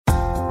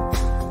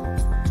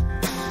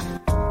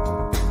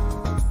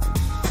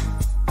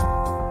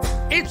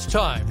It's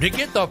time to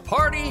get the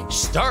party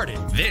started.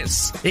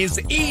 This is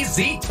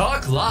Easy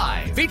Talk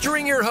Live,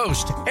 featuring your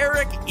host,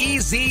 Eric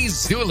Easy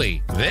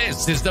Zuli.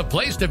 This is the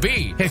place to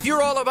be if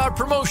you're all about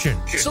promotion,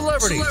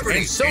 celebrity,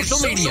 and social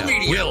media.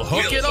 We'll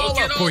hook it all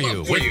up for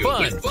you with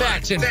fun,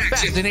 facts, and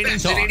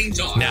fascinating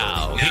talk.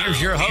 Now,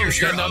 here's your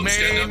host and the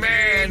main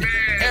man,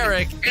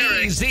 Eric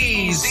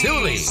Easy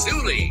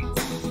Zuli.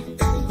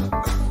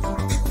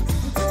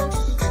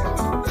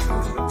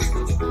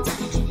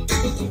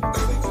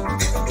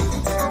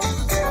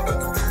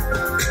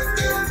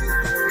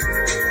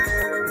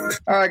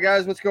 All right,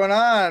 guys, what's going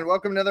on?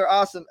 Welcome to another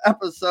awesome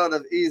episode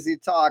of Easy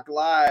Talk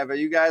Live. Are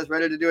you guys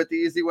ready to do it the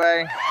easy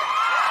way?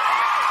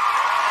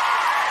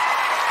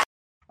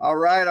 All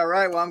right.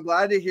 Well, I'm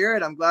glad to hear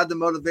it. I'm glad the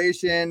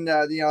motivation,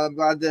 I'm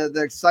glad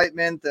the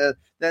excitement.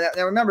 Now,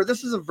 remember,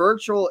 this is a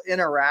virtual,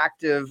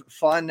 interactive,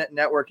 fun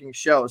networking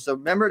show. So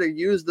remember to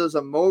use those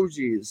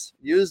emojis,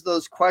 use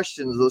those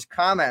questions, those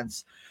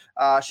comments.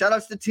 Shout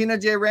outs to Tina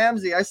J.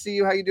 Ramsey. I see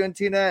you. How you doing,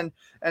 Tina?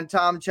 And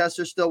Tom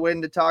Chester still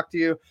waiting to talk to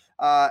you.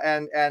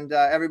 And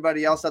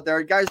everybody else out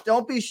there. Guys,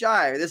 don't be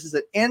shy. This is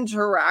an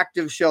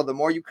interactive show. The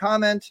more you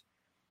comment,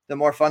 the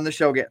more fun the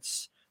show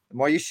gets. The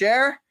more you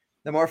share,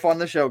 the more fun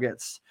the show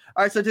gets.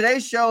 All right, so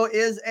today's show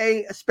is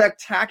a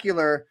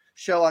spectacular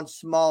show on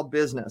small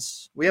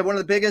business. We have one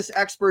of the biggest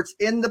experts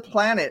in the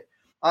planet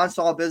on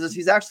small business.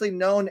 He's actually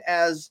known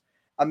as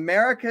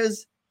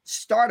America's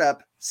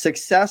startup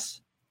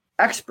success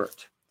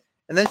expert.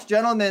 And this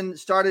gentleman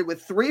started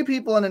with 3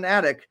 people in an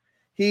attic.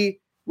 He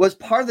was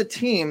part of the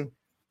team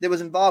that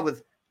was involved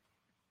with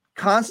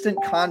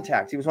Constant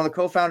Contact. He was one of the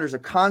co-founders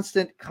of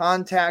Constant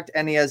Contact,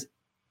 and he has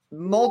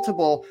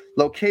multiple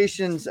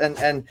locations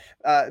and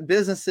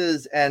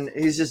businesses, and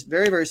he's just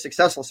very, very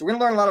successful. So we're going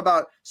to learn a lot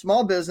about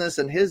small business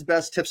and his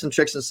best tips and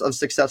tricks of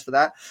success for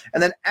that.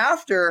 And then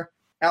after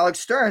ALEC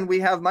STERN, we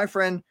have my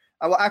friend,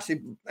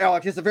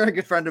 Alec is a very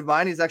good friend of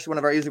mine. He's actually one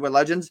of our Easy Way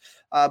legends,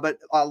 but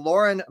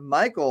Loren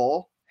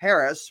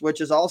Michaels-Harris,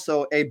 which is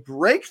also a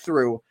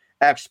breakthrough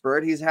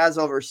expert. He has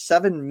over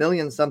 7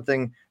 million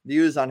something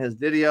views on his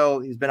video.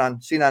 He's been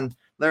seen on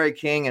Larry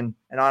King and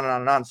on and on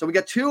and on. So we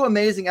got 2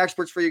 amazing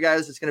experts for you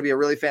guys. It's going to be a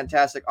really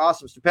fantastic,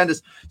 awesome,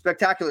 stupendous,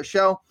 spectacular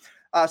show.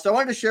 So I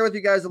wanted to share with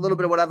you guys a little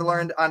bit of what I've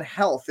learned on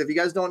health. If you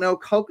guys don't know,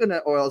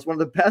 coconut oil is one of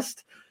the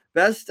best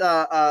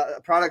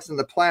products on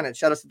the planet.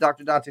 Shout out to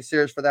Dr. Dante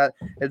Sears for that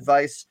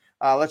advice.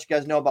 I'll let you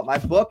guys know about my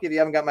book. If you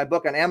haven't got my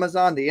book on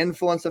Amazon, The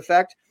Influence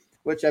Effect,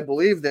 which I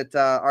believe that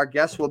our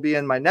guest will be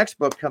in my next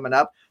book coming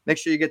up. Make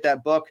sure you get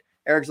that book,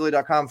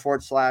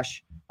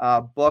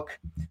 ericzuli.com/book,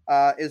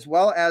 as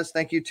well as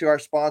thank you to our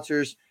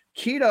sponsors,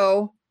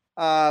 Keto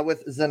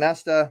with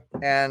Zanesta.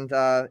 And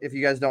if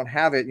you guys don't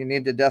have it, you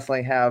need to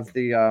definitely have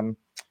the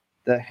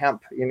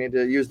hemp. You need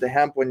to use the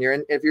hemp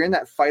if you're in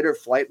that fight or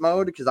flight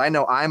mode, because I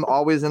know I'm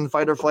always in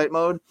fight or flight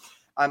mode.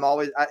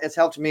 It's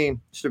helped me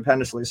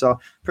stupendously. So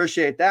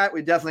appreciate that.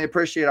 We definitely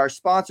appreciate our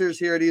sponsors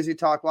here at Easy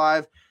Talk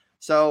Live.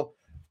 So,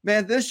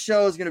 man, this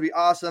show is going to be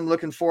awesome.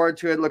 Looking forward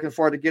to it. Looking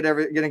forward to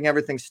getting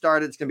everything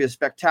started. It's going to be a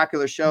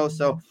spectacular show.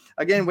 So,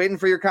 again, waiting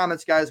for your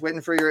comments, guys. Waiting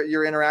for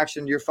your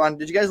interaction, your fun.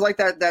 Did you guys like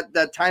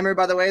that timer,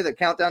 by the way, the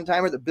countdown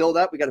timer, the build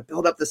up? We got to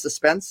build up the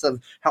suspense of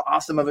how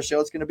awesome of a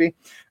show it's going to be.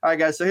 All right,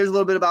 guys. So here's a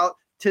little bit about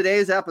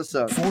today's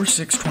episode.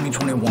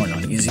 4/6/2021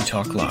 on Easy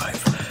Talk Live.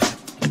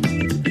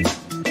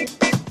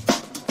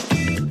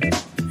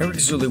 Eric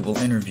Zuli will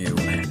interview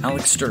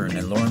ALEC STERN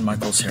and Loren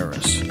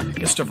Michaels-Harris.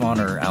 Guest of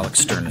honor, ALEC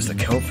STERN is the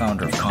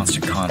co-founder of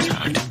Constant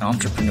Contact, an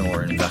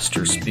entrepreneur,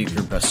 investor,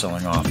 speaker,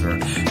 best-selling author,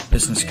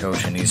 business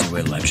coach, and Easy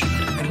Way legend.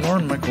 And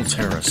Loren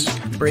Michaels-Harris,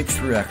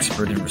 breakthrough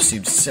expert and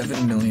received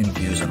 7 million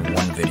views on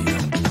one video.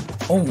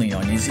 Only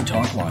on Easy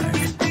Talk Live.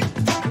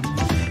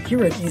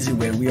 Here at Easy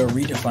Way, we are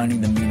redefining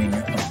the meaning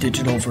of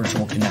digital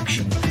virtual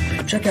connection.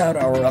 Check out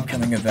our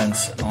upcoming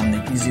events on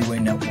the Easy Way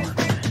Network.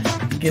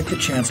 Get the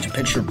chance to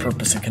pitch your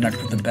purpose and connect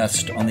with the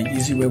best on the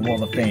Easy Way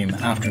Wall of Fame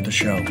after the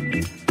show.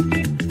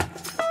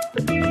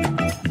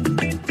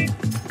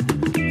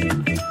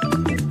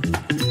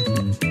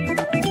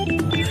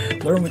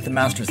 Learn with the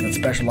masters that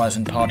specialize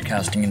in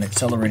podcasting and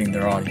accelerating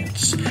their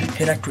audience.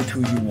 Connect with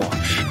who you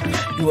watch.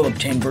 You will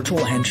obtain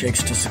virtual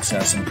handshakes to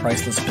success and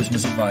priceless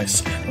business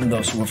advice from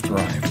those who have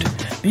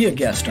thrived. Be a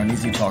guest on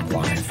Easy Talk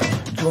Live.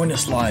 Join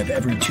us live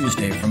every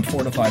Tuesday from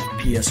 4 to 5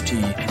 PST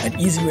at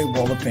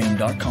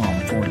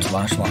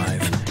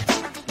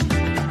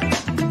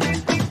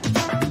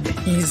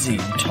easywaywalloffame.com/live. Easy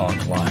Talk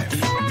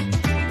Live.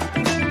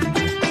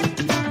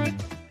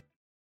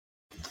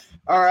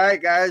 All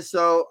right, guys.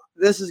 So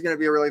this is going to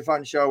be a really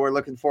fun show. We're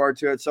looking forward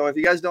to it. So if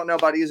you guys don't know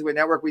about Easy Way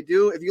Network, we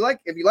do. If you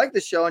like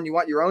the show and you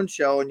want your own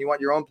show and you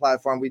want your own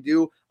platform, we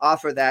do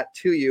offer that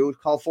to you.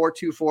 Call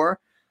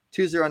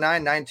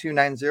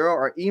 424-209-9290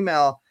 or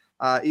email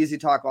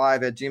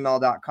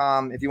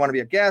easytalklive@gmail.com. If you want to be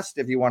a guest,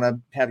 if you want to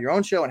have your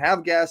own show and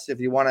have guests, if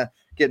you want to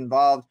get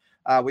involved,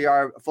 we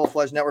are a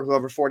full-fledged network with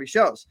over 40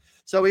 shows.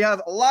 So we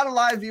have a lot of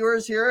live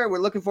viewers here. We're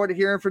looking forward to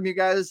hearing from you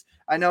guys.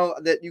 I know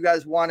that you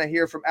guys want to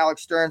hear from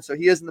Alex Stern. So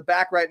he is in the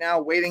back right now,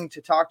 waiting to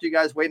talk to you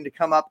guys, waiting to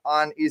come up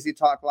on Easy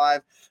Talk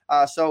Live.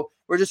 So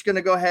we're just going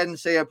to go ahead and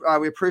say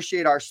we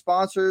appreciate our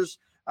sponsors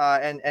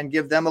and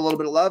give them a little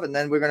bit of love. And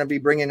then we're going to be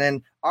bringing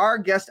in our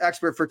guest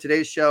expert for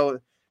today's show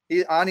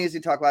on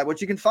Easy Talk Live,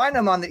 which you can find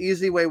them on the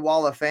Easy Way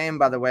Wall of Fame,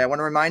 by the way. I want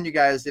to remind you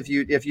guys, if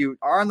you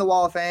are on the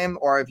Wall of Fame,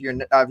 or if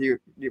you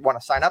want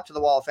to sign up to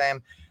the Wall of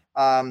Fame,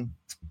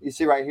 you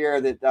see right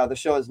here that the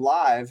show is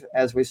live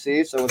as we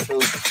see. So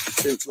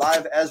it's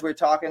live as we're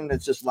talking.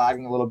 It's just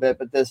lagging a little bit,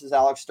 but this is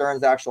Alex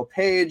Stern's actual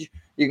page.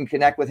 You can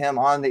connect with him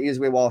on the Easy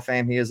Way Wall of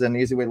Fame. He is an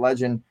Easy Way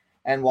legend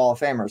and Wall of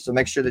Famer. So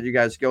make sure that you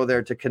guys go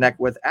there to connect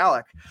with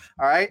Alec.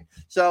 All right.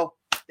 So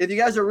if you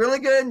guys are really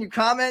good and you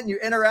comment and you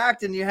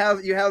interact and you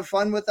have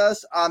fun with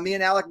us, me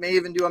and Alec may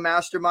even do a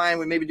mastermind.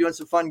 We may be doing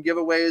some fun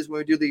giveaways when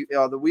we do the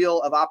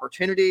Wheel of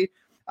Opportunity.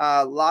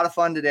 A lot of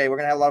fun today. We're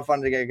going to have a lot of fun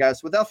today,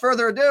 guys. Without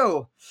further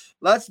ado,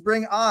 let's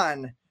bring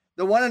on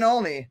the one and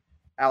only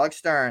Alex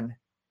Stern,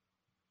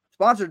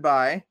 sponsored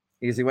by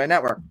Easy Way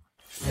Network.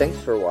 Thanks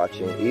for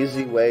watching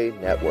Easy Way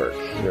Network,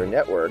 your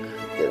network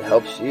that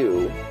helps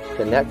you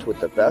connect with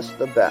the best.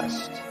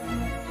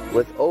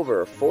 With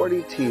over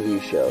 40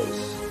 TV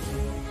shows,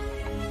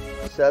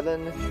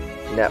 7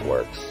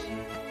 networks,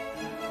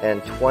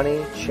 and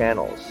 20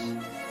 channels.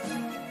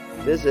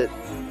 Visit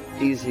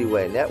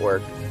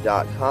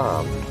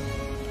EasyWayNetwork.com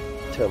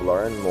to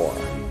learn more.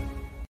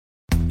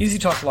 Easy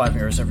Talk Live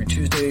airs every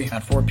Tuesday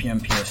at 4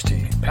 p.m. PST.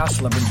 Past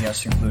celebrity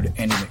guests include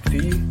Andy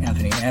McPhee,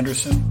 Anthony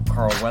Anderson,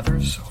 Carl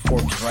Weathers,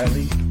 Forbes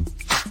Riley,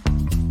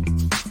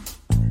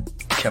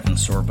 Kevin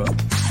Sorba,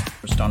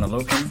 Donna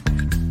Loken,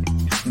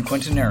 and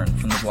Quentin Aaron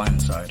from The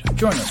Blind Side.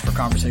 Join us for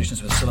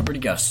conversations with celebrity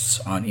guests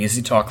on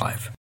Easy Talk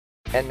Live.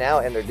 And now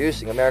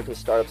introducing America's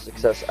startup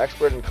success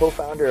expert and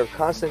co-founder of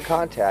Constant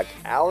Contact,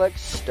 Alex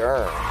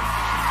Stern.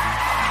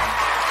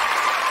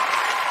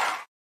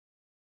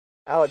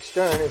 Alex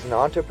Stern is an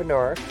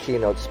entrepreneur,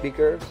 keynote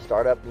speaker,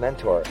 startup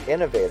mentor,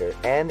 innovator,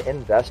 and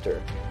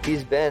investor.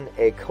 He's been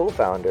a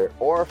co-founder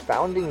or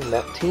founding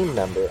team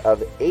member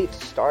of 8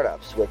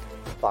 startups with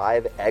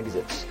 5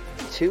 exits,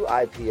 2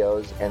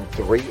 IPOs, and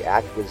 3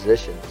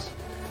 acquisitions.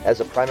 As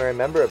a primary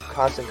member of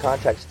Constant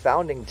Contact's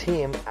founding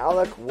team,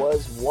 Alec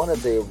was one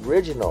of the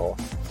original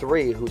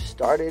 3 who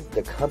started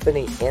the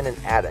company in an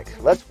attic.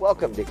 Let's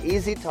welcome to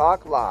Easy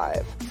Talk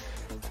Live,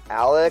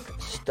 Alex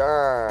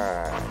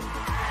Stern.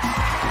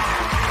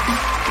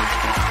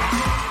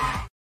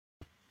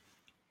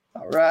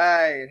 All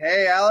right.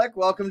 Hey, Alec,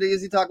 welcome to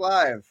Easy Talk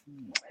Live.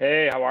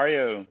 Hey, how are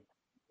you?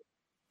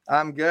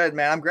 I'm good,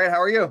 man. I'm great. How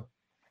are you?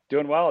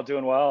 Doing well.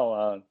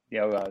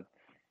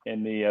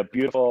 In the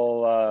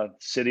beautiful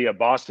city of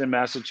Boston,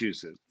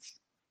 Massachusetts.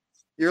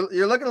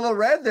 You're looking a little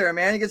red there,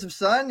 man. You get some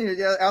sun?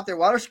 You out there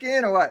water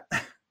skiing or what?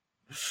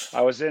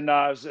 I was in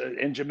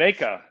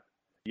Jamaica,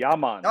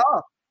 Yaman.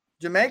 Oh,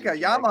 Jamaica,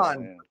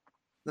 Yaman. Yeah.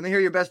 Let me hear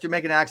your best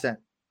Jamaican accent.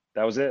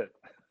 That was it.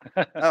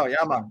 Oh,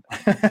 Yaman.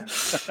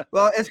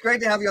 Well, it's great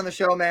to have you on the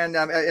show, man.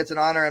 It's an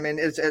honor. I mean,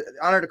 it's an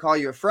honor to call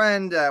you a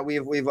friend.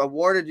 We've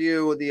awarded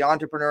you the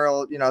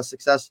Entrepreneurial,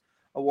 Success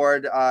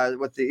Award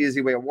with the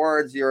Easy Way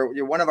Awards.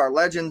 You're one of our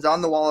legends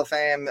on the Wall of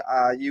Fame.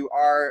 You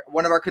are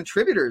one of our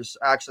contributors,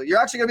 actually. You're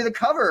actually going to be the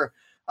cover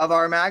of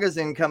our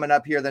magazine coming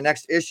up here, the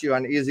next issue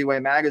on Easy Way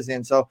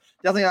Magazine. So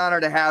definitely an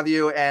honor to have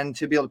you and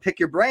to be able to pick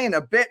your brain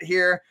a bit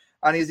here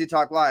on Easy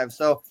Talk Live.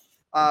 So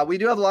we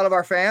do have a lot of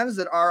our fans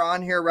that are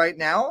on here right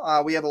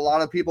now. We have a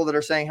lot of people that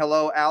are saying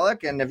hello,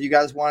 Alec. And if you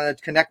guys want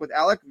to connect with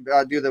Alec,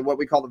 do what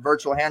we call the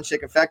virtual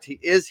handshake effect. He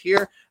is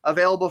here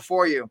available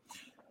for you.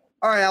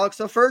 All right, Alex.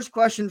 So first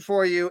question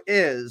for you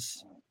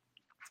is,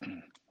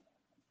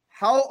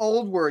 how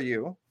old were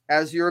you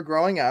as you were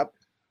growing up,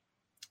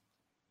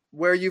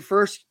 where you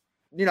first,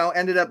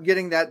 ended up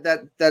getting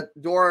that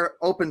door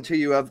open to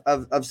you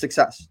of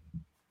success?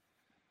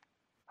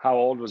 How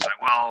old was I?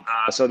 Well,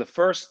 so the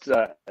first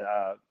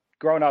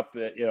growing up,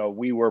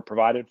 we were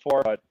provided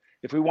for, but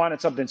if we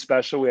wanted something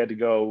special, we had to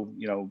go,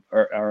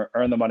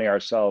 earn the money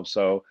ourselves.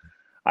 So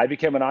I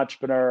became an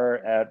entrepreneur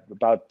at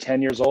about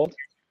 10 years old.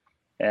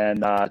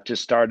 And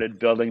just started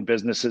building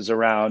businesses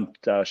around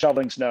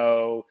shoveling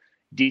snow,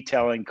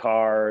 detailing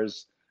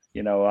cars,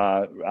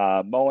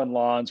 mowing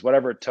lawns,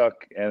 whatever it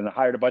took, and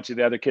hired a bunch of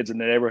the other kids in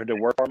the neighborhood to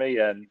work for me.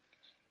 And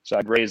so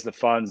I'd raise the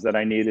funds that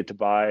I needed to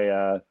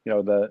buy,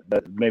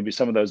 maybe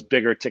some of those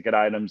bigger ticket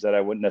items that I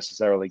wouldn't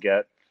necessarily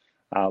get,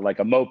 like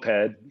a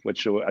moped,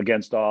 which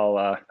against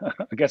my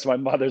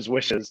mother's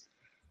wishes,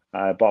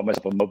 I bought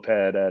myself a moped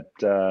at,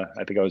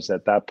 I think I was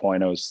at that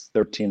point, I was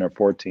 13 or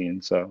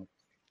 14. So.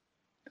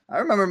 I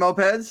remember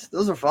mopeds.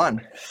 Those are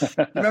fun.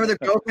 You remember the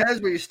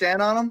go-peds where you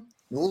stand on them?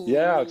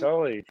 Yeah,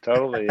 totally.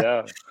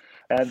 Yeah.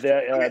 And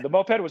the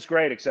moped was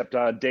great, except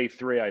on day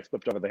 3, I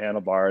flipped over the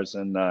handlebars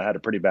and had a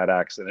pretty bad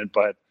accident.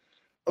 But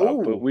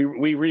But we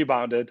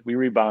rebounded,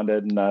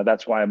 and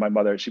that's why my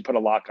mother, she put a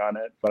lock on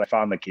it, but I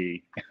found the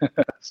key.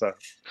 So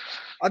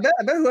I bet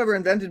whoever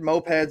invented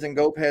mopeds and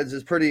GoPeds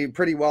is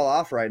pretty well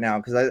off right now,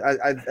 because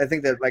I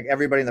think that like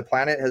everybody on the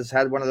planet has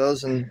had one of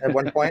those at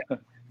one point.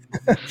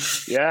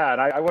 Yeah,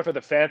 and I went for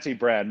the fancy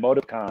brand,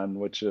 Moticon,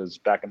 which is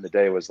back in the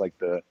day was like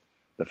the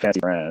fancy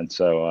brand.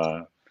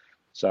 So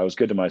I was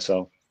good to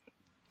myself.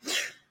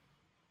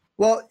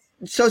 Well,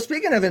 so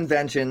speaking of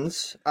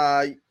inventions,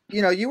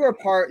 you were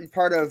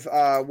part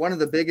of one of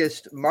the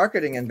biggest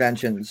marketing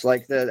inventions.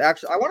 Like I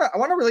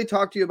want to really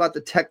talk to you about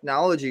the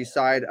technology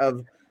side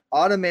of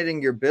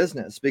automating your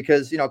business,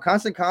 because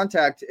Constant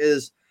Contact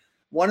is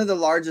one of the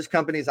largest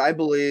companies, I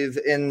believe,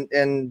 in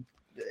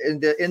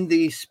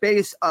the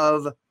space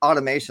of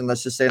automation.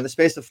 Let's just say in the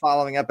space of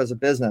following up as a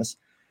business.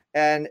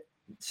 And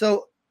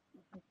so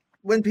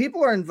when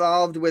people are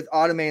involved with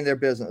automating their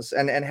business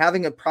and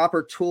having a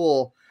proper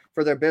tool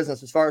for their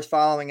business as far as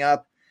following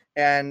up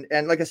and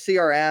like a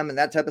CRM and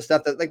that type of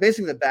stuff, that like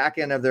basically the back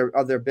end of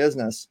their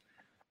business.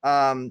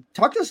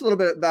 Talk to us a little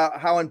bit about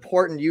how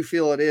important you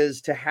feel it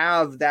is to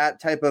have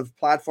that type of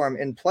platform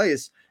in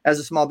place as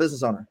a small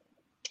business owner.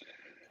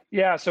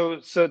 Yeah, so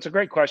it's a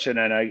great question,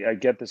 and I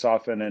get this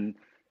often. And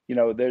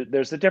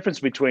there's the difference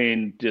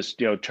between just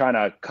trying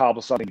to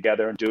cobble something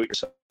together and do it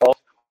yourself,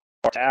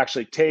 or to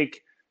actually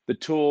take the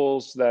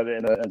tools that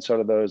and sort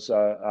of those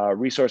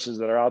resources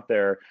that are out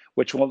there,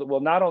 which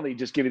will not only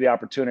just give you the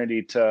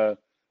opportunity to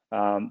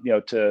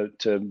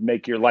to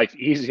make your life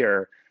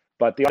easier,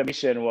 but the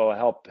automation will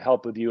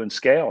help with you in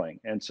scaling.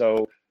 And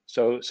so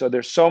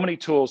there's so many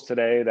tools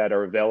today that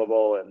are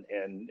available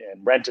in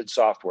rented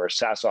software,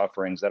 SaaS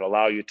offerings, that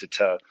allow you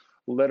to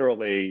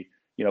literally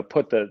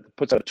put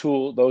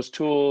those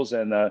tools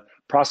and the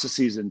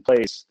processes in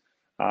place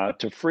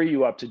to free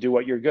you up to do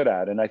what you're good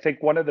at. And I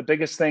think one of the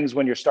biggest things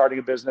when you're starting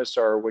a business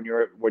or when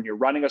you're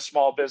running a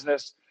small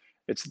business,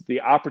 it's the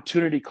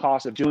opportunity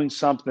cost of doing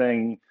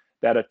something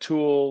that a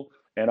tool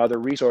and other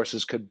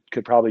resources could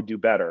probably do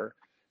better.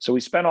 So we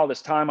spend all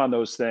this time on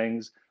those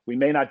things. We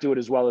may not do it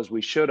as well as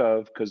we should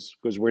have because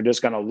we're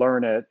just going to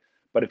learn it.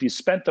 But if you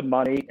spent the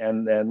money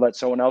and then let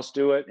someone else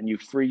do it, and you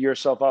free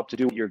yourself up to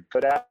do what you're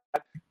good at,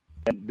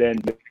 and then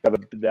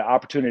the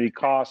opportunity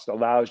cost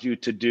allows you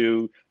to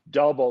do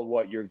double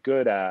what you're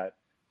good at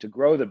to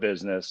grow the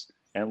business,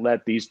 and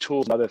let these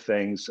tools and other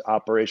things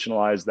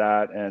operationalize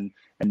that and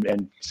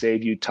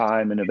save you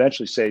time and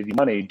eventually save you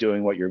money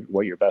doing what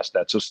you're best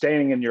at. So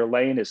staying in your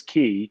lane is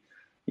key,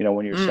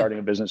 when you're starting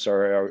a business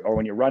or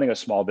when you're running a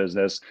small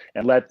business,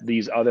 and let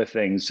these other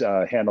things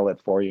handle it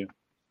for you.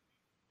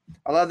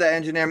 I love that,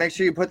 engineer. Make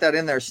sure you put that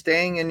in there.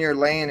 Staying in your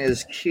lane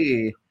is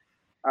key.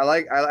 I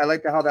like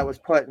how that was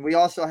put. And we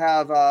also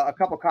have a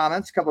couple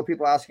comments, a couple of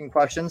people asking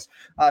questions.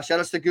 Shout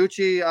out to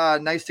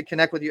Gucci. Nice to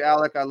connect with you,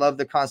 Alec. I love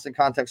the Constant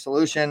Contact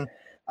solution.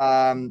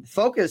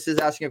 Focus is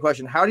asking a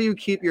question. How do you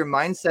keep your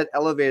mindset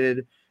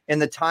elevated in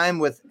the time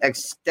with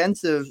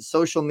extensive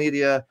social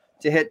media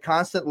to hit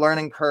constant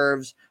learning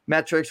curves,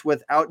 metrics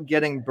without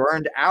getting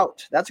burned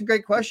out? That's a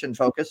great question,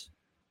 Focus.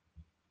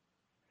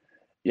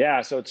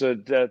 Yeah, so it's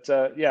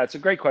a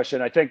great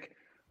question. I think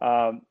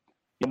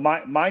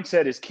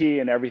mindset is key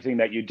in everything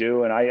that you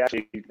do. And I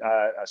actually,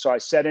 so I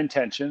set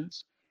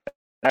intentions,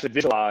 I actually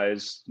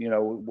visualize,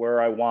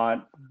 where I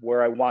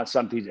want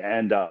something to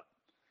end up.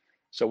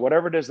 So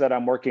whatever it is that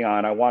I'm working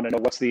on, I want to know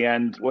what's the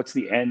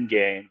end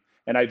game,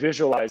 and I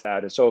visualize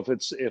that. And so if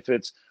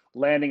it's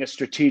landing a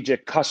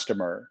strategic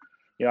customer,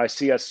 I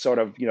see us sort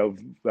of,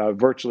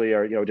 virtually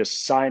or,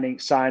 just signing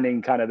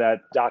kind of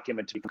that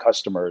document to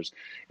customers.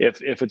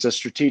 If it's a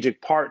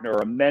strategic partner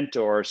or a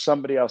mentor or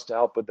somebody else to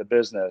help with the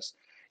business,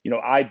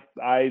 I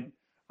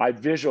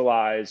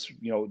visualize,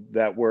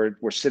 that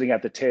we're sitting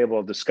at the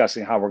table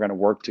discussing how we're going to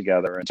work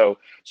together. And so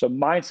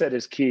mindset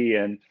is key.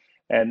 And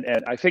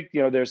I think,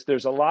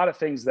 there's a lot of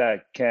things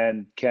that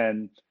can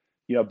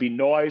be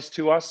noise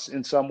to us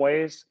in some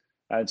ways.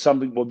 And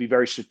some will be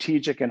very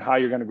strategic in how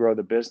you're going to grow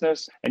the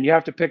business. And you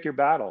have to pick your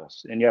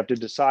battles, and you have to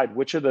decide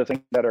which are the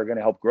things that are going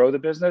to help grow the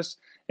business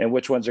and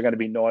which ones are going to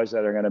be noise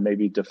that are going to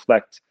maybe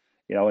deflect,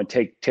 and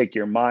take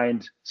your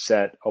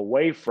mindset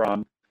away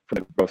from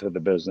the growth of the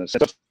business. And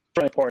so it's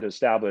really important to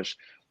establish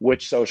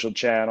which social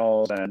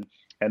channels and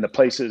the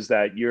places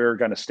that you're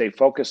going to stay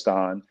focused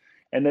on.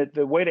 And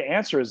the way to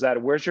answer is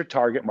that, where's your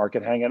target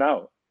market hanging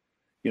out?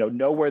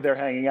 Know where they're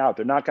hanging out.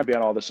 They're not going to be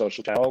on all the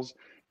social channels.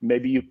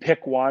 Maybe you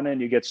pick one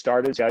and you get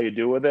started, see how you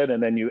do with it,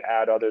 and then you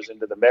add others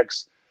into the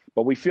mix.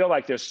 But we feel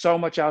like there's so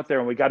much out there,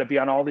 and we got to be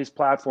on all these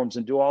platforms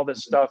and do all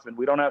this stuff, and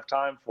we don't have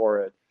time for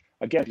it.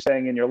 Again, if you're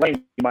staying in your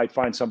lane, you might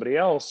find somebody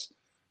else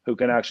who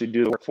can actually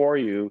do the work for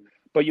you.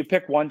 But you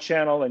pick one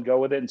channel and go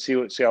with it and see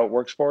how it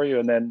works for you,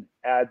 and then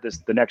add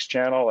the next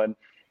channel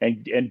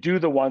and do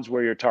the ones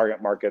where your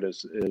target market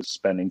is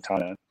spending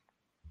time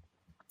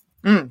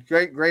on.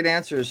 Great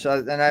answers,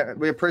 and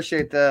we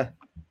appreciate the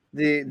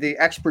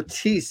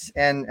expertise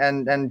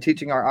and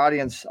teaching our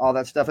audience all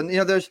that stuff. And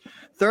there's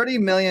 30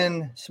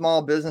 million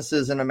small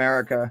businesses in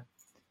America,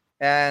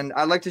 and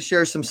I'd like to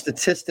share some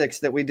statistics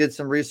that we did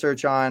some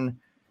research on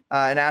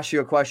and ask you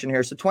a question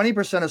here. So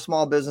 20% of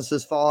small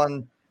businesses fall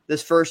in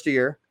this first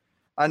year.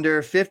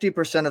 Under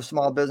 50% of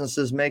small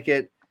businesses make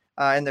it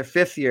in their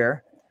 5th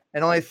year,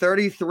 and only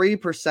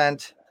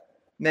 33%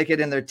 make it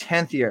in their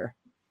 10th year.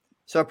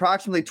 So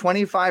approximately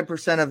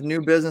 25% of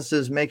new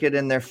businesses make it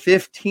in their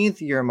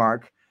 15th year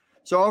mark.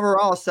 So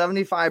overall,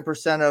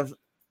 75% of,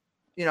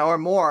 or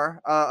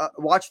more,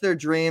 watch their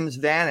dreams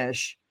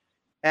vanish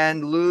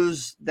and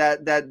lose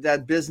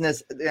that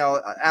business,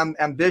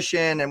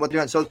 ambition and what they're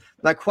doing. So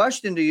my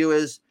question to you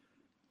is,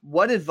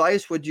 what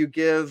advice would you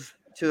give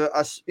to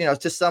us,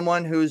 to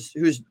someone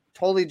who's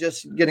totally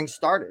just getting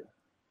started?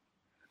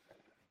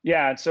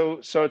 Yeah, so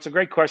it's a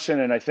great question,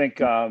 and I think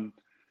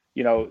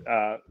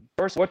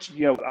first, understand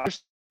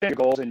your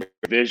goals and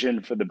your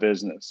vision for the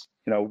business.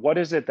 What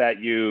is it that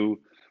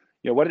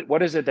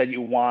what is it that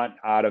you want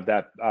out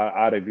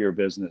of your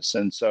business?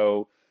 And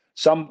so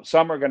some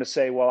are going to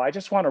say, well, I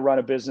just want to run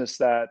a business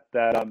that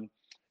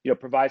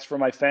provides for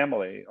my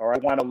family, or I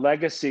want a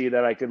legacy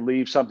that I could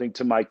leave something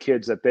to my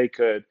kids that they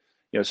could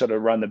sort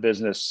of run the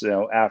business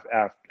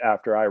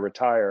after I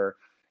retire.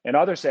 And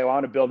others say, well, I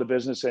want to build a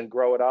business and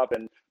grow it up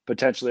and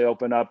potentially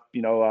open up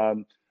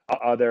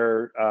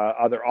other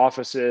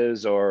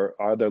offices or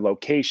other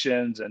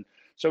locations. And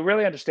so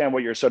really understand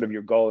what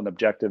your goal and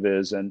objective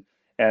is. And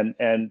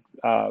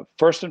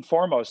first and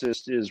foremost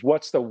is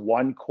what's the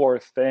one core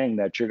thing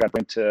that you're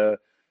going to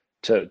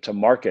bring to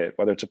market,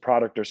 whether it's a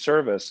product or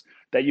service,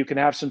 that you can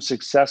have some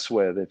success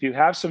with. If you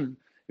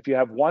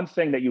have one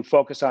thing that you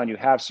focus on, you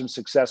have some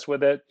success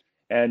with it,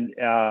 and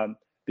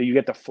that you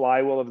get the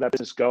flywheel of that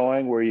business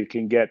going, where you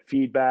can get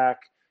feedback,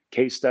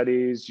 case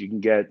studies, you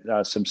can get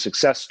some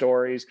success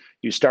stories,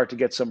 you start to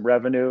get some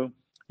revenue,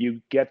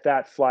 you get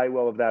that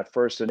flywheel of that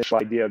first initial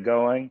idea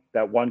going,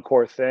 that one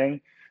core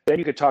thing, then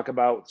you could talk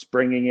about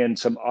bringing in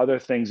some other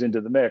things into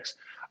the mix.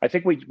 I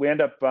think we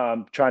end up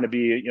trying to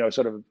be,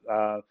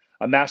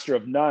 a master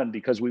of none,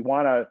 because we're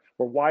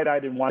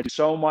wide-eyed and want to do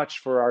so much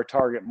for our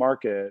target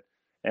market,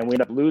 and we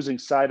end up losing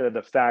sight of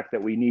the fact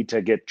that we need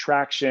to get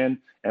traction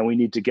and we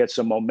need to get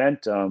some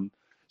momentum.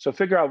 So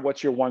figure out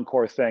what's your one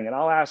core thing. And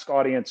I'll ask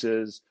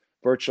audiences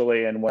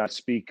virtually and when I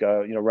speak,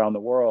 around the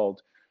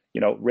world,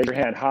 raise your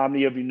hand. How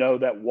many of you know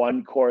that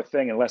one core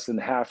thing? And less than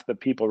half the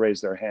people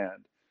raise their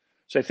hand.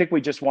 So I think we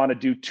just want to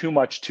do too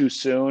much too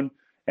soon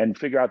and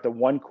figure out the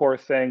one core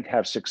thing,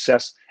 have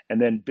success,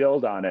 and then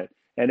build on it.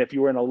 And if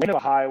you were in a lane of a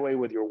highway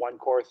with your one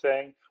core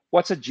thing,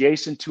 what's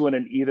adjacent to it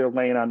in either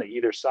lane on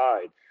either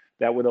side?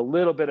 That with a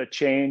little bit of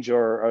change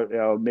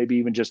or maybe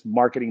even just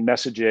marketing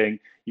messaging,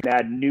 you can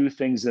add new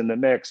things in the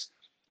mix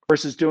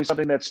versus doing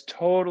something that's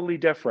totally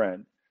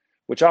different,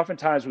 which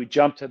oftentimes we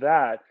jump to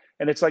that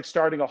and it's like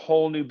starting a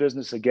whole new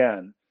business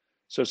again.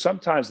 So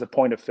sometimes the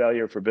point of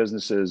failure for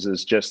businesses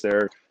is just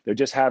they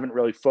just haven't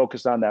really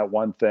focused on that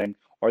one thing,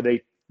 or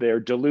they're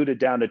diluted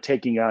down to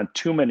taking on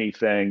too many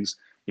things,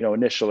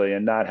 initially,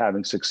 and not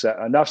having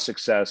enough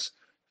success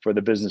for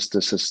the business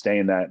to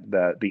sustain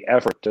the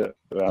effort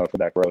for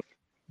that growth.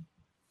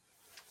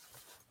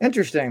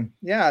 Interesting.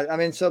 Yeah. I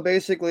mean, so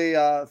basically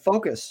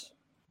focus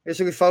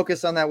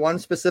on that one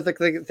specific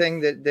thing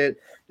that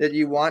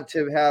you want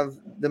to have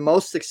the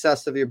most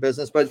success of your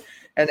business, but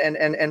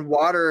and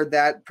water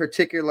that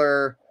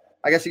particular,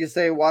 I guess you could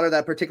say, water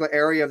that particular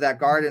area of that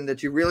garden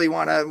that you really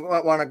want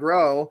to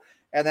grow,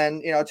 and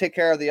then take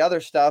care of the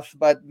other stuff,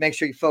 but make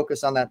sure you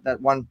focus on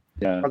that one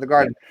part of the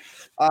garden.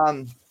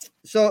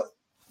 So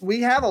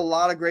we have a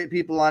lot of great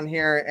people on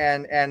here,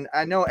 and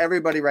I know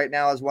everybody right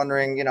now is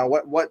wondering,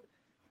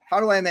 how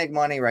do I make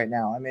money right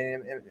now? I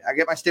mean, I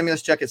get my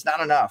stimulus check. It's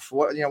not enough.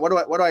 What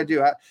do I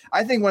do?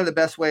 I think one of the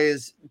best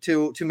ways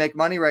to make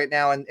money right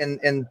now,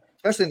 and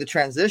especially in the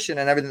transition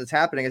and everything that's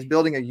happening, is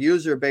building a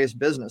user-based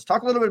business.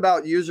 Talk a little bit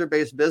about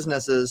user-based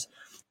businesses,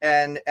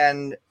 and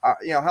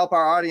help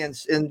our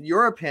audience, in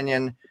your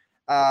opinion,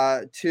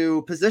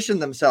 to position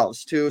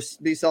themselves to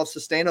be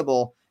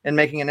self-sustainable in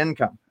making an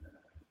income.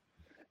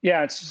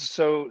 Yeah,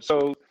 so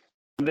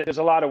there's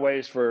a lot of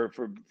ways for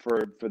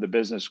the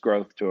business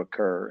growth to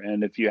occur.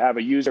 And if you have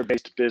a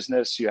user-based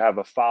business, you have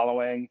a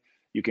following,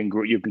 you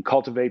can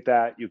cultivate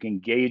that, you can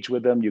engage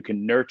with them, you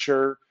can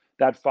nurture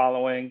that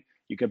following,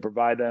 you can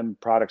provide them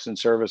products and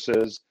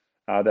services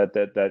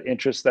that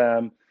interest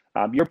them.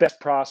 Your best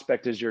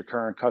prospect is your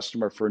current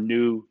customer for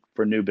new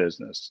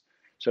business.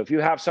 So if you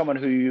have someone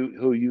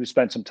who you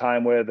spent some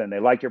time with and they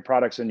like your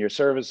products and your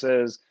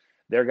services,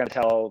 they're going to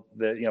tell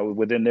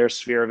within their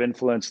sphere of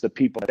influence the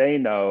people they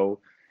know,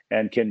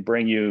 and can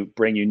bring you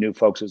new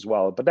folks as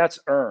well. But that's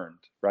earned,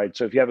 right?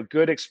 So if you have a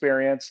good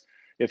experience,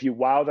 if you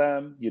wow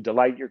them, you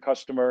delight your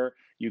customer,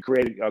 you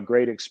create a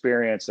great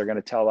experience, they're going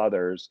to tell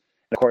others.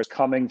 And of course,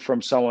 coming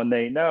from someone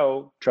they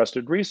know,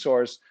 trusted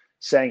resource,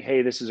 saying,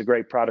 hey, this is a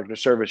great product or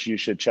service, you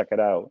should check it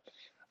out.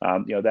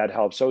 That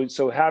helps. So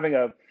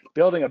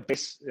building a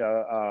base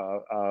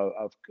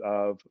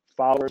of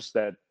followers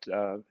that,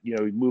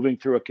 moving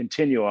through a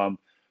continuum,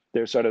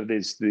 they're sort of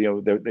these,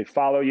 they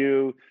follow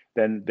you,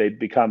 then they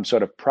become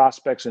sort of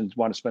prospects and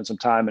want to spend some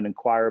time and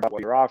inquire about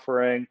what you're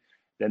offering.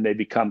 Then they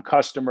become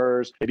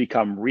customers, they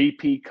become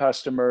repeat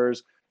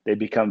customers, they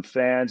become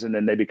fans, and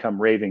then they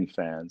become raving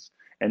fans.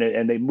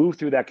 And they move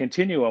through that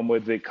continuum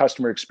with the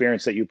customer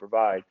experience that you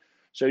provide.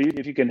 So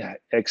if you can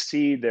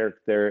exceed their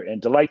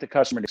and delight the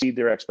customer and exceed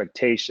their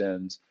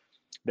expectations,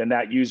 then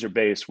that user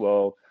base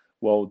will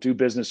do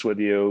business with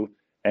you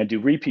and do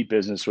repeat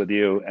business with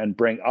you and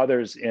bring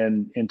others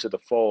into the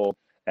fold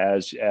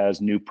as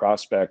new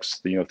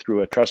prospects,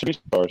 through a trusted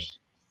resource.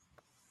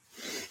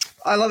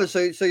 I love it.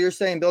 So you're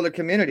saying build a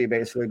community,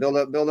 basically build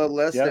a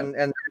list, Yeah.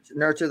 and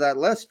nurture that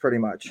list pretty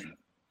much.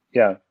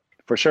 Yeah,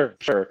 for sure.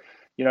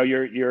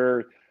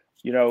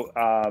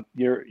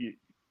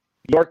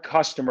 Your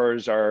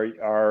customers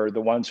are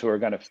the ones who are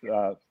going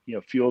to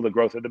fuel the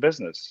growth of the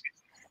business.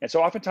 And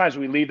so oftentimes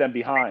we leave them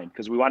behind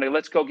because we want to,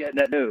 let's go get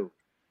net new.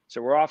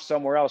 So we're off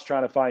somewhere else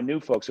trying to find new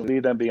folks and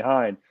leave them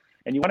behind.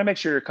 And you want to make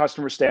sure your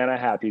customers stay on a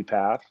happy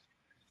path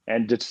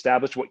and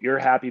establish what your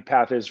happy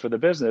path is for the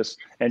business,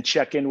 and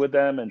check in with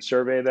them and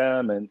survey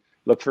them and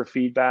look for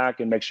feedback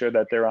and make sure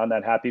that they're on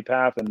that happy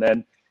path. And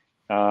then,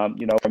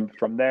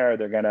 from there,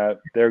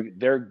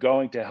 they're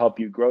going to help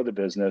you grow the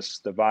business,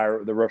 the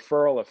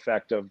referral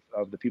effect of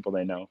the people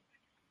they know.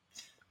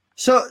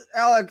 So,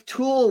 Alec,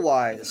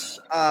 tool-wise,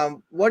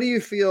 what do you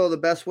feel the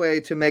best way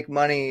to make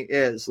money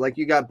is? Like,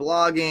 you got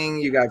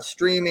blogging, you got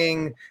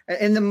streaming,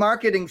 in the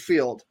marketing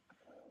field.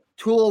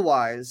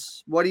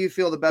 Tool-wise, what do you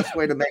feel the best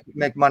way to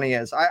make money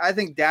is? I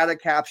think data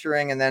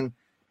capturing and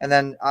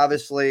then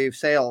obviously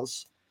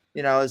sales,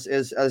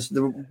 is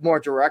the more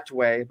direct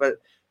way. But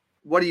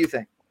what do you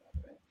think?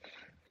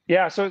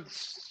 Yeah, so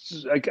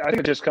I think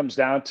it just comes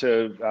down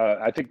to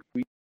I think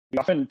we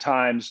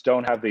oftentimes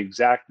don't have the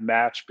exact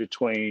match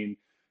between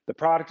the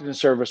product and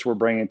service we're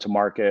bringing to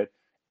market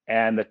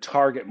and the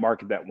target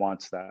market that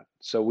wants that.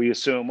 So we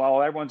assume,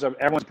 well, everyone's a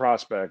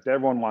prospect,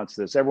 everyone wants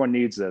this, everyone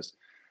needs this.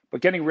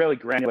 But getting really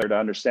granular to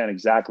understand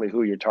exactly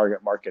who your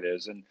target market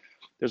is. And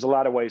there's a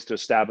lot of ways to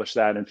establish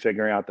that and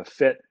figuring out the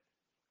fit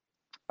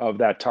of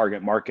that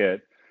target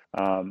market.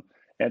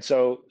 And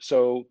so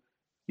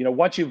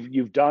once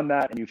you've done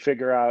that and you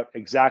figure out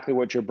exactly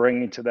what you're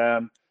bringing to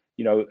them,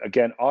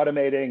 again,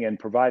 automating and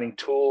providing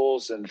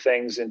tools and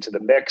things into the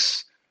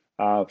mix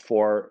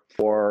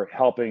for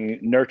helping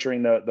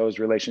nurturing those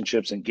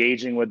relationships,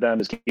 engaging with them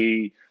is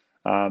key.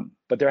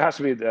 But there has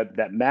to be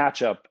that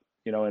matchup,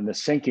 and the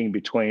syncing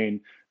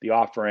between the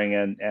offering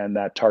and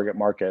that target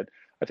market.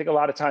 I think a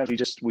lot of times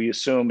we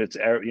assume it's,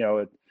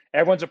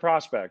 everyone's a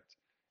prospect.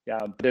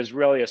 There's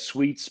really a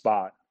sweet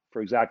spot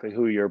for exactly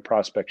who your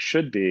prospect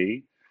should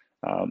be.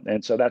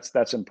 And so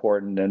that's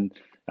important. And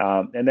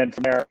then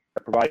from there,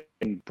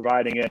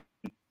 providing it,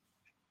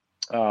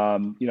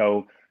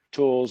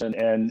 tools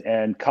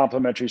and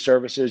complementary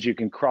services. You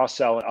can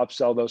cross-sell and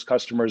upsell those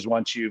customers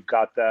once you've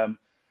got them,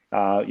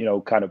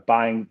 kind of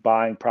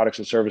buying products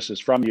and services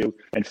from you,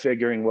 and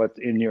figuring what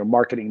in your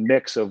marketing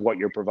mix of what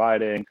you're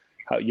providing,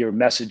 how your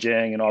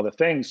messaging and all the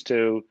things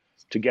to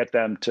get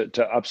them to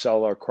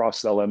upsell or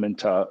cross-sell them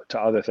into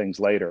other things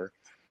later.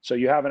 So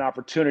you have an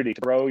opportunity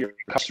to grow your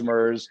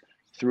customers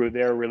through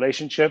their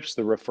relationships,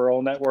 the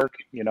referral network,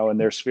 and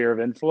their sphere of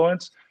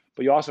influence.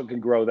 But you also can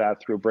grow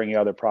that through bringing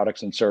other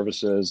products and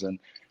services and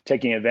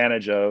taking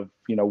advantage of,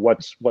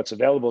 what's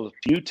available to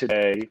you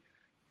today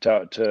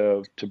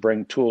to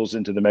bring tools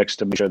into the mix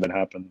to make sure that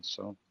happens.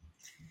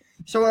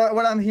 So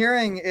what I'm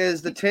hearing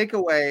is the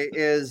takeaway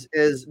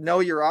is know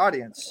your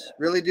audience.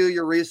 Really do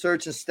your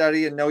research and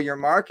study and know your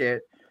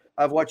market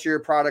of what your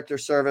product or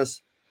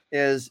service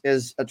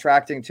is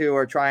attracting to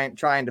or trying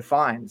to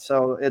find.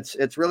 So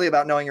it's really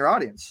about knowing your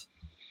audience.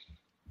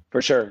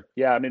 For sure.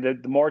 Yeah. I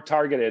mean, the more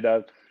targeted,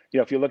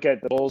 if you look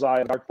at the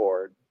bullseye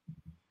dartboard,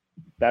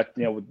 that,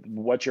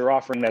 what you're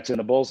offering that's in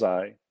the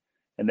bullseye.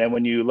 And then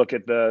when you look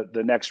at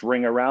the next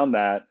ring around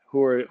that,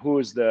 who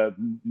is the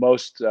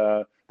most,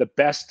 the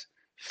best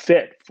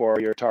fit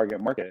for your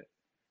target market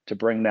to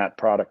bring that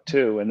product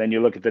to. And then you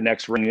look at the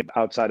next ring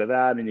outside of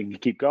that, and you can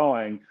keep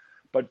going,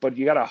 but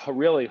you got to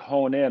really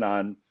hone in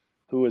on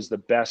who is the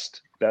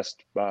best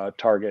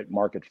target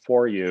market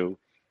for you,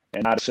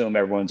 and not assume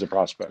everyone's a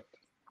prospect.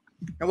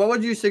 And what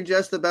would you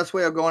suggest the best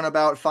way of going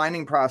about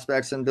finding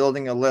prospects and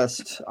building a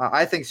list?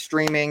 I think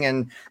streaming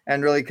and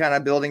really kind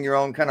of building your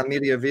own kind of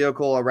media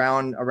vehicle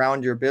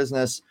around your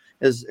business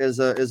is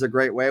a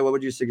great way. What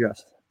would you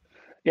suggest?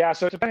 Yeah,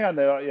 so depending on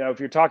if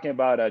you're talking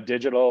about a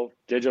digital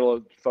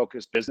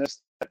focused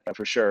business,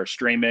 for sure,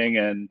 streaming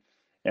and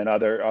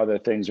other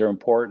things are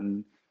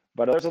important.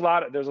 But there's a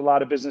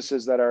lot of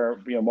businesses that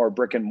are more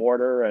brick and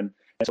mortar, and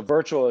so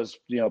virtual has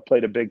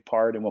played a big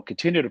part and will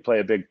continue to play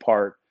a big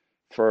part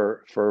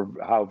for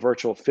how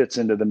virtual fits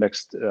into the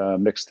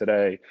mix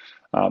today.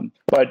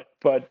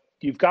 But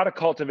you've got to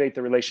cultivate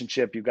the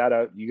relationship. You got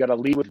to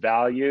lead with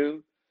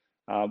value.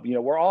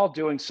 We're all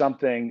doing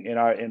something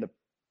in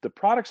the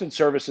products and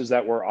services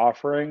that we're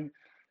offering.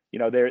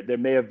 They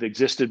may have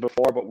existed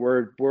before, but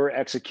we're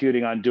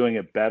executing on doing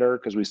it better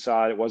because we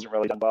saw it wasn't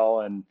really done well,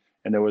 and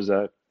there was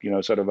a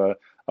sort of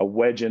a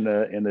wedge in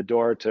the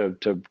door to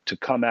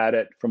come at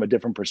it from a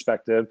different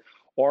perspective,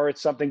 or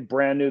it's something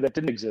brand new that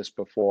didn't exist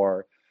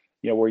before.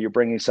 where you're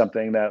bringing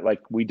something that,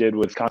 like we did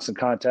with Constant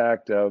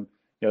Contact, the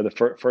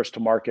first to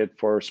market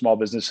for small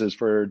businesses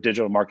for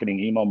digital marketing,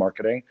 email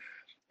marketing.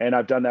 And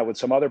I've done that with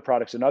some other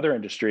products in other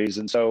industries.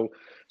 And so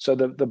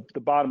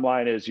the bottom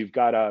line is you've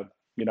got to,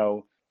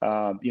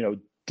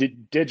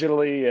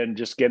 digitally and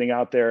just getting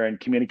out there and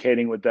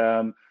communicating with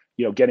them,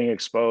 getting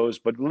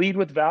exposed, but lead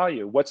with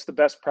value. What's the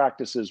best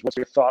practices? What's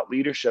your thought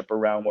leadership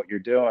around what you're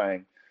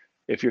doing?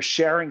 If you're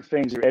sharing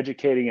things, you're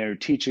educating and you're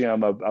teaching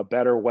them a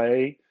better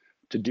way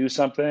to do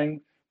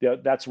something,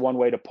 that's one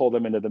way to pull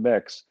them into the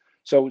mix.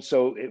 So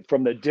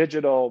from the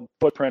digital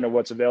footprint of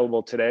what's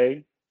available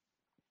today,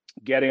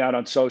 getting out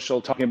on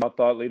social, talking about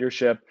thought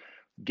leadership,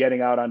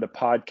 getting out onto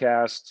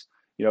podcasts,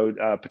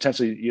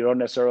 potentially you don't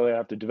necessarily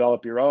have to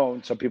develop your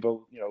own. Some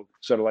people,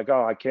 sort of like,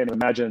 oh, I can't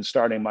imagine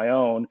starting my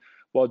own.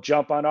 Well,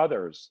 jump on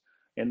others.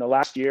 In the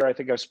last year, I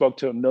think I spoke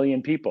to 1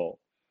 million people,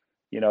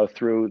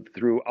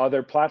 through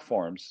other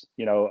platforms,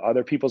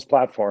 other people's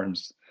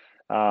platforms.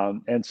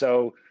 And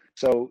so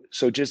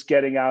just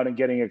getting out and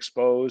getting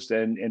exposed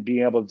and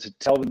being able to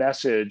tell the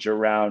message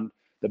around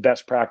the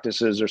best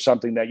practices or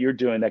something that you're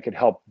doing that could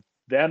help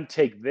them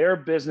take their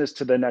business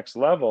to the next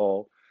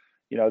level,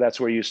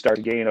 that's where you start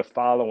to gain a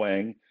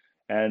following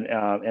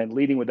and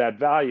leading with that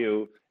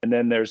value. And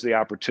then there's the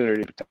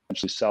opportunity to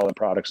potentially sell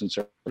products and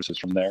services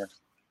from there.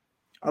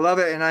 I love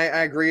it. And I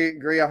agree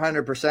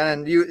 100%.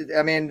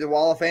 And the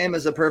Wall of Fame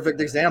is a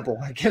perfect example.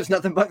 It gives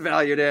nothing but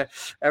value to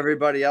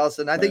everybody else.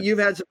 And I think you've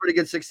had some pretty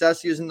good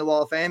success using the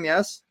Wall of Fame.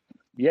 Yes.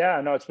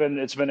 Yeah, no,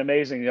 it's been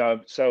amazing.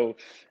 As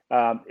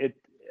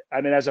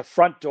a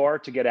front door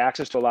to get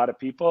access to a lot of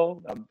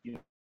people,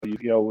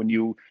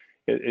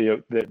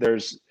 if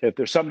there's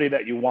somebody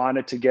that you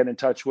wanted to get in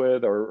touch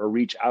with or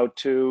reach out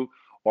to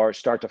or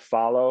start to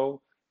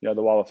follow, the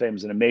Wall of Fame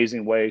is an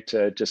amazing way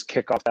to just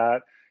kick off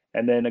that.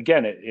 And then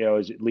again,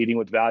 is leading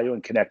with value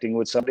and connecting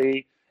with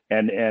somebody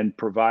and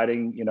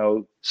providing,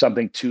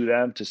 something to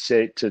them to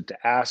say, to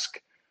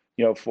ask,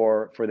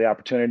 for the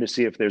opportunity to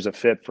see if there's a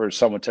fit for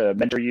someone to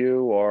mentor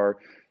you or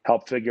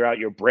help figure out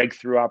your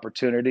breakthrough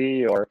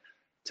opportunity or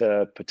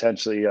to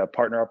potentially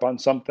partner up on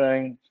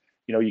something.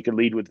 You can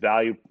lead with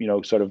value,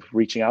 sort of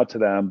reaching out to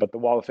them. But the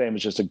Wall of Fame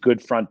is just a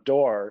good front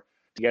door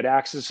to get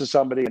access to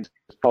somebody and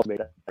cultivate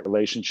that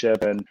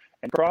relationship and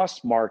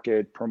cross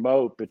market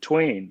promote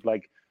between,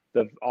 like,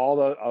 all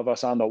of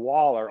us on the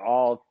wall are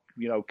all,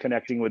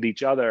 connecting with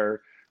each other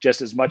just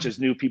as much as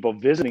new people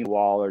visiting the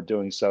wall are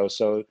doing so.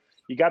 So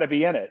you got to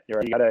be in it.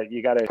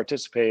 You got to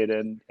participate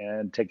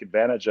and take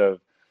advantage of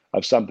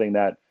something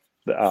that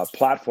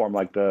platform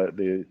like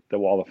the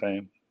Wall of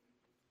Fame.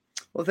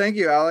 Well, thank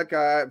you, Alec.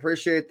 I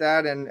appreciate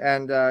that. And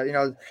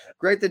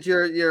great that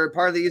you're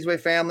part of the Easyway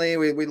family.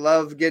 We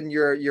love getting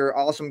your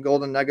awesome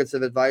golden nuggets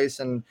of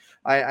advice. And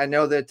I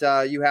know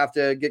that you have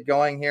to get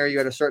going here. You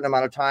had a certain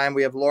amount of time.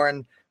 We have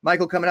Loren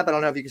Michael coming up. I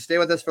don't know if you can stay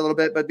with us for a little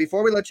bit, but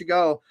before we let you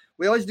go,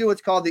 we always do what's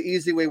called the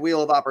Easyway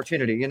Wheel of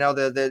Opportunity,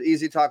 the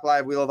Easy Talk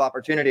Live Wheel of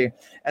Opportunity.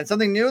 And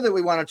something new that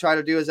we want to try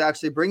to do is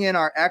actually bring in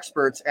our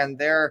experts and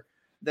their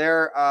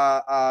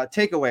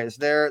takeaways,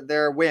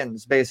 their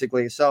wins,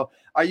 basically. So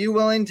are you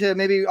willing to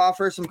maybe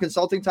offer some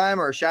consulting time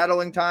or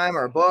shadowing time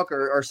or a book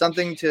or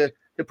something to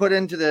put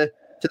into the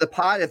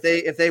pot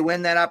if they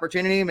win that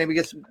opportunity? Maybe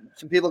get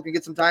some people can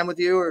get some time with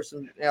you or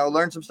some,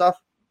 learn some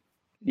stuff.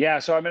 Yeah.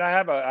 So, I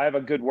have a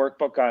good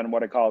workbook on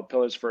what I call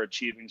pillars for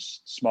achieving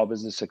small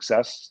business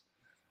success.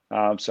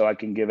 So I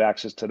can give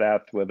access to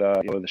that with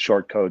a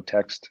short code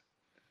text.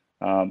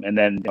 And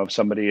then,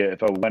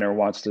 if a winner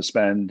wants to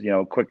spend,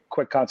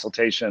 quick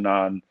consultation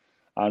on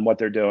what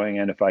they're doing,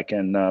 and if I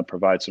can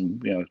provide some,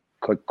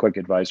 quick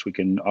advice, we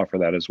can offer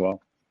that as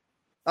well.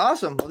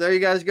 Awesome. Well, there you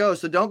guys go.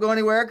 So don't go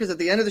anywhere, because at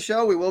the end of the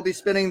show, we will be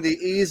spinning the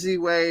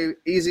Easyway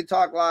Easy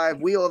Talk Live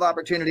Wheel of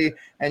Opportunity.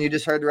 And you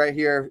just heard right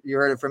here, you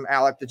heard it from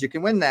Alec that you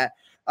can win that.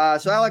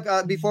 So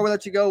Alec, before we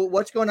let you go,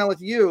 what's going on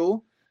with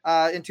you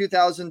in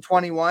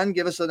 2021?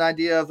 Give us an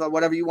idea of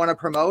whatever you want to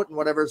promote and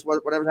whatever's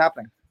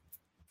happening.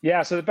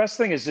 Yeah. So the best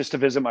thing is just to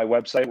visit my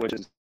website, which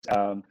is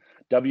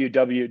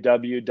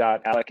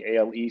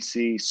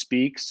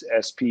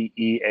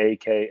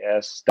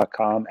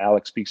www.alecspeaks.com,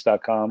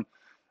 alecspeaks.com.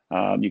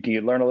 You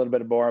can learn a little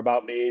bit more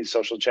about me.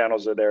 Social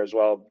channels are there as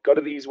well. Go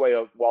to the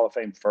Easyway Wall of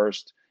Fame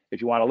first.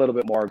 If you want a little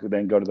bit more,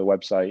 then go to the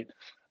website.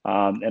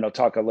 And I'll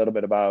talk a little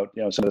bit about,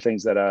 some of the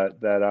things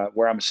that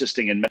where I'm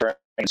assisting and mentoring,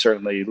 and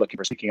certainly looking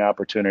for speaking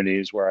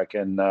opportunities where I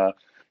can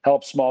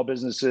help small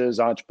businesses,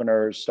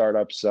 entrepreneurs,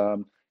 startups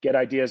get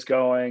ideas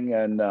going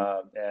and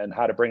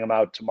how to bring them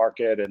out to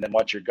market. And then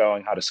once you're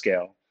going, how to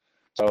scale.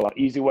 So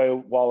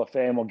Easyway Wall of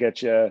Fame will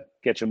get you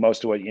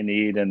most of what you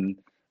need. And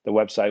the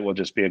website will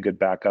just be a good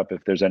backup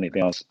if there's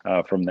anything else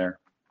from there.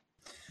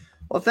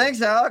 Well,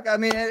 thanks, Alec.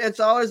 It's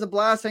always a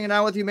blast hanging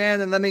out with you,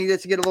 man. And let me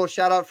just get a little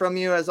shout out from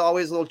you, as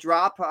always, a little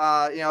drop,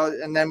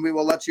 and then we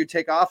will let you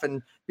take off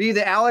and be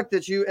the Alec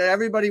that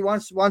everybody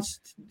wants.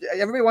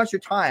 Everybody wants your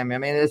time.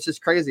 It's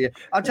just crazy.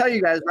 I'll tell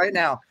you guys right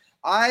now,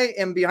 I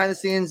am behind the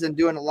scenes and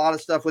doing a lot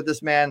of stuff with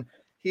this man.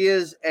 he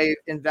is a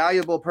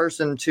invaluable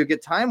person to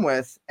get time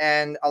with.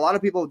 And a lot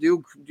of people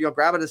do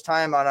grab at his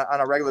time on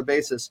a regular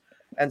basis.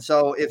 And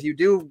so if you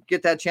do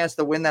get that chance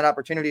to win that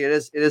opportunity, it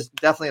is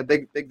definitely a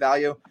big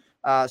value.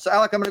 So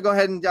Alec, I'm going to go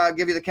ahead and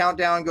give you the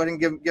countdown. Go ahead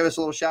and give us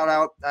a little shout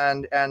out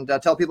and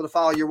tell people to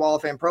follow your Wall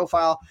of Fame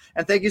profile.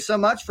 And thank you so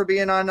much for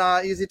being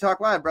on Easy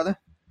Talk Live, brother.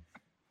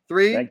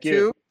 3,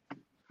 2,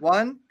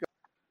 1. Go.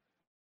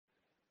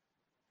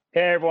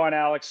 Hey everyone,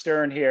 ALEC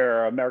STERN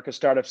here, America's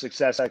Startup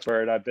Success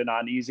Expert. I've been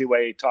on Easy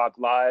Way Talk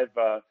Live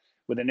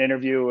with an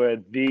interview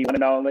with the one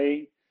and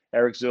only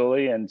Eric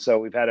Zuley, and so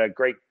we've had a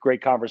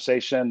great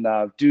conversation.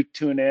 Do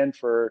tune in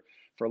for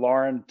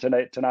Loren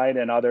tonight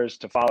and others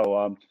to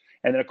follow.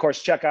 And then of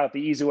course check out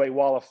the Easy Way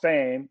Wall of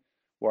Fame,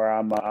 where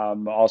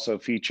I'm also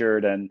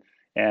featured, and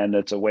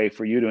it's a way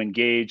for you to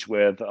engage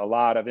with a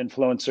lot of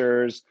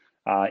influencers,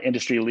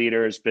 industry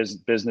leaders,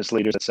 business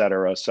leaders,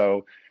 etc.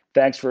 So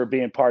thanks for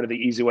being part of the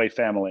Easy Way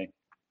family.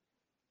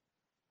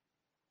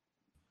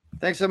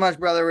 Thanks so much,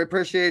 brother. We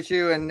appreciate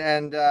you,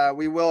 and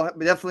we will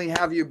definitely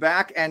have you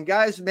back. And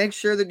guys, make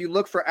sure that you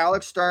look for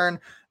ALEC STERN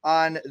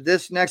on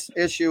this next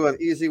issue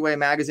of Easy Way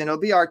Magazine. It'll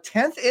be our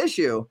 10th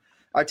issue.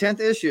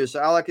 So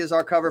ALEC is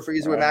our cover for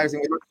Easy Way Magazine.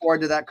 We look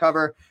forward to that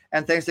cover.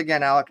 And thanks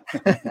again, ALEC.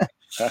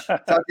 Talk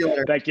to you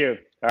later. Thank you.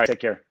 All right,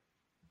 take care.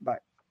 Bye.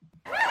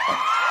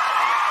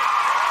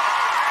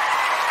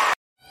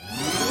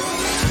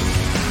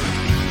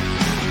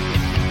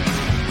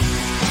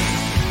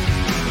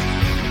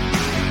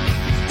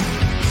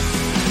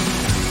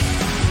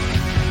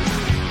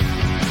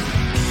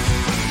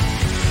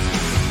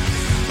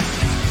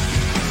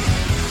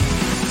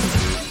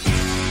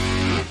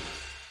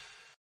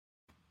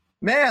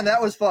 Man,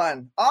 that was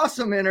fun.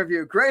 Awesome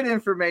interview. Great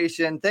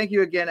information. Thank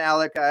you again,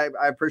 Alec. I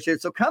appreciate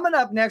it. So coming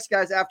up next,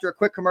 guys, after a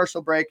quick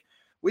commercial break,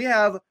 we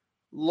have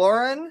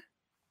Loren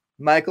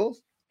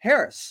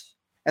Michaels-Harris.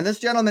 And this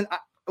gentleman,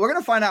 we're going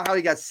to find out how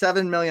he got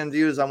 7 million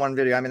views on one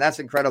video. I mean, that's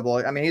incredible.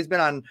 I mean, he's been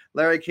on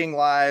Larry King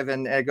Live,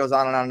 and it goes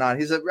on and on and on.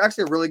 He's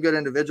actually a really good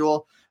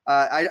individual.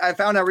 I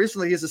found out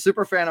recently he's a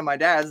super fan of my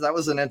dad's. That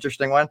was an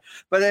interesting one.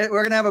 But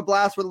we're going to have a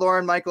blast with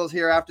Loren Michaels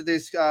here after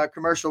this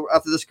commercial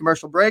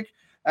break.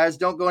 As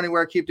don't go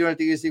anywhere, keep doing it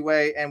the easy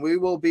way. And we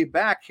will be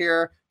back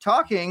here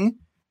talking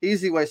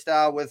Easy Way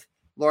style with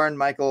Loren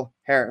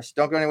Michaels-Harris.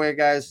 Don't go anywhere,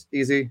 guys.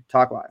 Easy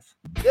Talk Live.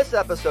 This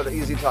episode of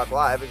Easy Talk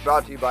Live is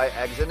brought to you by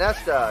Eggs and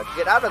Nesta.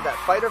 Get out of that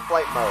fight or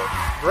flight mode.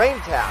 Brain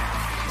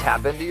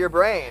Tap into your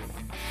brain.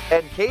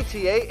 And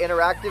KTA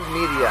Interactive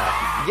Media.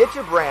 Get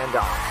your brand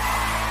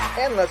on.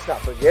 And let's not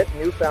forget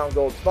newfound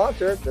gold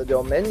sponsor, the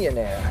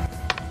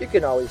Dominionaire. You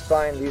can always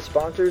find these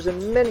sponsors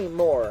and many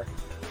more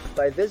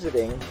by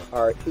visiting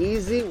our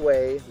Easy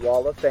Way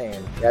Wall of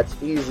Fame. That's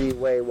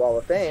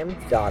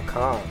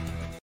easywaywalloffame.com.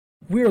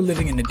 We are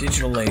living in a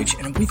digital age,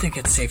 and we think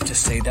it's safe to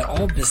say that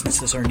all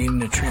businesses are needing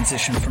to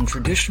transition from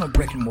traditional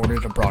brick and mortar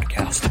to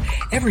broadcast.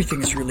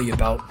 Everything is really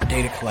about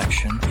data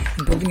collection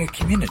and building a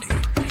community.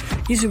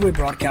 EasyWay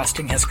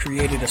Broadcasting has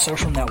created a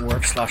social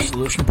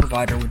network/solution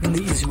provider within the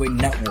EasyWay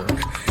network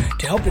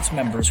to help its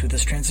members with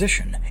this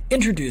transition.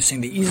 Introducing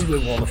the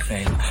EasyWay Wall of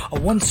Fame, a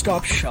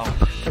one-stop shop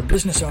for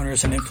business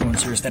owners and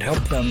influencers that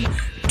help them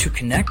to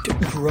connect,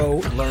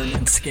 grow, learn,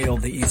 and scale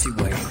the easy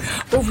way.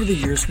 Over the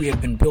years, we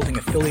have been building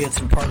affiliates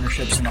and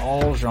partnerships in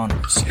all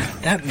genres.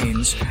 That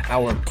means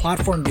our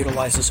platform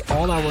utilizes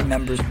all our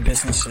members'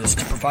 businesses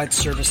to provide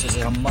services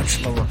at a much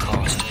lower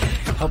cost,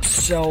 help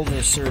sell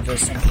their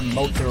service and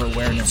promote their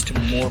awareness to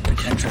more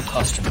potential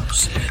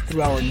customers.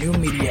 Through our new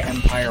media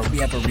empire, we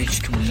have a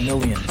reach to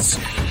millions.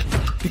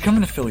 Become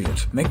an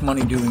affiliate. Make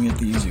money doing it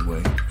the easy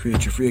way.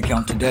 Create your free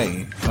account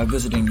today by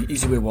visiting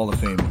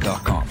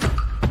easywaywalloffame.com.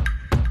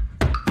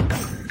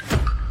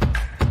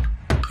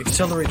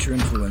 Accelerate your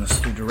influence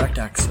through direct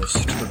access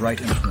to the right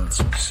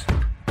influencers.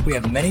 We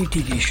have many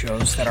TV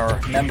shows that our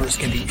members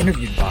can be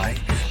interviewed by.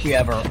 We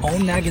have our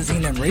own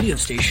magazine and radio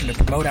station to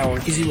promote our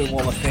EasyWay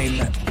Wall of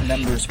Fame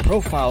members'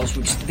 profiles,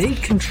 which they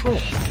control.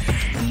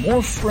 The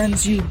more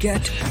friends you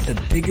get, the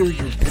bigger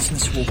your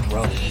business will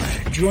grow.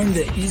 Join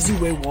the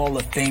EasyWay Wall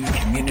of Fame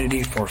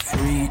community for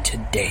free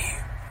today.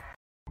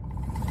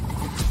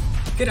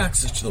 Get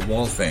access to the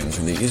Wall of Fame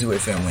through the EasyWay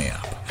Family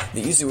app.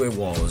 The EasyWay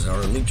Wall is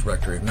our elite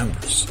directory of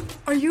members.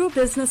 Are you a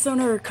business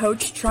owner or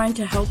coach trying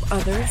to help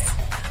others?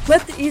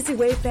 Let the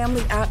EasyWay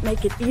Family app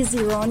make it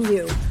easier on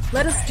you.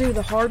 Let us do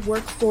the hard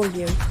work for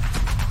you.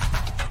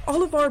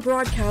 All of our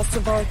broadcasts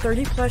of our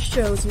 30-plus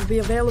shows will be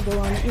available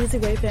on the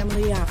EasyWay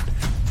Family app.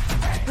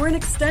 We're an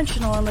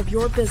extension arm of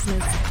your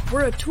business.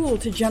 We're a tool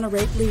to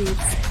generate leads.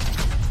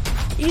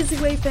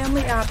 EasyWay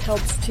Family app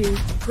helps to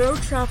grow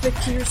traffic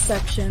to your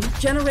section,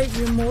 generate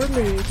you more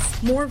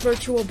leads, more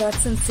virtual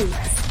butts and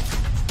seats.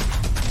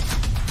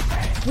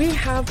 We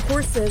have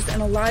courses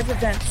and a live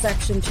event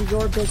section to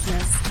your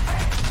business.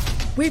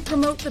 We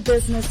promote the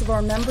business of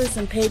our members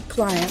and paid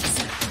clients.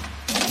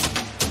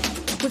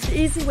 With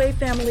the EasyWay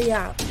Family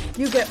app,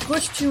 you get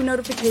push-to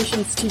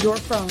notifications to your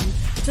phone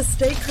to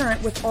stay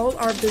current with all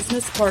our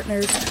business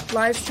partners,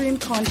 live stream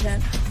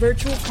content,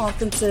 virtual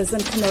conferences,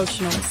 and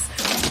promotionals.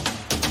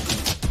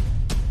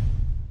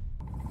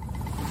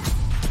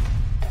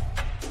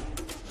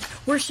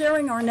 We're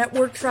sharing our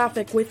network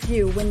traffic with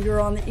you when you're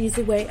on the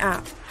Easy Way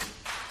app.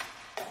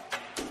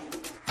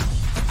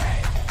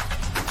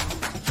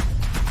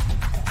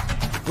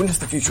 Witness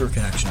the future of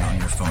connection on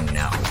your phone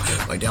now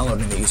by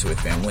downloading the Easy Way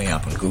Family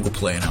app on Google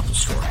Play and Apple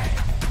Store.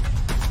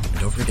 And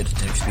don't forget to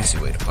text Easy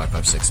Way to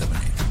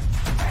 55678.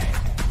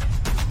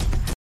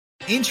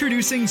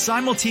 Introducing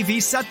Simul TV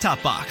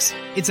Set-Top Box.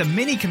 It's a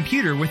mini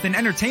computer with an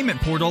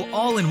entertainment portal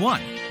all in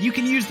one. You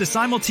can use the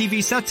Simul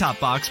TV Set-Top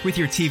Box with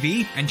your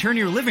TV and turn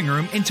your living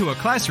room into a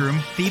classroom,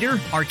 theater,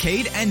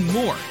 arcade, and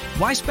more.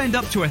 Why spend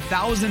up to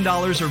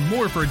 $1,000 or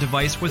more for a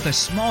device with a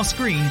small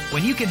screen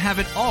when you can have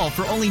it all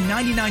for only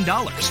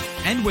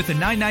 $99? And with a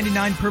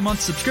 $9.99 per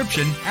month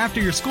subscription, after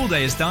your school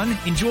day is done,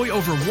 enjoy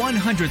over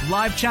 100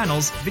 live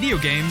channels, video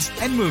games,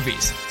 and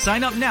movies.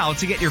 Sign up now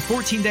to get your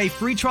 14-day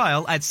free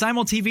trial at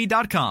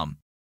simultv.com.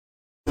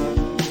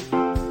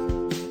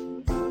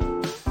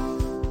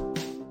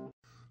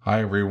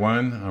 Hi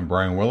everyone, I'm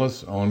Brian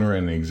Willis, owner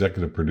and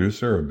executive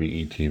producer of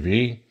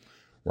BETV.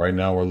 Right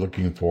now we're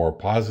looking for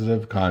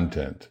positive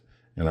content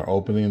and are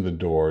opening the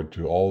door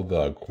to all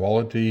the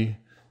quality,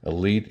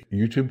 elite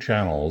YouTube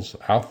channels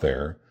out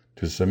there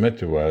to submit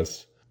to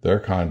us their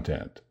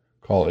content.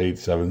 Call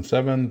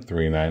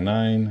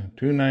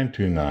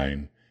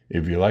 877-399-2929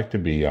 if you'd like to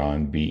be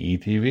on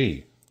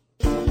BETV.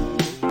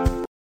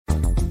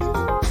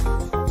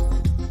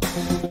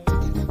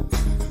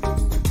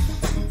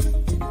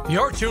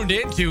 You're tuned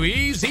in to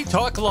Easy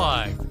Talk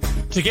Live.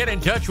 To get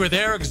in touch with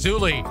Eric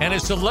Zuley and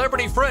his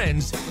celebrity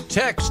friends,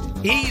 text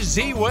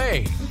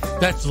EZWAY.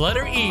 That's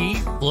letter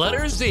E,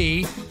 letter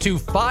Z to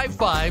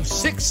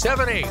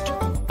 55678.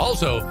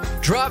 Also,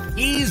 drop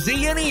EZ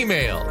an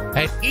email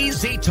at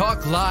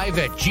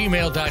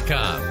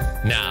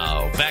easytalklive@gmail.com.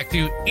 Now, back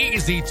to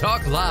Easy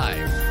Talk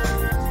Live.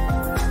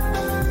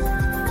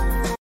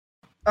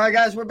 All right,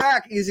 guys, we're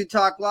back. Easy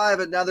Talk Live,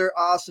 another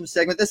awesome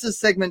segment. This is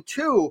segment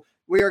 2.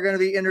 We are going to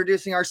be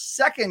introducing our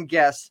second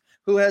guest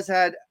who has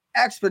had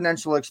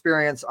exponential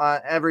experience on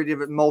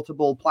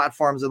multiple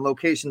platforms and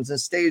locations and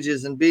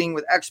stages and being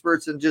with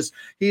experts, and just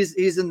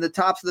he's in the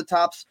tops of the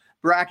tops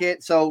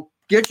bracket. So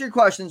get your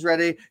questions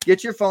ready,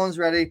 get your phones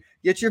ready,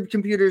 get your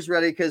computers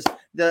ready, because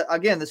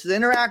again, this is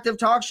an interactive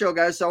talk show,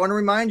 guys. So I want to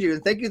remind you,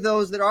 and thank you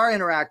those that are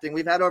interacting.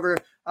 We've had over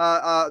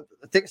I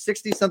think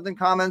 60 something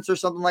comments or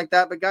something like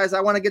that. But guys, I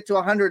want to get to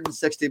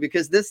 160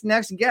 because this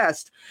next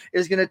guest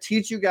is going to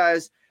teach you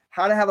guys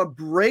how to have a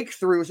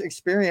breakthrough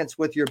experience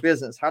with your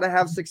business, how to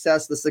have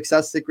success, the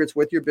success secrets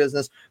with your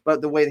business,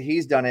 but the way that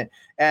he's done it.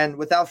 And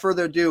without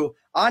further ado,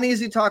 on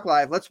Easy Talk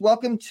Live, let's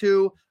welcome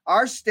to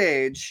our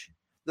stage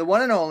the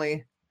one and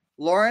only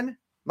Loren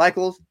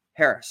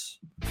Michaels-Harris.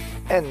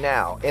 And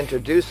now,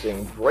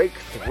 introducing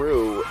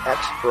breakthrough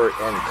expert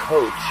and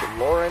coach,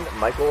 Loren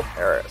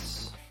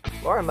Michaels-Harris.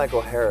 Loren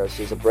Michaels-Harris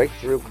is a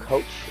breakthrough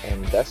coach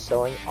and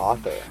best-selling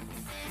author.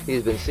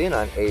 He's been seen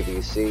on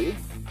ABC,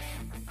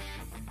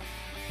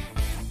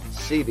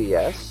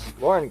 CBS.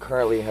 Loren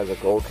currently has a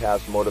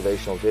Goalcast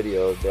Motivational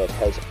video that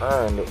has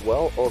earned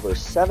well over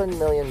 7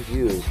 million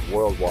views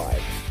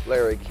worldwide.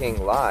 Larry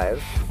King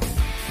Live,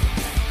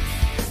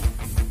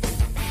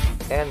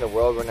 and the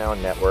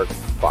world-renowned network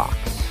Fox.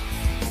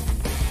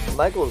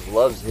 Michaels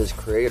loves his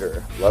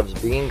creator, loves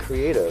being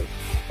creative,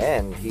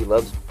 and he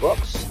loves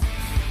books,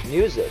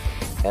 music,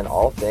 and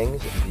all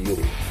things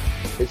beauty.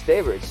 His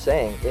favorite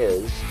saying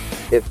is,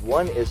 if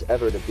one is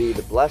ever to be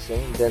the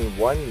blessing, then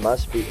one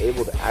must be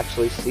able to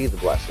actually see the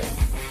blessing.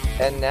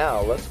 And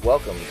now, let's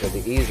welcome to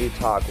the Easy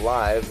Talk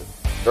Live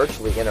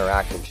virtually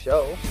interactive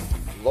show,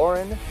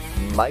 Loren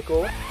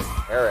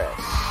Michaels-Harris.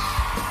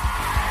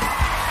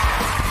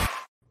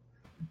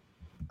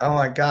 Oh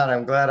my God,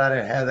 I'm glad I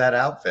didn't have that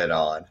outfit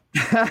on.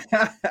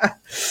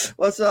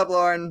 What's up,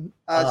 Loren?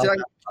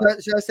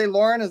 Should I say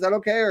Loren? Is that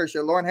okay? Or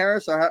should Loren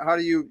Harris? Or how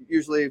do you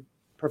usually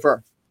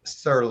prefer?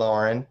 Sir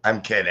Loren.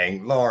 I'm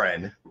kidding.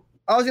 Loren.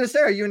 I was going to say,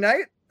 are you a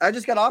knight? I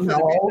just got off. No,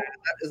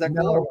 is that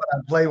no, cool? I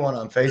play one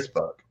on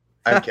Facebook.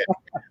 I'm kidding.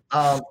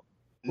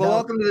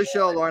 Welcome to the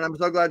show, Loren. I'm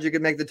so glad you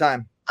could make the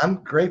time.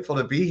 I'm grateful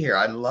to be here.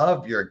 I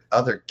love your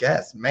other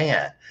guests.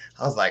 Man,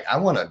 I was like, I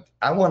want to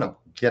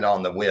get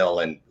on the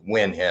wheel and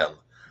win him.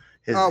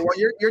 Well,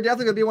 you're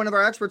definitely going to be one of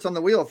our experts on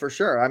the wheel for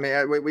sure. I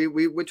mean,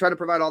 we try to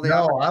provide all the.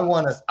 No, I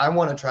want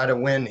to try to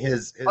win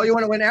his. Oh, you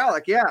want to win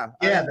ALEC? Yeah.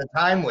 Yeah, the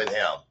time with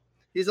him.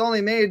 He's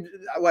only made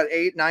what,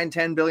 $8, $9,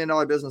 $10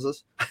 billion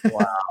businesses.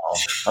 Wow.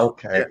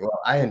 Okay. Well,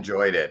 I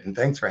enjoyed it, and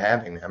thanks for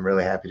having me. I'm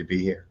really happy to be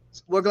here.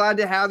 We're glad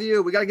to have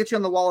you. We got to get you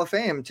on the Wall of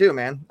Fame too,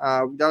 man.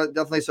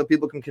 Definitely, so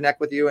people can connect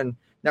with you and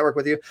network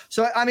with you.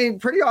 So, I mean,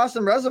 pretty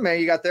awesome resume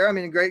you got there. I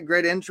mean,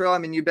 great intro. I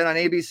mean, you've been on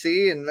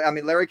ABC, and I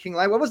mean, Larry King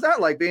Live. What was that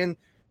like being?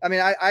 I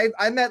mean,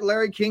 I met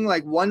Larry King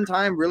like one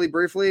time really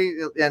briefly,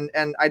 and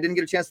I didn't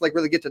get a chance to like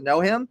really get to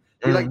know him.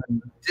 Do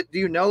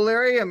you know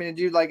Larry? I mean,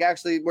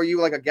 were you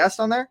like a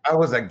guest on there? I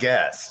was a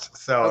guest,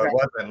 so It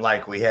wasn't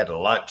like we had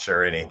lunch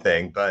or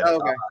anything.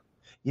 But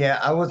yeah,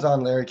 I was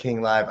on Larry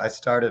King Live. I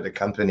started a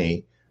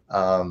company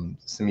some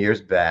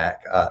years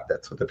back.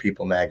 That's what the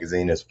People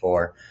magazine is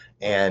for.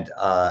 And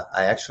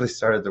I actually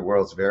started the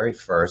world's very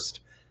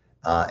first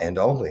and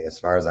only, as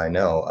far as I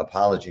know,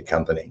 apology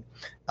company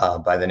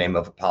by the name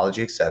of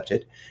Apology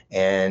Accepted.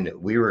 And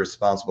we were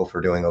responsible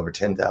for doing over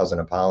 10,000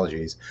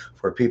 apologies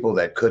for people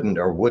that couldn't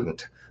or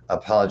wouldn't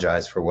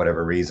apologize for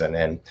whatever reason.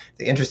 And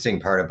the interesting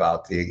part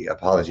about the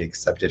Apology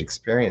Accepted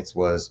experience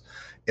was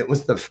it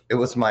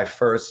was my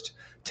first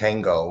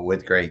tango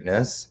with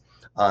greatness,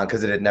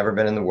 because it had never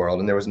been in the world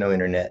and there was no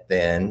internet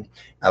then.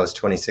 I was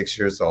 26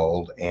 years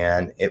old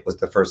and it was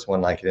the first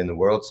one like it in the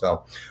world.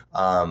 So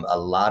a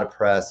lot of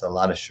press, a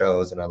lot of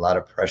shows, and a lot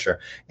of pressure.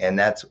 And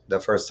that's the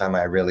first time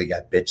I really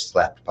got bitch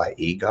slapped by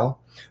ego.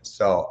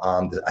 So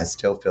I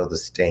still feel the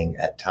sting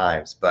at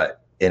times,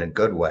 but in a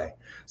good way.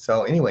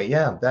 So anyway,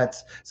 yeah,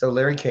 so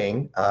Larry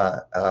King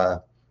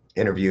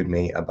interviewed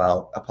me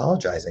about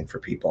apologizing for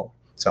people.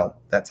 So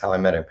that's how I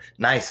met him.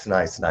 Nice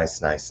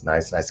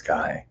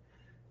guy.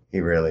 He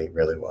really,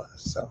 really was.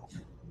 So,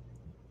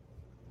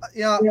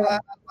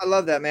 I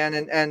love that, man.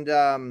 And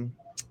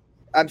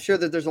I'm sure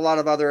that there's a lot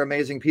of other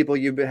amazing people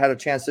you've had a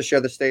chance to share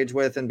the stage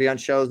with and be on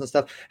shows and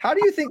stuff. How do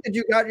you think that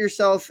you got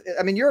yourself?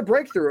 I mean, you're a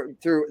breakthrough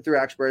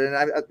expert, and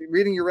I'm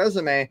reading your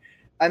resume.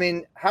 I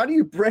mean, how do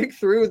you break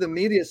through the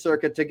media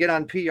circuit to get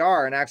on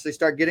PR and actually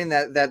start getting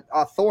that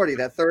authority,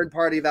 that third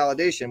party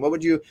validation? What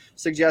would you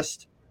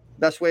suggest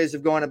best ways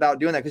of going about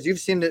doing that? Because you've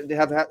seemed to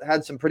have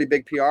had some pretty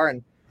big PR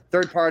and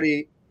third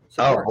party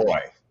support. Oh boy,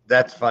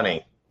 that's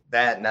funny.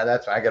 I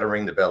got to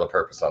ring the bell of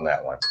purpose on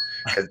that one,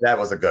 because that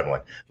was a good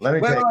one. Let me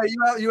tell you.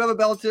 You have a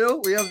bell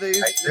too? We have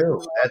these. I do.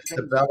 That's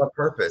the bell of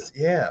purpose.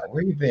 Yeah.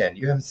 Where you been?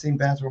 You haven't seen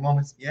Bathroom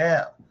Moments?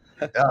 Yeah.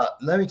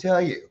 Let me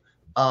tell you,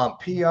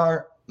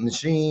 PR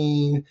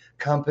machine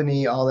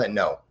company, all that.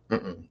 No,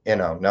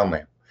 no,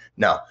 ma'am.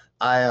 No,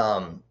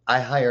 I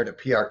hired a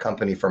PR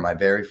company for my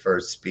very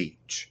first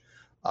speech,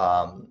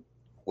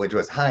 which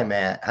was, hi,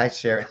 Matt. Hi,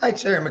 Sherry. Hi,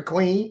 Sherry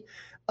McQueen.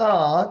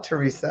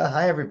 Teresa.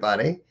 Hi,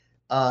 everybody.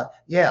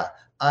 Yeah,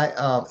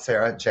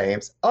 Sarah,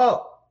 James.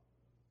 Oh,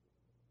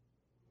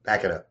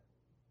 back it up.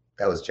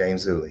 That was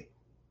James Zuli.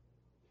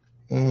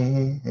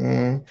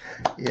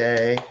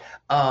 Yay.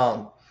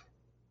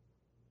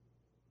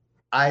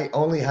 I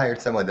only hired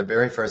someone the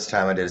very first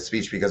time I did a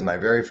speech because my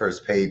very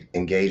first paid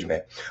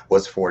engagement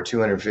was for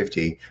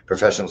 250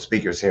 professional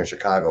speakers here in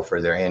Chicago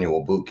for their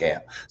annual boot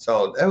camp.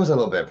 So there was a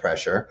little bit of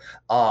pressure.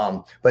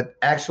 But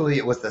actually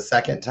it was the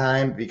second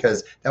time,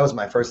 because that was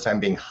my first time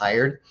being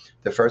hired.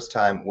 The first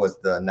time was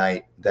the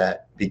night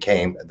that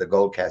became the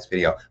Goalcast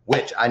video,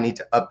 which I need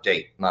to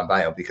update my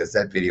bio because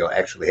that video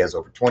actually has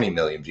over 20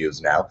 million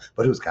views now,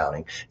 but who's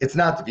counting? It's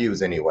not the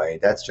views anyway.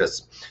 That's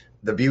just,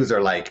 the views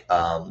are like,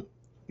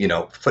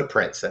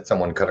 footprints that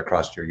someone cut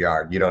across your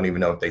yard. You don't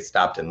even know if they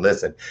stopped and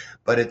listened,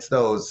 but it's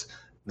those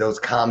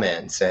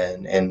comments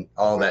and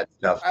all that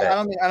stuff. I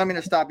don't mean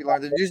to stop you,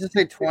 Loren. Did you just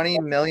say 20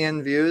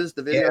 million views?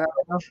 The video.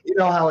 Yeah. You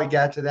know how we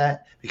got to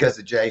that? Because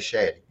of Jay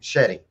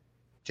Shetty.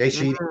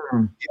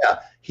 Yeah,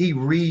 he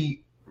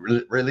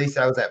released.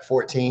 I was at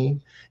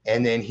 14,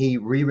 and then he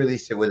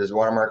re-released it with his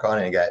watermark on,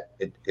 and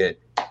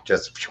it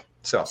just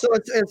so. So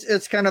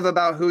it's kind of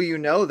about who you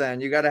know.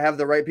 Then you got to have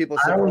the right people.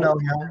 I don't know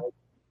him.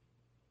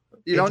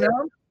 You don't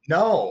know?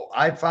 No,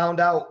 I found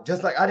out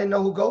just like I didn't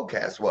know who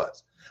Goalcast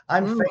was.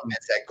 I'm famous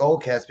at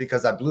Goalcast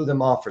because I blew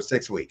them off for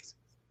 6 weeks.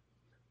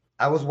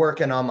 I was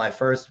working on my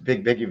first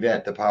big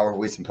event, the Power of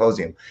We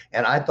Symposium,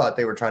 and I thought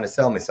they were trying to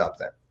sell me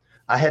something.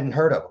 I hadn't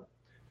heard of them.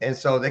 And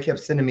so they kept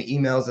sending me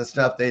emails and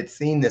stuff. They had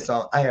seen this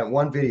I had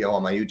one video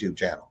on my YouTube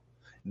channel,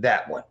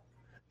 that one.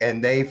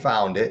 And they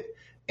found it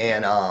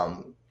and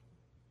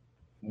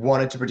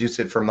wanted to produce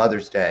it for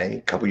Mother's Day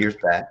a couple years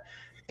back.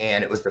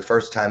 And it was the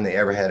first time they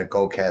ever had a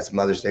Goalcast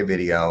Mother's Day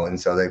video.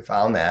 And so they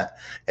found that.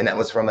 And that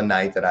was from a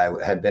night that I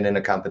had been in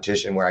a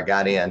competition where I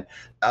got in.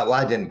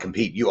 I didn't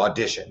compete. You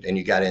auditioned and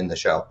you got in the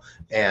show.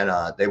 And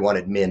they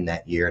wanted men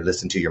that year.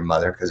 Listen to your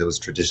mother, because it was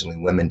traditionally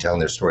women telling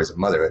their stories of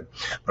motherhood.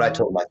 But I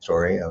told my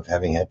story of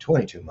having had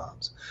 22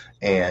 moms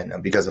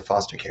and because of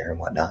foster care and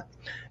whatnot.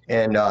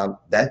 And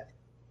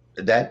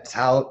that's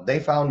how they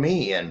found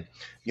me. And,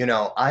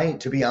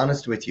 to be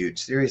honest with you,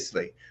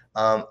 seriously,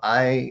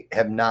 I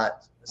have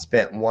not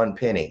spent one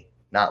penny,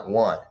 not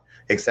one,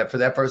 except for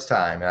that first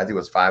time. And I think it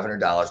was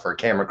 $500 for a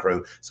camera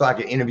crew so I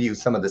could interview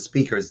some of the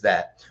speakers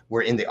that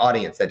were in the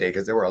audience that day,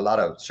 because there were a lot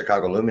of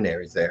Chicago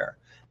luminaries there.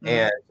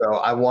 And so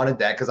I wanted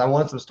that because I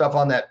wanted some stuff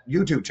on that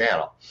YouTube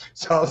channel.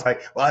 So I was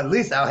like, well, at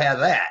least I'll have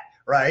that,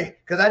 right?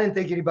 Because I didn't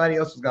think anybody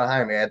else was going to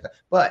hire me.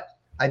 But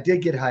I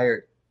did get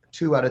hired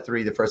 2 out of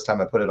 3 the first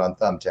time I put it on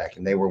Thumbtack,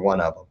 and they were one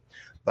of them.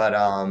 But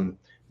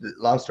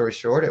long story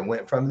short, it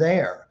went from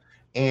there.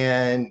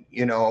 And,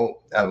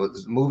 I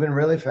was moving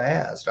really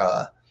fast.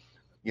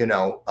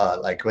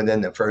 Like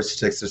within the first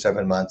 6 or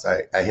 7 months,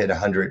 I hit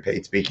 100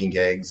 paid speaking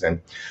gigs.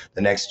 And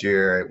the next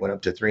year it went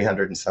up to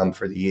 300 and some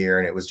for the year.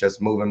 And it was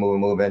just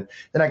moving.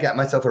 Then I got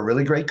myself a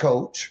really great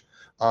coach,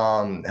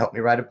 helped me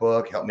write a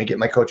book, helped me get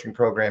my coaching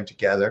program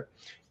together.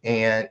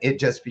 And it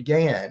just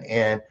began.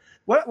 And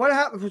What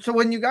happened? So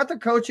when you got the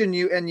coach and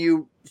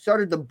you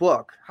started the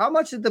book, how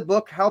much did the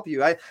book help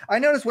you? I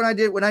noticed when I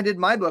did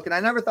my book, and I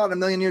never thought in a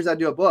million years I'd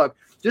do a book.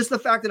 Just the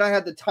fact that I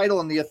had the title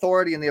and the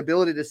authority and the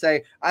ability to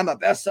say I'm a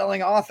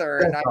best-selling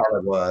author. That's all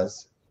it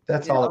was.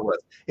 That's all it was.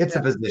 It's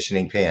a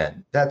positioning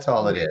pin. That's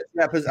all it is.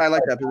 Yeah, because I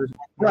like that position.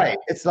 Right.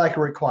 It's like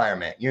a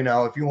requirement. You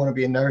know, if you want to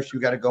be a nurse, you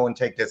got to go and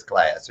take this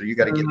class, or you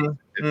got to get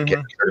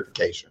the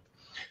certification.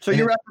 So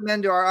you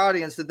recommend to our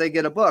audience that they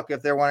get a book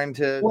if they're wanting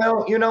to?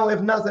 Well, you know,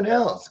 if nothing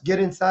else, get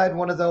inside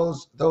one of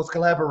those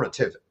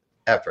collaborative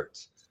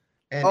efforts.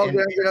 And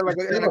like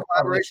in a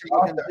collaboration,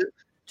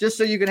 just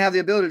so you can have the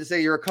ability to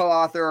say you're a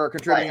co-author or a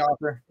contributing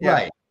author. Yeah.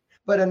 Right.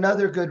 But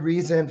another good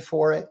reason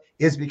for it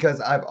is because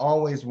I've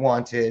always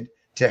wanted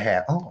to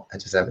have. Oh, I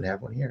just haven't had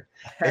one here.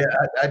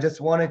 I just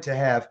wanted to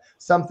have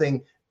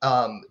something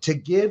to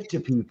give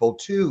to people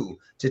to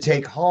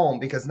take home,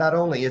 because not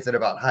only is it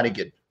about how to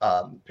get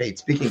paid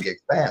speaking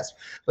gigs fast,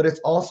 but it's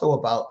also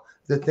about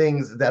the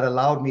things that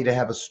allowed me to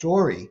have a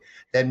story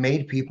that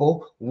made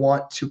people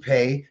want to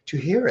pay to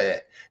hear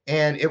it.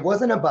 And it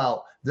wasn't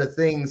about the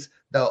things,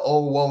 the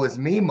oh, woe is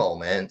me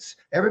moments.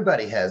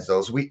 Everybody has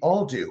those. We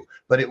all do.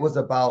 But it was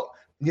about,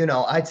 you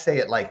know, I'd say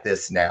it like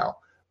this now,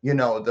 you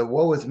know, the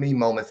woe is me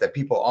moments that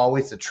people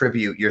always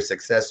attribute your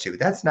success to.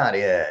 That's not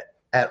it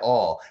at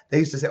all. They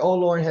used to say, oh,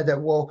 Loren had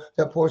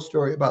that poor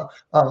story about,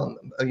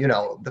 you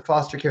know, the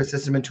foster care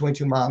system and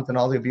 22 moms and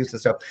all the abuse and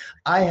stuff.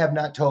 I have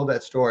not told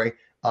that story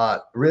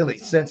really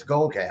since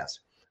Goalcast.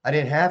 I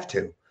didn't have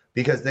to,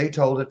 because they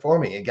told it for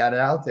me and got it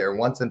out there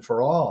once and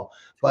for all.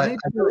 But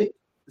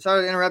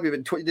sorry to interrupt you,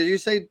 but did you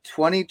say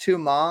 22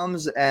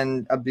 moms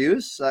and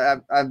abuse?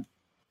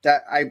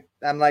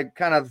 I'm like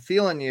kind of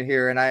feeling you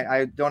here, and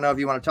I don't know if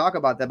you want to talk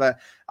about that, but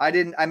I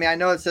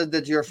know it said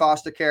that you're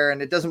foster care,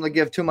 and it doesn't really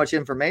give too much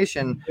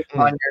information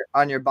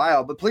on your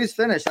bio, but please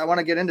finish. I want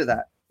to get into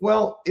that.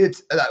 Well,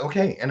 it's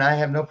okay, and I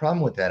have no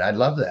problem with that. I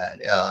love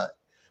that.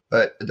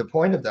 But the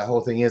point of the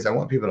whole thing is I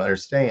want people to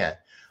understand,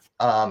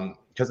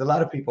 because a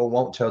lot of people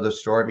won't tell the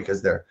story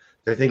because they're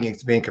thinking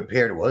it's being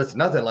compared. Well, it's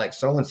nothing like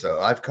so-and-so.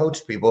 I've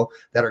coached people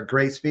that are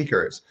great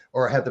speakers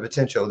or have the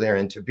potential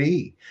therein to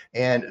be.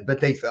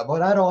 But they felt,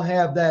 but I don't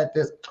have that.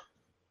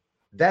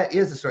 That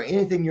is the story.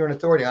 Anything you're an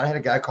authority on. I had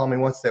a guy call me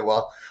once and say,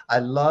 well, I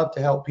love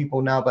to help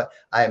people now, but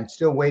I am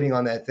still waiting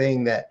on that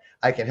thing that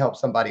I can help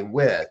somebody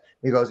with.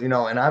 He goes, you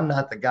know, and I'm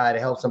not the guy to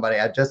help somebody.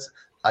 I just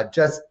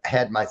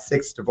had my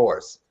 6th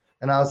divorce.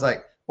 And I was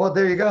like, well,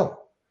 there you go.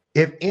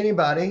 If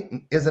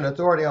anybody is an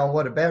authority on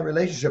what a bad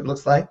relationship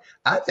looks like,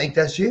 I think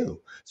that's you.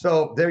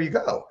 So there you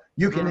go.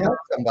 You can help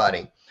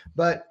somebody.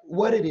 But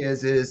what it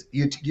is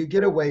you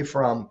get away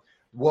from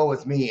woe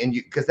is me, and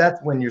because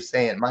that's when you're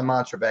saying, my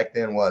mantra back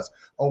then was,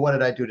 oh, what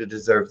did I do to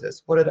deserve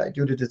this? What did I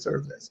do to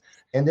deserve this?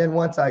 And then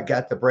once I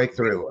got the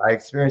breakthrough, I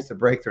experienced the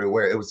breakthrough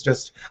where it was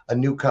just a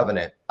new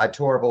covenant. I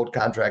tore up old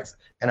contracts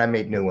and I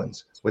made new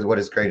ones with what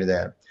is greater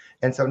than.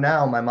 And so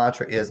now my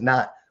mantra is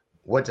not,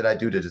 what did I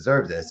do to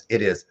deserve this?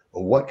 It is,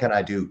 what can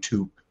I do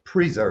to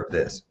preserve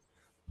this?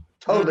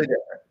 Totally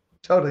different.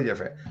 Totally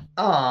different.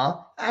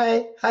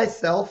 Hi,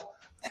 self.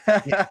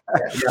 Yeah.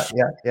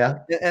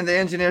 And the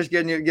engineer's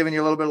giving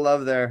you a little bit of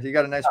love there. You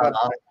got a nice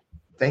website.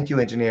 Thank you,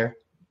 engineer.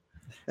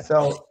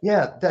 So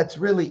yeah, that's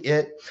really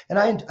it. And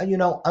I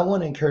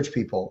want to encourage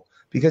people,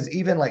 because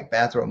even like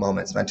Bathrobe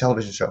Moments, my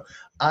television show,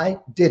 I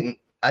didn't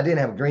have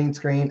a green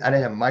screen. I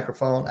didn't have a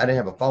microphone. I didn't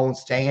have a phone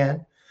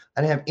stand.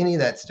 I didn't have any of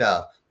that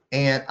stuff.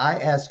 And I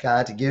asked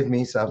God to give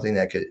me something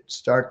that could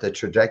start the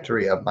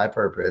trajectory of my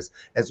purpose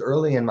as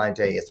early in my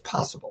day as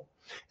possible.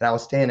 And I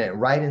was standing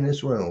right in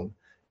this room,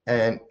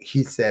 and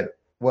he said,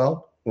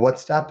 well,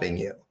 what's stopping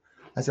you?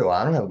 I said, well,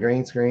 I don't have a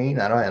green screen.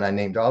 And I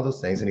named all those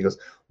things. And he goes,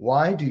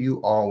 why do you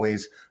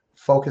always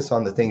focus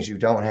on the things you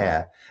don't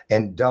have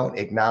and don't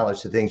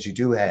acknowledge the things you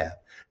do have?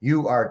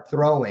 You are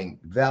throwing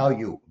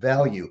value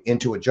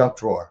into a junk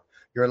drawer.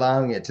 You're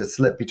allowing it to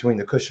slip between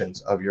the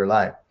cushions of your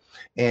life.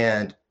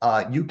 And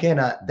you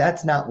cannot,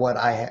 that's not what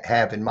I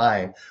have in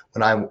mind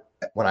I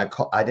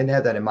didn't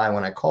have that in mind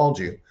when I called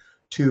you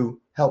to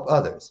help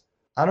others.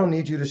 I don't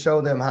need you to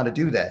show them how to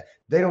do that.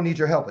 They don't need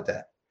your help with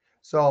that.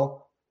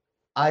 So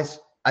I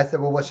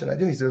said, well, what should I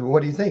do? He said, well,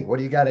 what do you think? What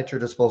do you got at your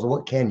disposal?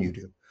 What can you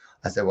do?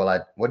 I said,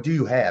 well, what do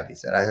you have? He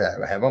said,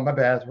 I have on my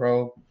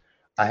bathrobe.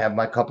 I have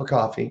my cup of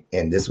coffee,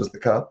 and this was the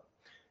cup.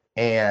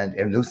 And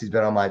Lucy's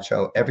been on my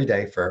show every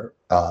day for,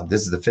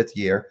 this is the 5th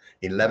year,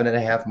 11 and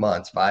a half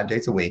months, 5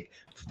 days a week,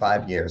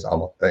 5 years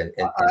almost.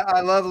 I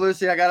love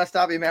Lucy. I got to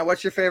stop you, man.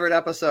 What's your favorite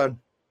episode?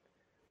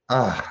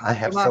 I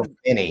have so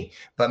many,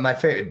 but my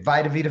favorite,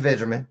 Vita Vita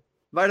Vegemin.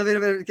 Vita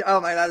Vita, oh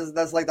my,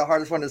 that's like the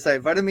hardest one to say.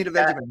 Vita Vita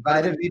Vegemin.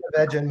 Vita Vita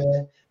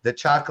Vegemin, the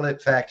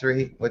chocolate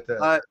factory with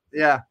the,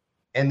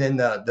 and then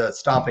the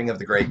stomping of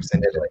the grapes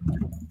in Italy.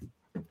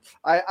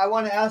 I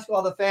want to ask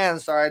all the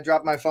fans. Sorry, I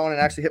dropped my phone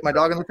and actually hit my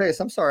dog in the face.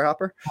 I'm sorry,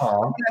 Hopper. I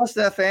want to ask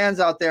the fans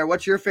out there,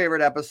 what's your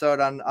favorite episode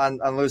on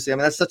Lucy? I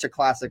mean, that's such a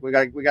classic. We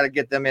got to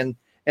get them in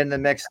the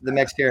mix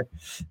here.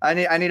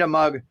 I need a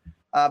mug.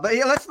 But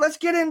yeah, let's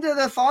get into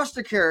the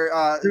foster care.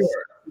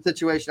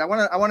 situation. I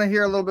want to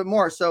hear a little bit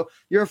more. So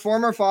you're a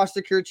former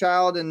foster care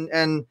child,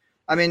 and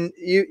I mean,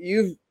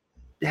 you've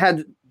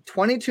had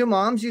 22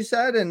 moms, you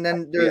said, and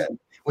then there's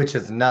which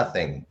is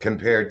nothing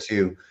compared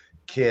to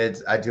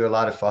kids. I do a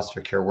lot of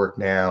foster care work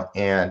now,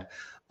 and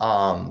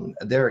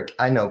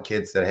I know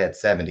kids that had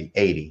 70,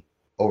 80,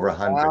 over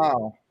 100.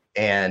 Wow.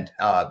 And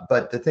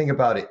but the thing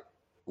about it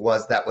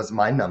was that was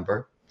my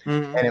number,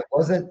 and it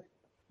wasn't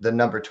the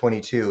number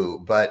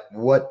 22, but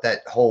what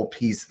that whole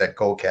piece that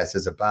Goalcast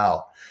is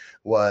about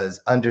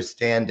was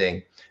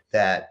understanding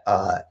that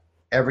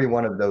every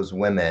one of those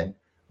women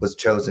was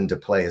chosen to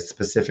play a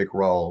specific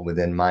role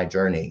within my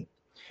journey.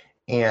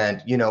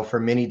 And, you know, for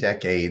many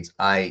decades,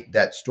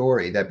 that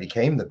story that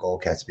became the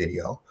Goalcast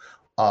video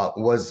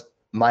was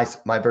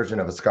my version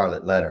of a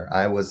scarlet letter.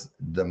 I was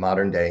the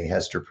modern day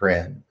Hester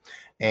Prynne,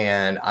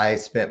 and I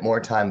spent more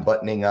time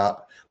buttoning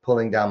up,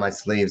 pulling down my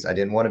sleeves. I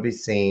didn't want to be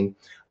seen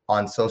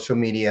on social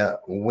media.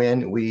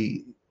 When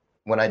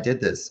I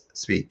did this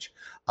speech,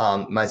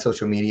 my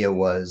social media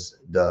was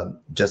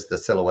just the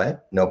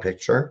silhouette, no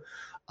picture.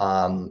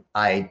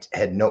 I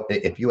had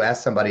if you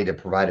asked somebody to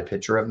provide a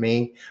picture of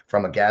me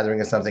from a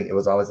gathering or something, it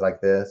was always like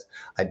this.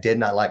 I did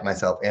not like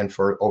myself. And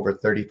for over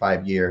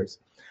 35 years,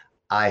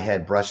 I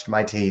had brushed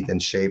my teeth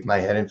and shaved my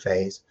head and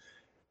face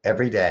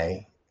every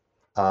day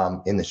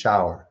in the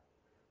shower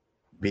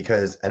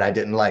and I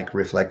didn't like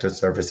reflective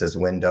surfaces,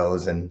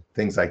 windows and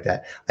things like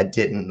that. I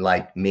didn't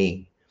like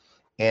me.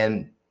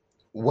 And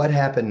what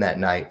happened that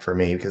night for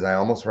me, because I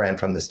almost ran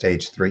from the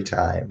stage 3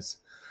 times,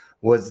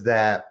 was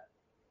that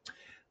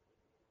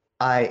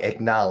I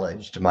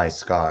acknowledged my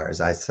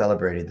scars. I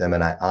celebrated them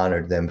and I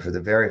honored them for the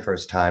very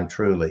first time,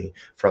 truly,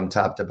 from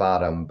top to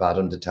bottom,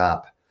 bottom to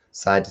top,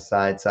 side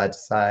to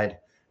side,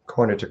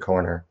 corner to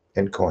corner,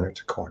 and corner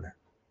to corner.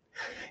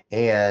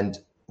 And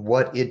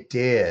what it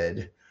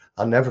did,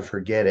 I'll never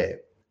forget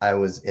it. I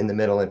was in the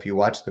middle. If you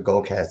watch the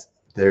Goalcast,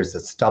 there's a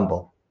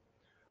stumble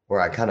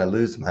where I kind of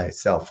lose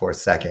myself for a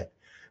second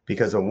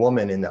because a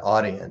woman in the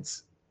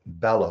audience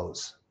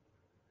bellows.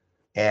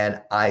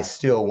 And I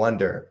still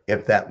wonder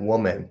if that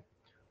woman,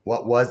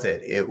 what was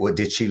it?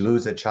 Did she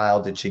lose a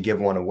child? Did she give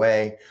one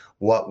away?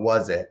 What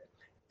was it?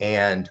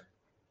 And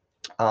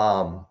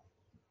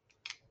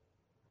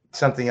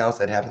something else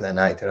that happened that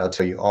night that I'll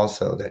tell you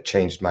also that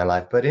changed my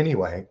life. But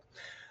anyway,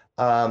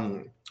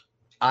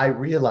 I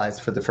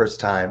realized for the first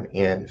time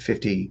in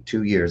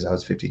 52 years, I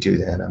was 52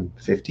 then, I'm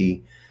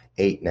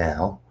 58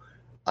 now.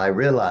 I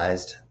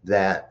realized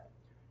that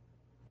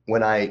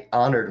when I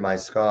honored my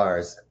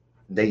scars,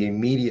 they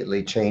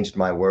immediately changed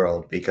my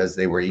world because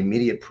they were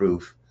immediate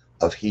proof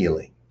of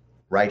healing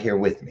right here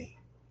with me.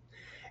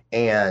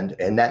 And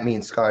that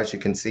means scars you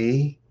can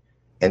see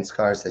and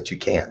scars that you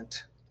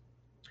can't.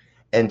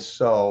 And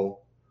so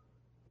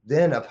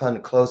then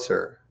upon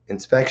closer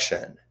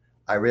inspection,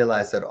 I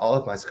realized that all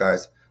of my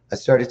scars, I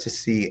started to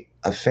see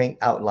a faint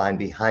outline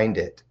behind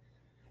it.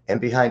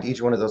 And behind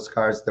each one of those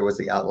scars, there was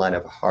the outline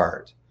of a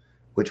heart,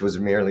 which was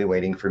merely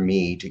waiting for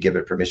me to give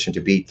it permission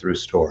to beat through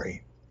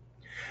story.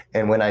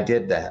 And when I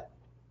did that,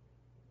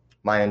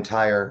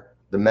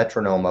 the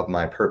metronome of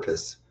my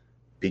purpose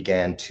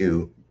began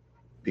to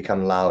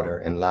become louder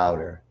and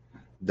louder.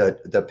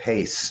 The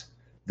pace,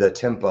 the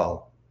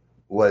tempo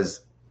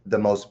was the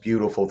most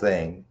beautiful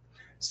thing.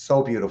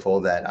 So beautiful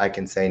that I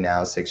can say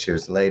now, 6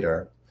 years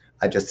later,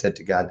 I just said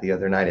to God the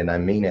other night, and I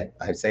mean it,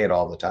 I say it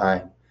all the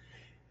time.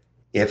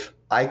 If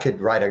I could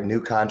write a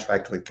new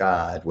contract with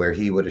God where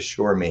he would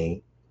assure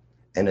me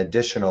an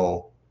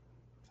additional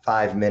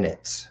 5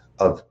 minutes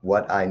of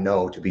what I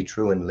know to be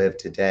true and live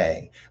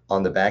today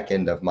on the back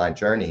end of my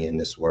journey in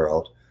this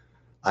world,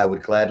 I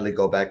would gladly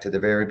go back to the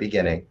very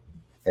beginning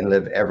and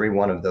live every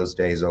one of those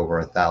days over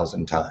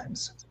 1,000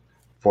 times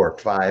for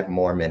 5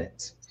 more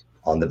minutes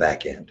on the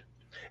back end.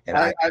 And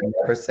I could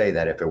never say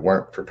that if it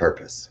weren't for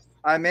purpose.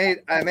 I made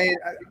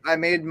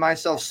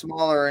myself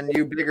smaller and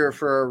you bigger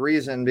for a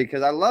reason,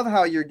 because I love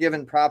how you're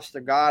giving props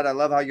to God. I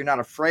love how you're not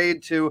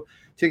afraid to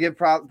give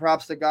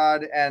props to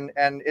God, and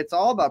it's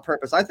all about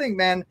purpose. I think,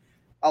 man,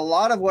 a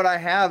lot of what I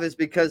have is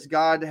because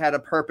God had a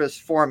purpose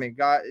for me.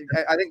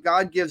 I think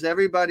God gives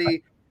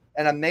everybody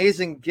an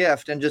amazing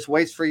gift and just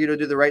waits for you to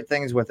do the right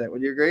things with it.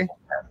 Would you agree?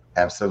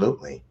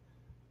 Absolutely.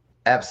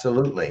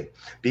 Absolutely.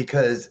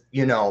 Because,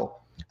 you know,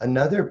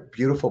 another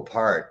beautiful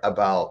part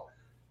about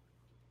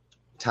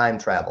time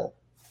travel,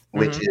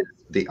 which is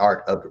the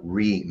art of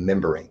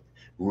remembering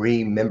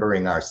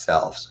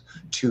ourselves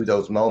to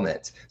those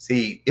moments.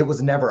 See, it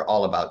was never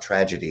all about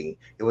tragedy.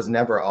 It was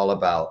never all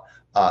about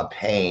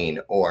pain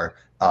or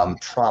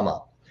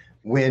trauma.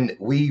 When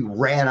we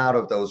ran out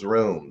of those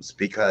rooms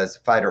because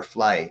fight or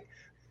flight,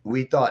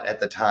 we thought at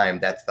the time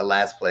that's the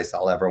last place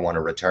I'll ever want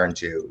to return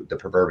to, the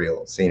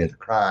proverbial scene of the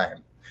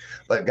crime.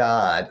 But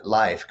God,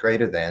 life,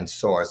 greater than,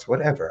 source,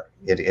 whatever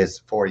it is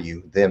for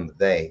you, them,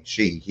 they,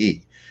 she,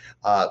 he,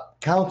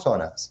 counts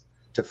on us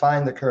to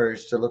find the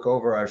courage to look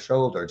over our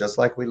shoulder, just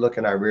like we look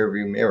in our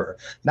rearview mirror,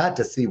 not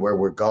to see where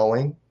we're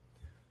going,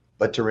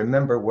 but to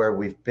remember where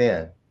we've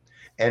been.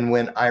 And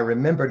when I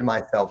remembered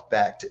myself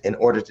back in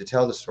order to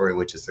tell the story,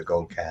 which is the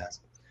Goalcast,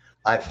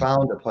 I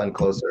found upon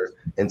closer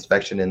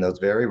inspection in those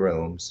very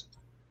rooms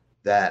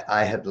that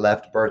I had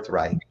left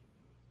birthright,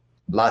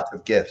 lots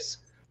of gifts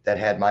that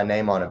had my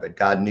name on it, but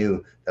God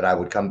knew that I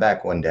would come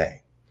back one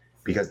day,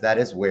 because that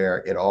is where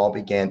it all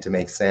began to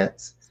make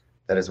sense.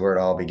 That is where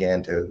it all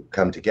began to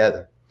come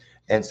together.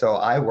 And so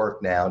I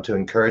work now to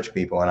encourage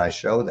people, and I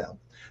show them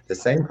the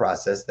same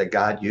process that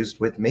God used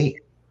with me.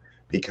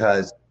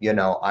 Because,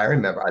 I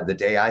remember the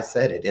day I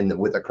said it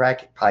with a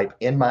crack pipe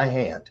in my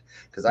hand,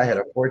 because I had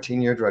a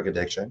 14-year drug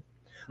addiction.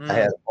 I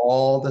had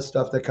all the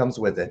stuff that comes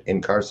with it,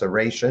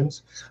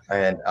 incarcerations,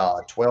 and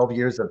 12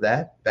 years of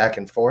that back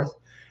and forth,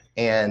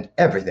 and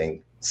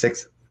everything,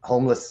 6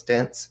 homeless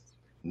stints,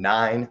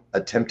 9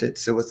 attempted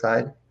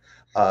suicide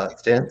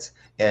stints,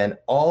 and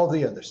all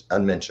the other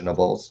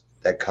unmentionables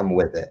that come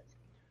with it.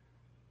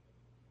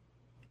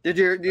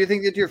 Do you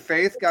think that your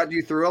faith got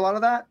you through a lot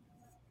of that?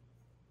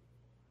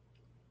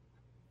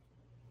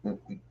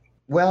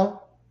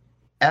 Well,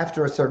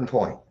 after a certain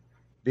point,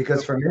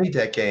 because for many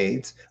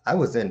decades I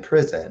was in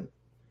prison.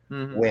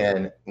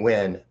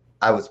 When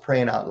I was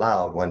praying out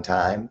loud one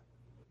time,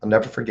 I'll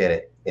never forget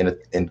it,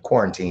 in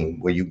quarantine,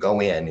 where you go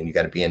in and you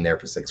got to be in there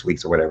for 6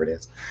 weeks or whatever it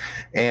is.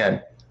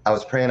 And I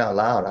was praying out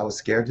loud. I was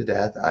scared to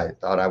death. I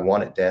thought I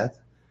wanted death.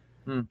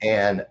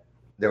 And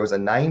there was a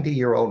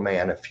 90-year-old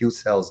man a few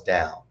cells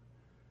down.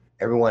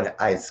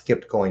 I had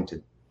skipped going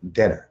to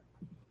dinner,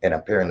 and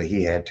apparently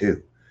he had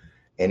too.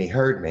 And he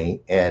heard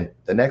me. And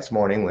the next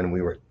morning when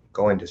we were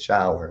going to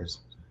showers,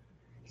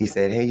 he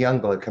said, "Hey, young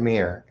blood, come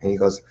here." And he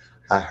goes,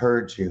 "I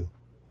heard you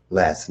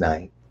last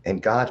night,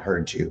 and God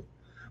heard you.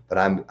 But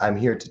I'm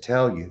here to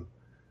tell you,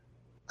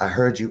 I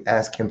heard you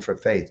ask him for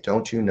faith.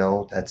 Don't you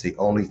know that's the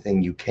only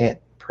thing you can't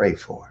pray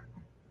for?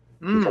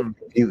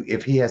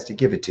 If he has to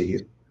give it to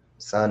you,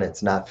 son,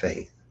 it's not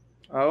faith."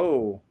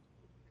 Oh.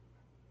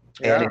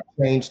 Yeah. And it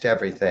changed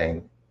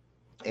everything.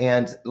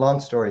 And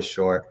long story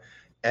short,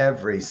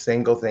 every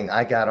single thing,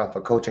 I got off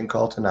a coaching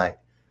call tonight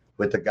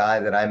with the guy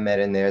that I met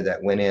in there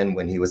that went in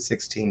when he was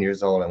 16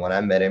 years old. And when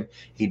I met him,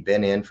 he'd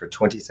been in for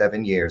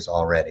 27 years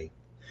already.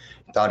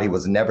 Thought he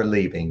was never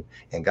leaving.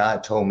 And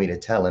God told me to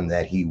tell him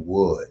that he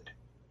would.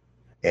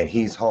 And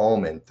he's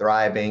home and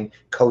thriving,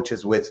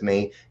 coaches with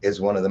me, is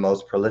one of the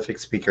most prolific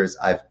speakers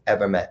I've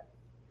ever met.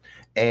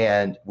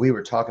 And we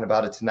were talking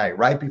about it tonight.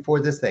 Right before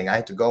this thing, I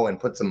had to go and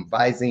put some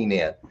Visine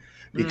in,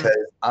 because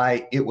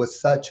it was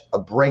such a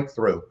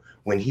breakthrough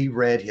when he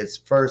read his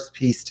first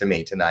piece to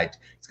me tonight.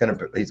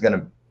 He's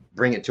gonna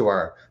bring it to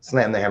our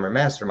Slam the Hammer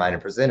Mastermind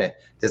and present it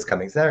this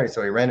coming Saturday.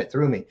 So he ran it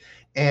through me,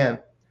 and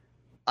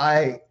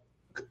I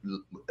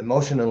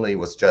emotionally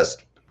was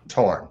just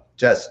torn.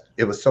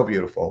 It was so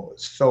beautiful,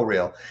 so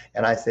real.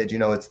 And I said,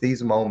 it's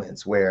these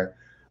moments where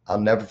I'll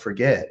never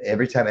forget.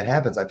 Every time it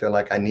happens, I feel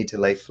like I need to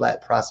lay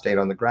flat, prostrate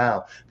on the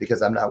ground,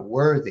 because I'm not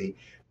worthy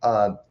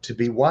to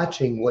be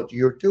watching what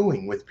you're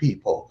doing with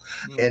people,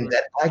 and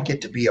that I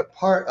get to be a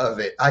part of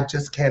it. I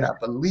just cannot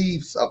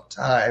believe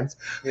sometimes,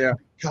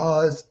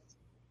 because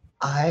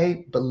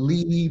I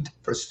believed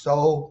for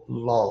so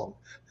long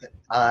that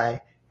I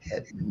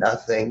had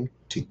nothing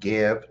to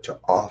give, to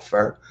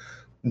offer,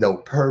 no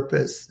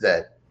purpose,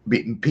 that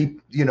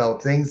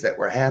things that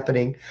were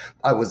happening.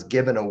 I was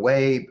given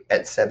away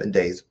at 7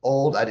 days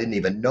old. I didn't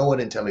even know it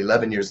until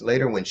 11 years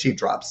later, when she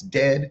drops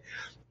dead,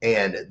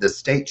 and the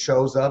state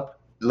shows up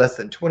less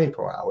than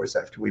 24 hours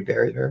after we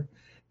buried her,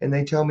 and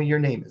they tell me, "Your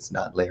name is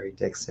not Larry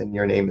Dixon.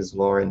 Your name is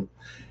Loren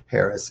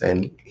Harris,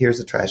 and here's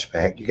a trash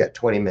bag. You got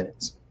 20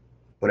 minutes.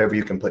 Whatever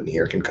you can put in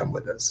here can come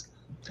with us."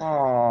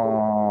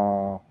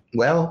 Oh.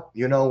 Well,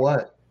 you know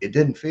what? It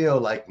didn't feel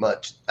like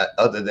much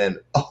other than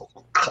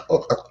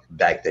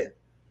back then.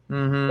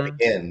 But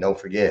again, don't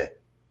forget,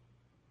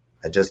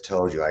 I just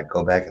told you I'd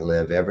go back and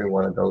live every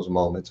one of those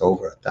moments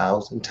over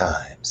 1,000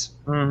 times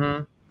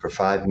for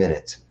 5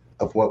 minutes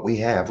of what we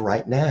have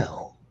right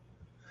now.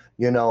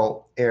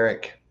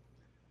 Eric,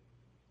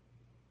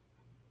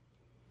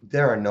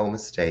 there are no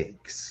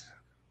mistakes.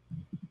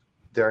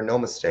 There are no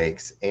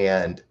mistakes.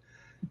 And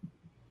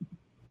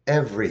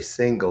every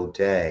single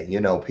day,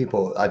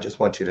 people, I just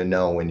want you to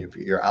know, when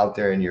you're out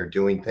there and you're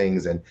doing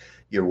things, and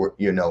you're,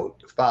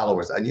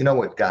 followers, and you know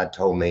what God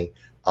told me,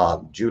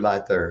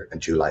 January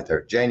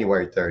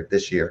 3rd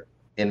this year,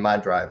 in my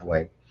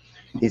driveway,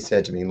 he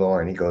said to me,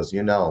 "Loren," he goes,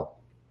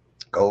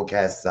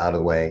 Goalcast is out of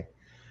the way.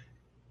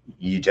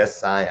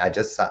 I had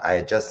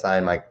just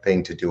signed my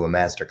thing to do a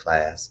master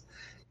class.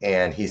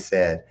 And he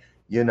said,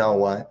 "You know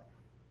what?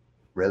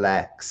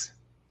 Relax.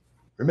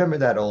 Remember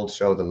that old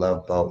show, The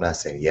Love Boat?" And I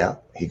said, "Yeah."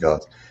 He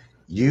goes,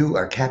 "You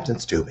are Captain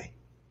Stubby.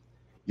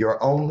 Your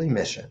only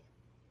mission,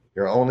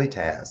 your only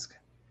task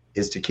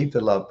is to keep the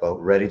love boat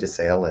ready to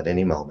sail at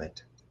any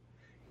moment.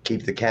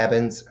 Keep the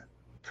cabins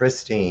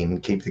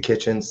pristine, keep the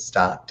kitchens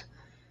stocked.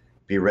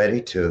 Be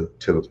ready to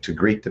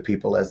greet the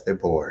people as they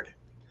board.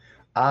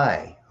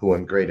 I, who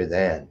am greater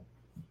than,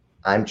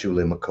 I'm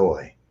Julie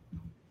McCoy.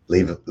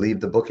 Leave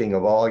the booking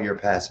of all your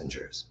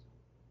passengers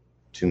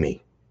to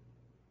me."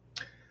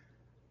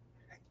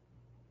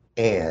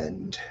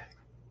 And,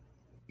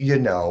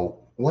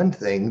 one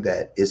thing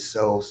that is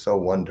so, so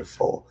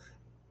wonderful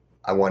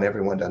I want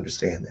everyone to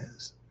understand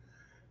this.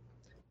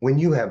 When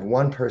you have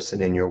one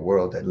person in your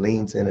world that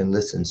leans in and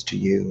listens to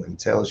you and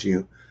tells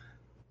you,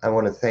 I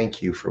want to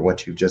thank you for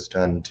what you've just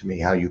done to me,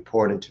 how you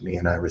poured into me,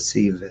 and I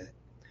receive it.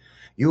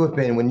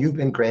 When you've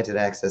been granted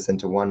access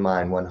into one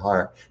mind, one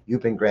heart,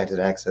 you've been granted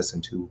access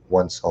into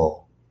one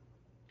soul,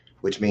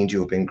 which means you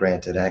have been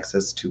granted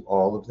access to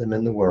all of them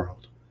in the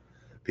world.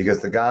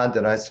 Because the God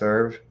that I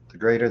serve, the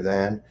greater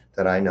than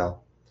that I know,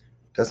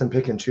 doesn't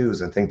pick and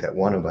choose and think that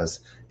one of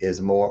us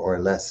is more or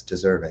less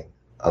deserving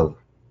of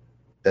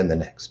than the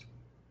next.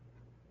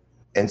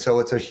 And so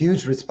it's a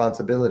huge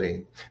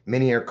responsibility.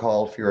 Many are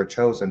called, few are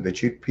chosen,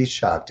 but you'd be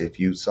shocked if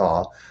you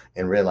saw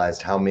and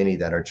realized how many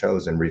that are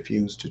chosen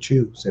refuse to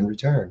choose in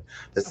return.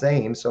 The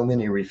same, so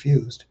many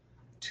refused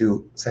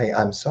to say,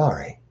 I'm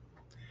sorry.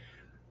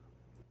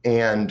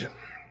 And,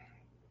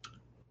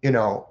 you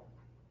know,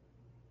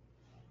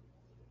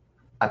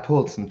 I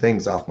pulled some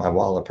things off my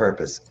wall of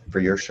purpose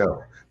for your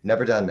show.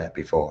 Never done that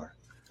before.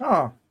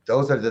 Oh.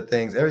 Those are the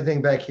things,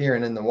 everything back here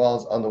and in the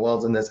walls, on the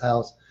walls in this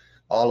house,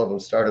 all of them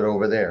started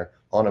over there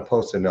on a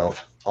post-it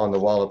note on the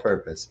wall of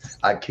purpose.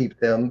 I keep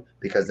them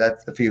because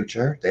that's the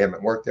future. They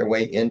haven't worked their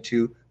way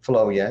into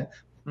flow yet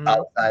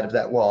outside of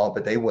that wall,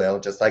 but they will,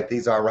 just like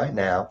these are right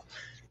now.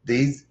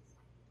 These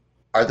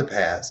are the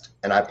past,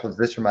 and I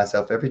position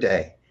myself every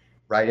day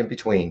right in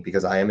between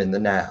because I am in the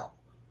now.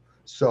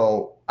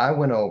 So I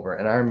went over,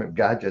 and I remember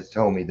God just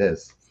told me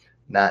this,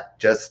 not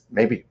just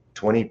maybe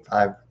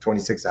 25,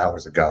 26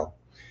 hours ago.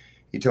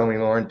 He told me,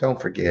 Loren,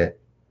 don't forget,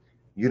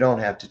 you don't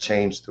have to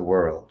change the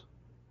world.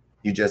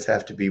 You just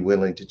have to be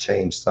willing to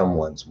change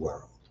someone's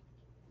world.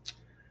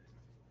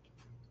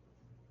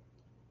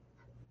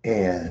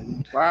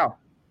 And wow,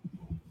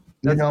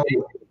 you know,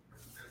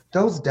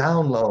 those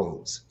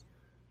downloads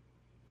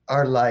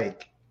are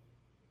like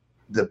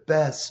the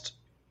best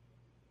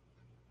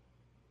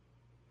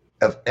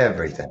of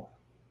everything.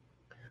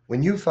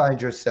 When you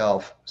find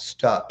yourself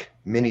stuck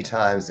many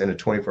times in a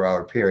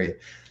 24-hour period,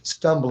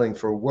 stumbling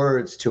for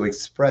words to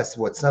express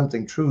what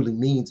something truly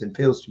means and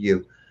feels to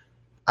you,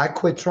 I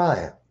quit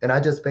trying. And I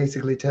just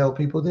basically tell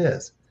people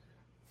this.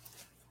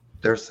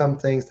 There's some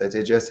things that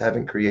they just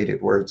haven't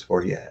created words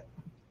for yet.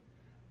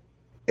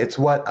 It's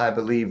what I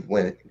believe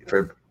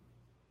for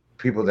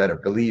people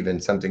that believe in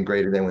something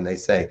greater than when they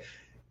say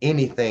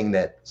anything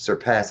that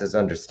surpasses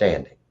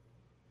understanding.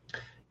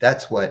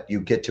 That's what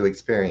you get to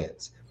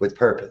experience with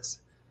purpose.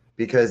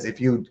 Because if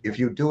you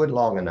do it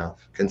long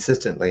enough,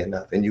 consistently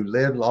enough, and you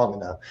live long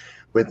enough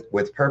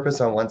with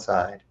purpose on one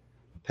side,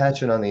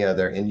 passion on the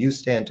other, and you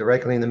stand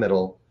directly in the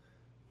middle,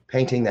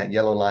 painting that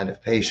yellow line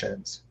of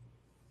patience,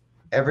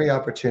 every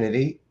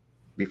opportunity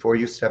before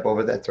you step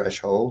over that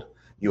threshold,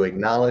 you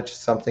acknowledge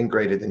something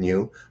greater than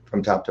you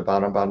from top to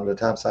bottom, bottom to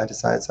top, side to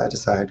side, side to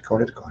side,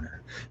 corner to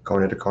corner,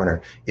 corner to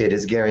corner. It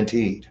is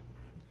guaranteed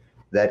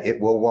that it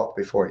will walk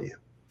before you.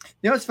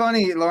 You know, it's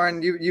funny,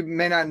 Loren, you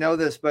may not know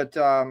this, but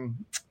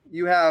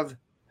you have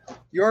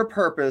your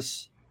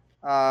purpose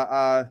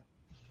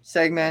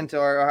segment,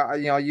 or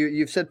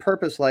you've said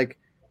purpose like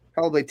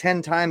probably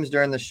 10 times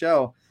during the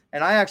show.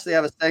 And I actually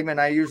have a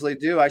segment I usually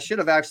do. I should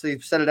have actually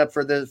set it up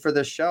for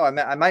this show.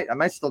 I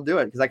might still do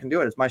it because I can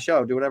do it. It's my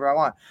show. Do whatever I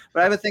want.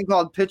 But I have a thing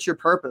called Pitch Your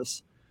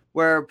Purpose,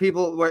 where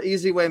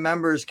Easy Way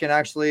members can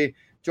actually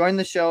join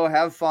the show,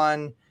 have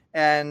fun,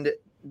 and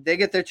they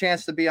get their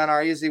chance to be on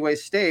our Easy Way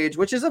stage,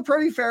 which is a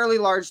fairly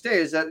large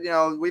stage. That, you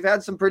know, we've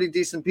had some pretty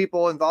decent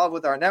people involved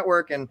with our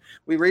network, and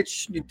we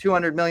reach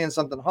 200 million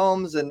something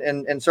homes. And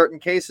in certain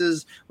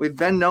cases, we've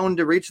been known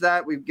to reach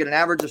that. We get an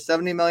average of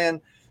 70 million.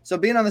 So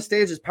being on the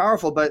stage is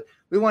powerful, but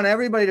we want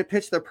everybody to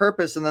pitch their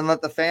purpose and then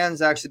let the fans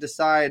actually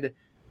decide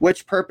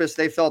which purpose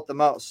they felt the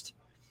most.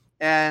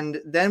 And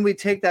then we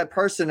take that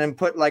person and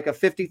put like a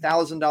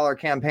 $50,000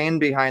 campaign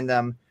behind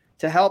them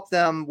to help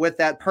them with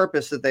that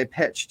purpose that they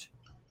pitched.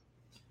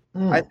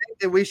 I think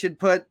that we should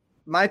put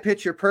my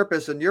Pitch Your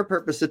Purpose and your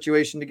purpose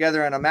situation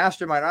together in a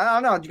mastermind. I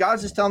don't know.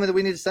 God's just telling me that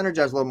we need to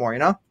synergize a little more, you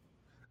know?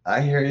 I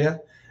hear you.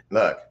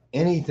 Look,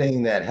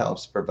 anything that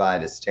helps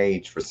provide a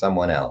stage for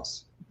someone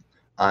else,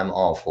 I'm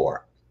all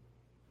for.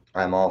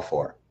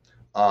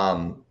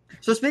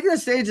 So speaking of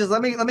stages,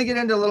 let me get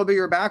into a little bit of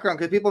your background,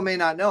 because people may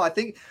not know. I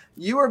think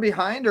you were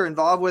behind or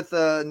involved with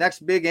the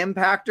next big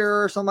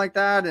impactor or something like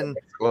that. And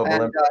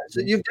so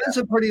you've done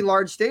some pretty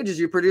large stages.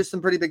 You produced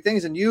some pretty big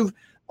things, and you've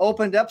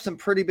opened up some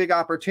pretty big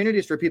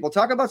opportunities for people.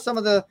 Talk about some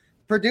of the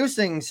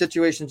producing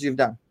situations you've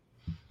done.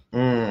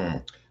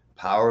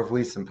 Power of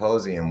We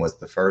Symposium was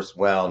the first.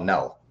 Well,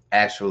 no,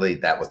 actually,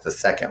 that was the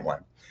second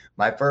one.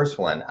 My first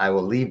one, I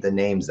will leave the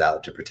names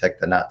out to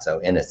protect the not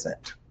so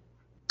innocent.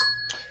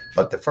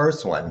 But the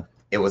first one,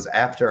 it was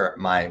after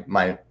my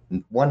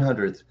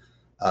 100th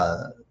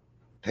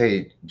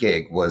paid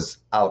gig was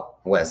out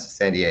west,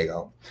 San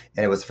Diego.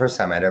 And it was the first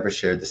time I'd ever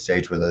shared the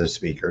stage with other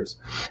speakers.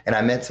 And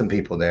I met some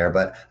people there,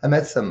 but I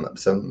met some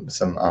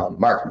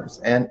marketers,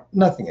 and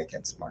nothing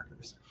against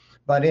marketers.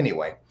 But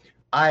anyway,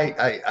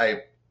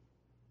 I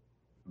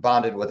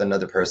bonded with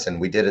another person.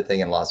 We did a thing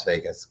in Las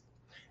Vegas.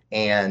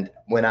 And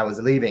when I was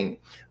leaving,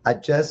 I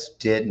just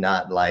did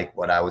not like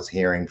what I was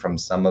hearing from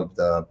some of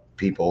the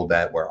people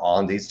that were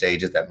on these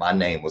stages that my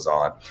name was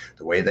on.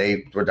 The way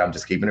they were, I'm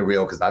just keeping it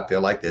real because I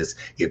feel like this.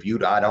 If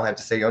you, I don't have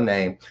to say your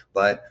name,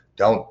 but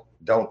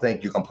don't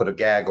think you can put a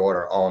gag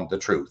order on the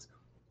truth.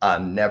 I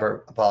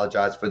never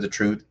apologize for the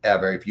truth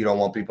ever. If you don't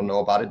want people to know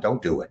about it,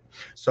 don't do it.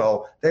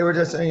 So they were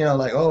just saying, you know,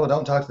 like, oh,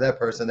 don't talk to that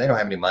person. They don't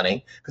have any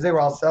money, because they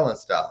were all selling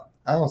stuff.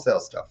 I don't sell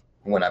stuff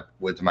when I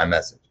with my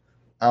message.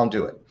 I don't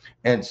do it.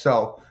 And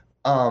so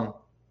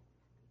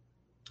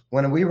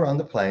when we were on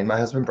the plane, my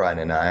husband Brian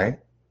and I,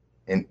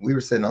 and we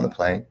were sitting on the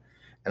plane,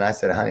 and I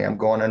said, honey, I'm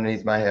going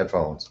underneath my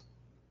headphones,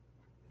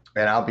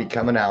 and I'll be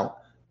coming out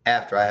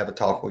after I have a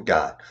talk with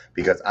God,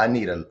 because I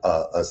need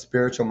a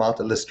spiritual amount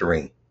of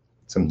Listerine,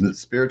 some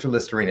spiritual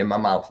Listerine in my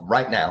mouth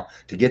right now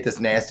to get this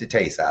nasty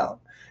taste out.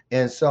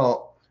 And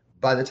so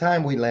by the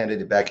time we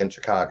landed back in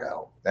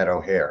Chicago at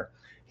O'Hare,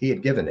 he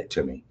had given it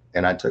to me.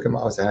 And I took him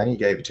out and said, honey, he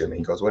gave it to me.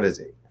 He goes, what is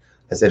it?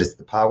 I said, it's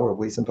the Power of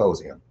We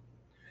Symposium.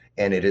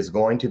 And it is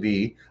going to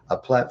be a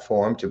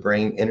platform to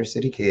bring inner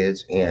city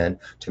kids in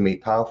to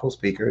meet powerful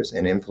speakers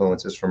and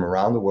influencers from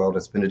around the world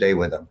and spend a day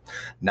with them.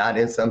 Not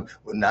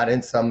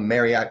in some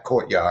Marriott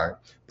courtyard,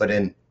 but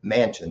in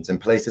mansions and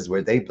places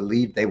where they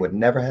believe they would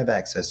never have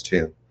access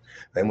to.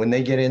 And when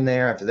they get in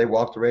there, after they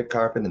walk the red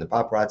carpet and the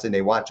paparazzi and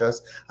they watch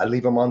us, I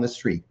leave them on the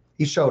street.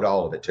 He showed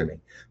all of it to me,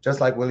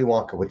 just like Willy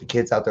Wonka with the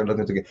kids out there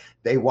looking through.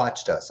 They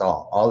watched us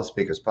all the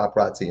speakers,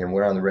 paparazzi, and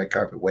we're on the red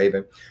carpet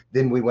waving.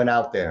 Then we went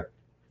out there,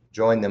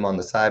 joined them on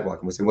the sidewalk,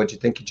 and we said, what'd you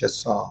think you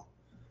just saw?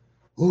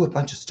 Ooh, a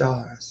bunch of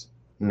stars.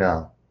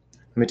 No,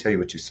 let me tell you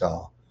what you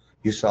saw.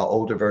 You saw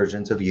older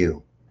versions of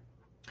you.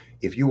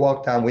 If you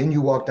walk down, when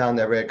you walk down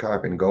that red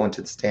carpet and go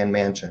into the Stan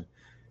Mansion,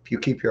 if you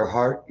keep your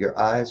heart, your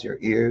eyes, your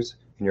ears,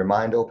 and your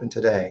mind open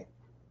today,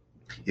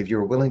 if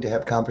you're willing to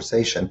have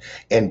conversation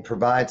and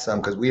provide some,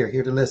 because we are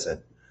here to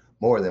listen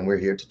more than we're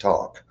here to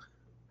talk,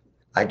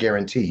 I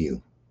guarantee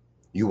you,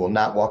 you will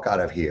not walk out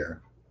of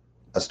here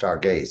a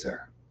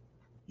stargazer.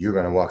 You're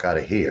going to walk out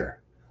of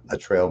here a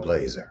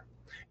trailblazer.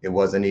 It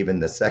wasn't even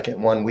the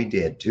second one we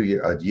did.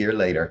 A year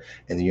later,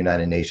 and the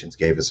United Nations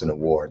gave us an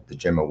award, the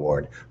Jim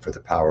Award, for the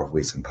Power of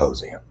We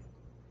Symposium.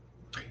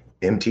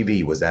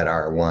 MTV was at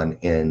our one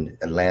in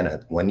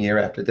Atlanta 1 year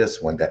after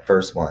this one, that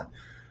first one,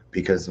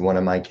 because one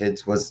of my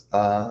kids was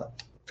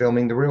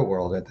filming The Real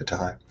World at the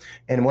time.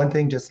 And one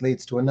thing just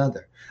leads to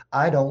another.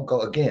 I don't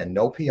go, again,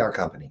 no PR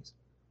companies.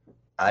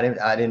 I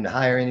didn't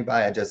hire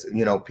anybody. I just,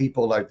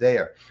 people are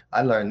there.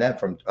 I learned that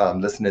from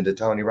listening to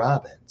Tony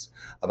Robbins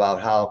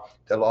about how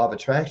the law of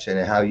attraction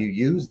and how you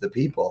use the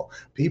people.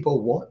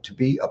 People want to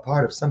be a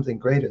part of something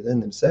greater than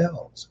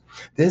themselves.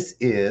 This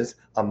is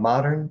a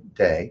modern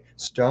day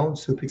stone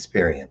soup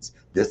experience,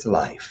 this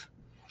life.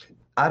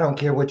 I don't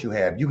care what you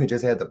have. You can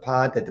just have the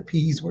pod that the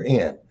peas were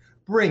in.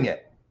 Bring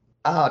it.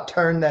 I'll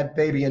turn that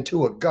baby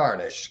into a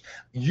garnish.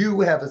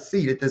 You have a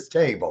seat at this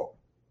table.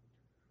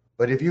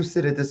 But if you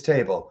sit at this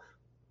table,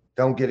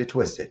 don't get it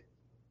twisted.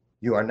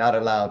 You are not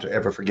allowed to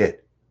ever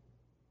forget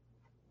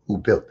who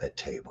built that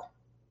table.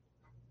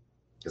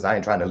 Because I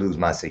ain't trying to lose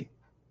my seat.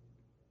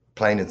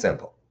 Plain and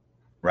simple,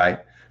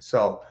 right?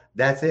 So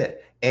that's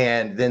it.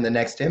 And then the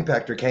next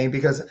impactor came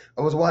because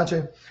I was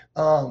watching,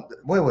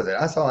 what was it?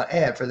 I saw an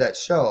ad for that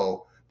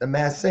show, The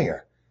Masked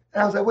Singer.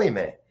 And I was like, wait a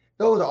minute.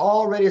 Those are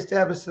already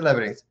established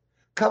celebrities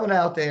coming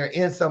out there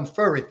in some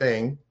furry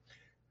thing.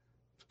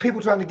 People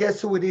trying to guess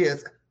who it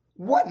is.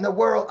 What in the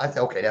world? I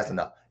said, okay, that's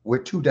enough. We're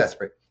too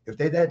desperate. If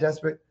they're that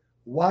desperate,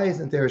 why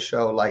isn't there a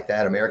show like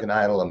that, American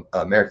Idol,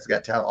 America's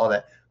Got Talent, all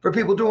that, for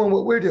people doing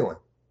what we're doing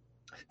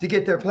to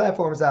get their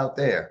platforms out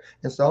there?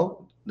 And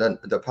so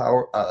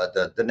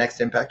the next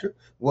impactor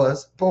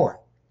was born.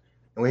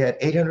 And we had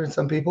 800 and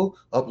some people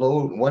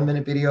upload 1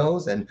 minute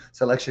videos, and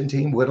selection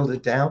team whittled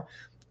it down.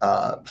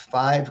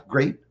 5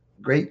 great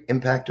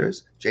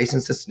impactors: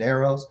 Jason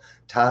Cisneros,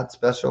 Todd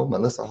Special,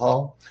 Melissa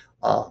Hall,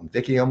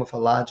 Vicky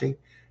Omafalaji,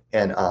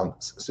 and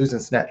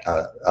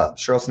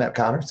Cheryl Snap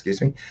Connor,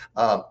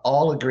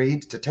 all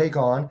agreed to take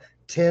on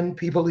 10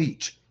 people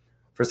each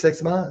for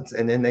 6 months.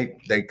 And then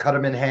they cut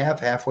them in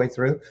halfway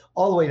through,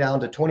 all the way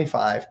down to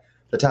 25,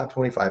 the top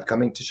 25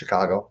 coming to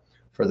Chicago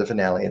for the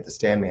finale at the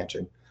Stan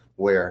Mansion,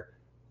 where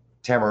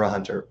Tamara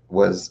Hunter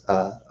was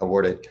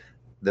awarded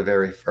the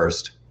very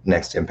first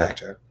Next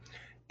Impactor.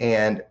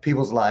 And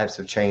people's lives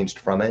have changed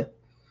from it.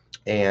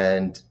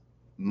 And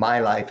my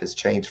life has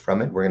changed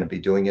from it. We're going to be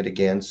doing it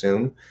again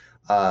soon.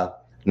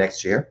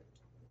 Next year.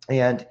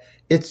 And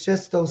it's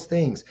just those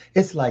things.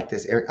 It's like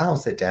this, Eric. I'll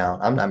sit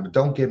down.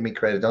 Don't give me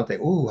credit. Don't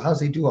think, ooh, how's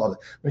he do all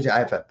that? I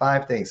have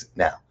 5 things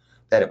now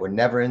that were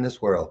never in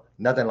this world,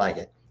 nothing like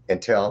it,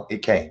 until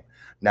it came.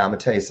 Now I'm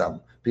gonna tell you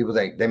something. People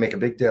think they make a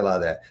big deal out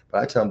of that,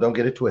 but I tell them, don't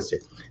get it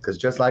twisted. Because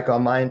just like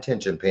on my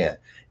intention pen,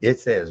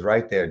 it says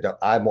right there,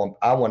 I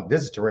want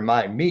this is to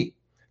remind me,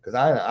 because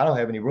I don't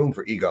have any room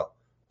for ego,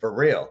 for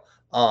real.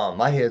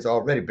 My head's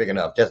already big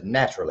enough, just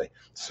naturally.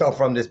 So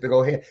from this big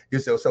old head,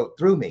 so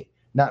through me,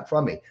 not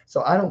from me.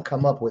 So I don't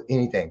come up with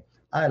anything.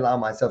 I allow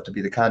myself to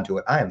be the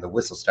conduit. I am the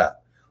whistle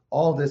stop.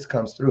 All this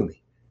comes through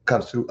me.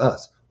 comes through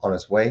us on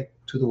its way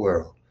to the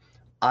world.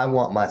 I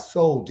want my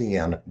soul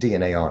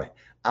DNA on it.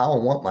 I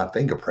don't want my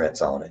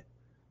fingerprints on it.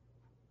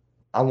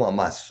 I want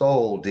my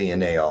soul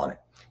DNA on it,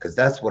 because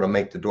that's what'll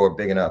make the door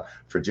big enough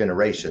for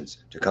generations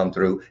to come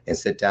through and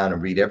sit down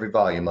and read every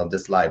volume of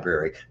this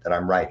library that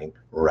I'm writing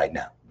right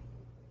now.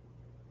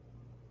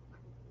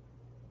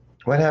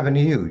 What happened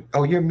to you?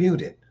 Oh, you're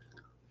muted.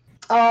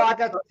 Oh, I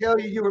got to tell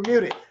you were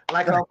muted,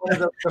 like on one of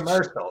those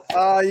commercials.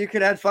 You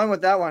could have fun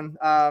with that one.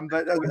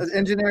 But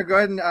engineer, go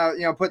ahead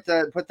and put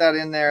that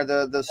in there.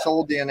 The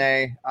soul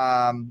DNA.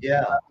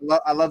 Yeah,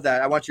 I love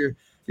that. I want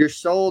your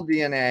soul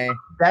DNA.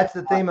 That's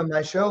the theme of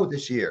my show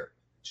this year.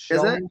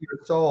 Show me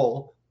your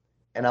soul,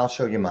 and I'll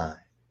show you mine.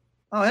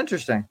 Oh,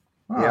 interesting.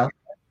 Oh. Yeah.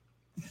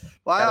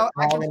 Well,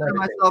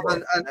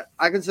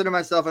 I consider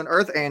myself an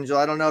earth angel.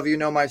 I don't know if you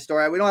know my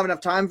story. We don't have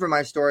enough time for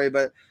my story,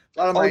 but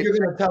a lot of you're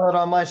going to tell it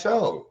on my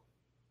show.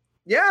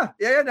 Yeah.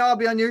 No, I'll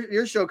be on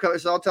your show,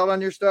 so I'll tell it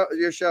on your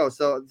show.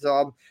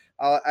 So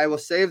I will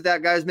save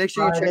that, guys. Make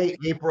sure Friday, you check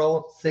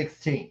April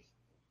 16th.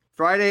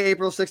 Friday,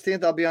 April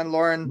 16th. I'll be on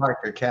Loren. Mark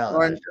your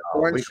calendar.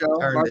 Lauren's show.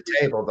 Turn the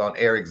tables on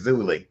Eric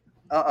Zuley.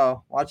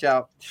 Watch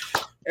out.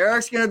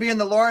 Eric's going to be in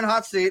the Loren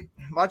hot seat.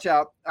 Watch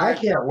out. I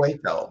can't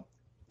wait though.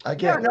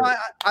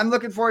 I'm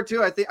looking forward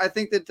to. I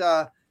think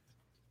that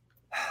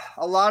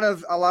a lot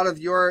of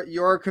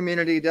your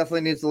community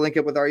definitely needs to link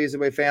up with our Easy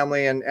Way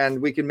family,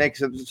 and we can make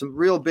some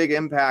real big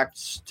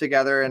impacts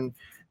together. And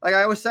like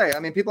I always say, I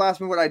mean, people ask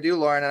me what I do,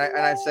 Loren, and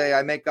I say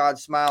I make God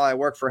smile. I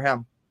work for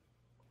Him.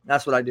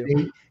 That's what I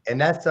do. And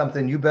that's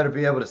something you better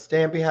be able to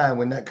stand behind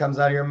when that comes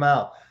out of your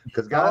mouth,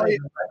 because God is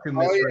too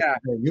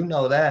misrepresented. You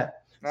know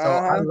that. So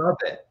I love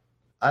it.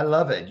 I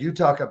love it. You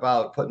talk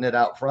about putting it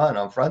out front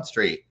on Front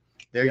Street.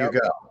 There you go.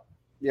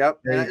 Yep.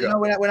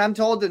 When I'm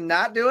told to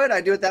not do it,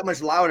 I do it that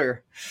much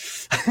louder.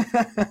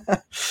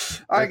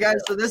 All right, guys.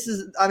 So this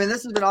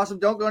has been awesome.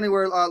 Don't go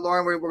anywhere,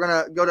 Loren. We're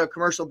going to go to a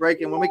commercial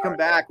break. And when we come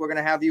back, we're going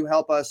to have you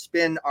help us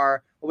spin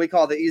what we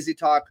call the Easy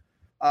Talk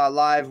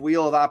Live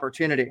Wheel of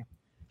Opportunity.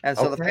 And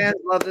so the fans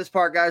love this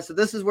part, guys. So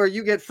this is where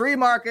you get free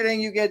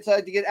marketing. You get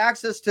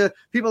access to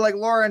people like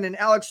Loren and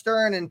ALEC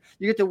Stern, and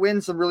you get to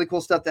win some really cool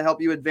stuff to help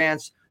you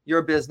advance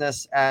your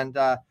business and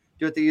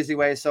do it the easy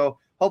way. So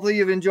hopefully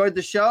you've enjoyed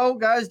the show,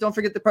 guys. Don't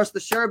forget to press the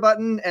share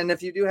button. And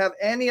if you do have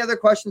any other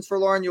questions for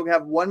Loren, you'll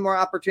have one more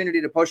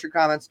opportunity to post your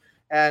comments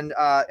and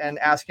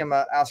ask him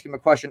a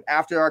question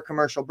after our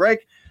commercial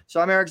break.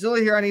 So I'm Eric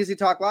Zuley here on Easy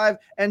Talk Live.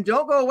 And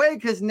don't go away,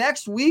 because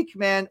next week,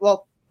 man,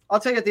 well, I'll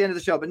tell you at the end of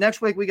the show, but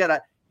next week we got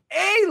a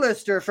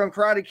A-lister from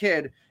Karate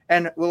Kid,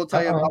 and we'll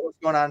tell you about what's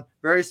going on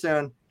very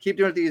soon. Keep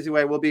doing it the easy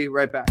way. We'll be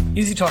right back.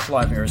 Easy Talk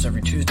Live airs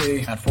every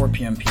Tuesday at 4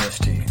 p.m.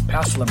 PST.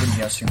 Past celebrity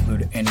guests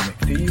include Andy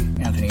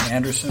McPhee, Anthony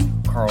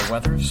Anderson, Carl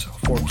Weathers,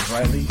 Forbes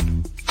Riley,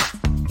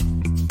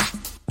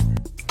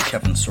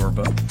 Kevin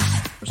Sorbo,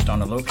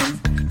 Donna Loken,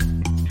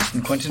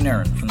 and Quentin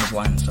Aaron from The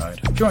Blind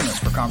Side. Join us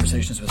for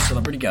conversations with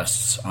celebrity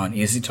guests on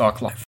Easy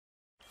Talk Live.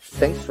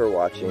 Thanks for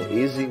watching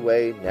Easy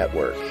Way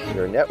Network,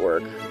 your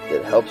network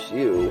that helps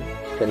you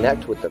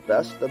connect with the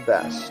best.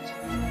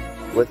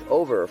 With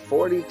over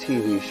 40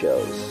 TV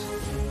shows,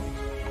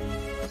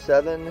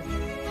 7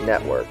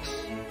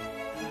 networks,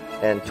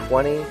 and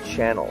 20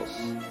 channels.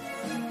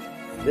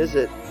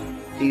 Visit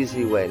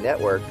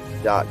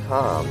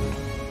EasyWayNetwork.com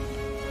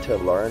to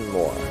learn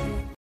more.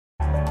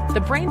 The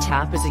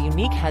BrainTap is a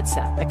unique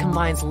headset that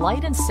combines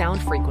light and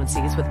sound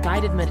frequencies with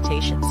guided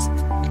meditations.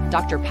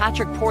 Dr.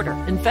 Patrick Porter,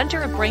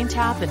 inventor of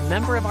BrainTap and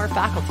member of our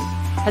faculty,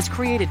 has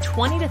created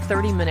 20 to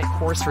 30-minute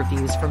course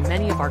reviews for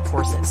many of our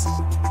courses.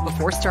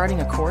 Before starting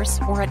a course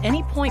or at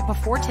any point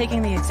before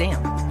taking the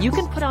exam, you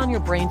can put on your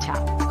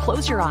BrainTap,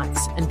 close your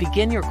eyes, and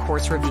begin your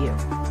course review.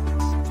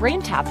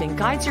 Brain tapping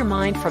guides your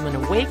mind from an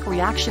awake,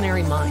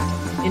 reactionary mind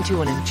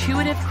into an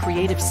intuitive,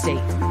 creative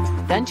state,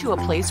 then to a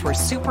place where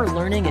super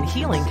learning and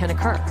healing can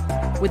occur,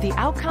 with the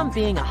outcome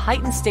being a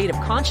heightened state of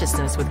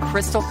consciousness with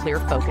crystal clear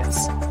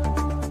focus.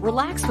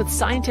 Relax with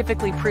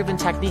scientifically proven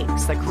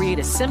techniques that create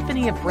a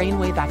symphony of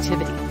brainwave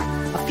activity,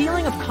 a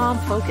feeling of calm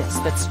focus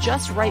that's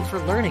just right for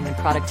learning and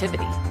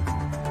productivity.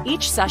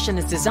 Each session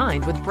is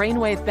designed with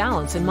brainwave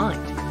balance in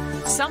mind.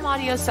 Some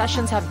audio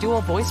sessions have dual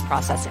voice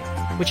processing,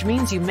 which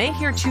means you may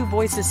hear 2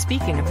 voices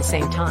speaking at the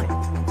same time.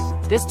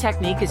 This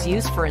technique is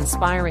used for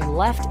inspiring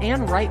left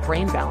and right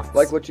brain balance.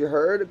 Like what you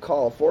heard?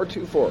 Call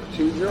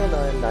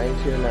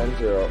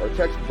 424-209-9290 or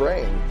text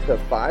BRAIN to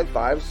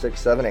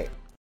 55678.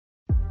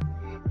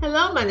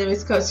 Hello, my name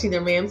is Coach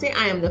Tina Ramsey.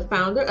 I am the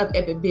founder of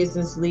Epic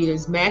Business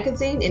Leaders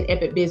Magazine and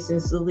Epic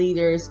Business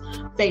Leaders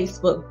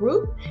Facebook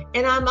group.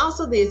 And I'm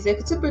also the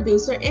executive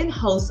producer and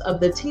host of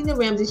the Tina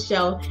Ramsey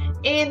Show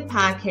and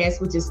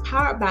podcast, which is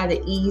powered by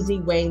the Easy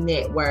Way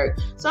Network.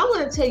 So I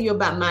want to tell you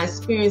about my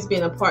experience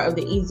being a part of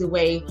the Easy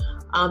Way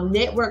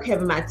network,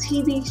 having my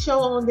TV show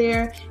on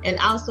there, and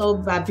also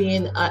by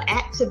being an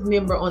active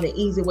member on the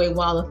Easy Way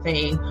Wall of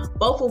Fame,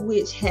 both of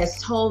which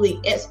has totally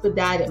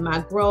expedited my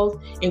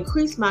growth,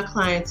 increased my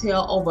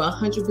clientele over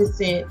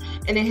 100%,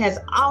 and it has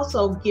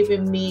also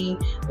given me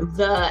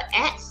the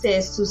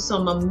access to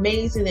some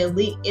amazing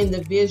elite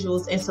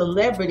individuals and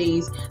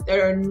celebrities that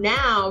are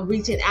now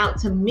reaching out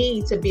to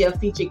me to be a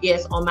featured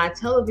guest on my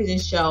television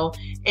show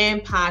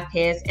and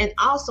podcast, and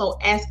also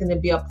asking to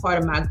be a part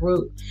of my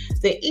group.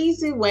 The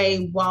Easy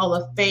Way Wall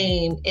of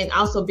Fame, and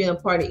also being a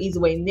part of Easy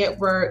Way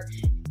Network,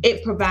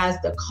 it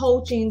provides the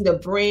coaching, the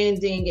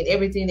branding, and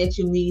everything that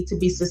you need to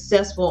be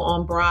successful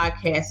on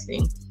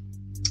broadcasting.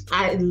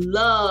 I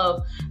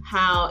love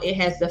how it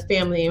has the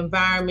family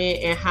environment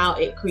and how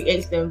it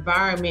creates the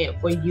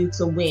environment for you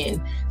to win.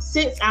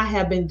 Since I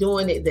have been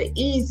doing it the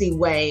easy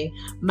way,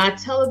 my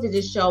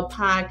television show,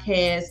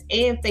 podcast,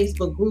 and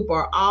Facebook group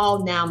are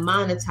all now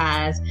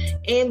monetized.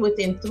 And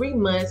within 3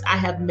 months, I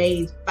have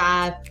made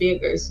 5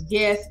 figures.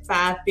 Yes,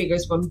 5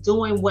 figures from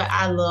doing what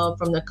I love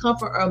from the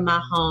comfort of my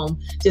home,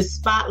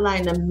 just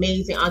spotlighting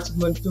amazing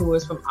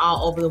entrepreneurs from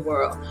all over the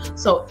world.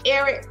 So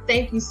Eric,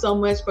 thank you so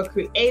much for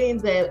creating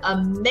the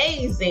amazing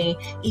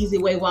Easy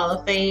Way Wall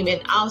of Fame,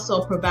 and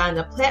also providing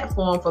a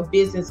platform for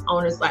business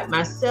owners like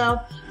myself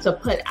to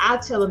put our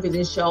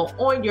television show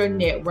on your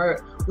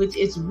network, which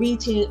is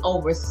reaching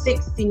over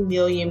 60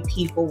 million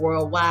people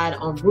worldwide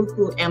on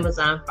Roku,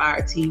 Amazon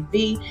Fire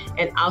TV,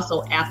 and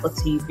also Apple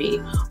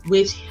TV,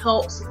 which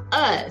helps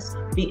us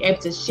be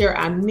able to share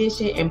our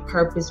mission and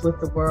purpose with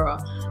the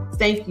world.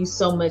 Thank you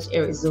so much,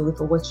 Eric Zuli,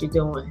 for what you're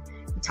doing.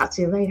 Talk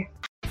to you later.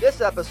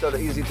 This episode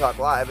of Easy Talk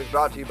Live is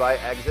brought to you by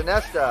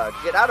Exonesta.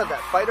 Get out of that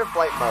fight or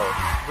flight mode.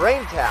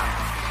 Brain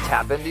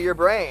Tap into your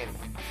brain.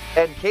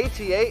 And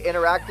KTA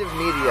Interactive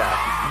Media.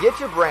 Get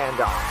your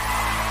brand on.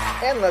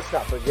 And let's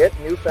not forget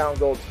newfound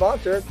gold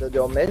sponsor, the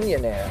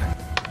Dominionaire.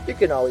 You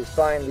can always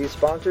find these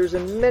sponsors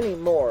and many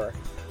more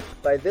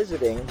by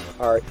visiting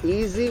our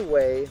Easy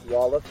Way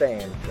Wall of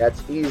Fame.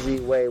 That's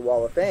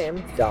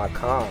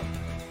easywaywalloffame.com.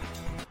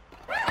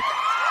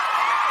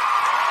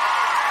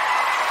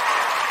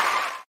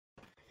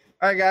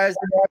 All right, guys,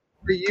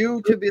 for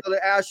you to be able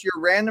to ask your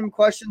random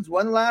questions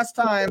one last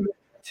time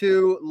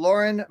to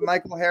Loren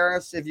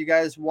Michaels-Harris, if you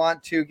guys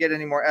want to get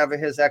any more of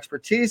his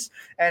expertise.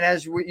 And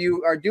as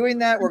you are doing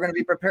that, we're going to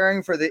be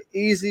preparing for the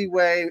Easy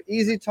Way,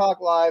 Easy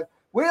Talk Live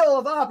Wheel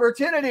of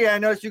Opportunity. I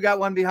noticed you got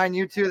one behind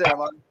you too there,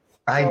 Loren.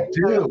 I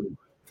do.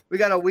 We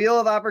got a wheel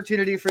of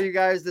opportunity for you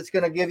guys that's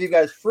going to give you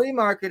guys free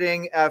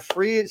marketing,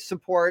 free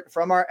support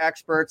from our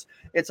experts.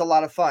 It's a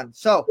lot of fun.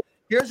 So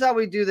here's how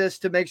we do this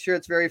to make sure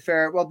it's very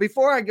fair. Well,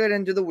 before I get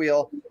into the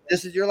wheel,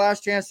 this is your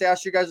last chance to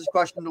ask you guys this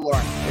question to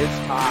Loren. It's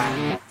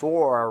time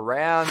for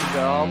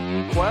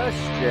random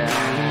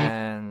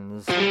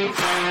questions.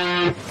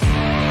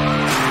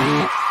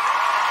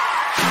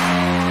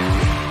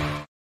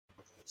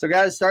 So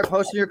guys, start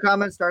posting your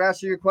comments, start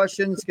asking your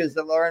questions, because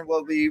Loren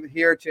will be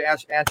here to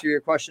answer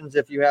your questions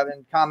if you have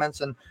any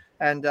comments and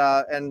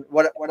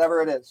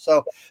whatever it is.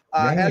 So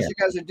as you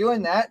guys are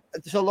doing that,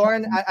 so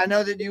Loren, I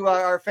know that you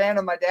are a fan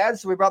of my dad,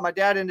 so we brought my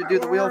dad in to do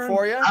the wheel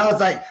for you. I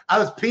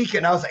was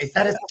peeking. I was like, is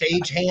that a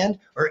stage hand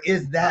or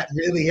is that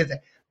really his?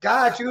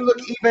 Gosh, you look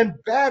even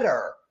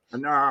better.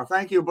 No,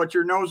 thank you, but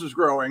your nose is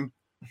growing.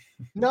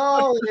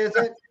 No, it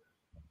isn't.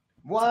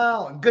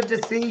 Wow, good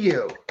to see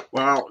you.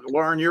 Well,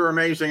 Loren, you're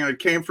amazing. It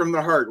came from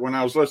the heart when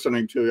I was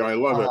listening to you. I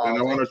love it. And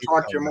I want to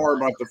talk to you more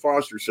about the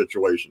foster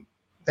situation.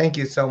 Thank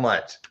you so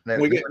much.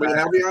 We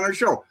have you on our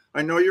show.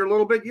 I know you're a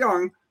little bit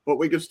young, but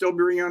we can still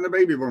bring you on the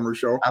Baby Boomer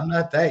show. I'm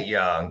not that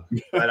young,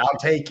 but I'll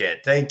take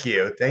it. Thank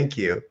you. Thank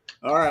you.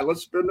 All right,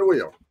 let's spin the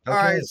wheel. Okay.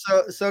 All right,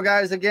 so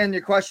guys, again,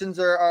 your questions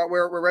are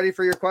we're ready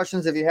for your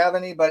questions if you have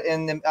any. But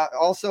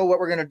also, what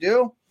we're going to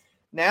do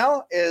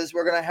now is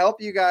we're going to help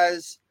you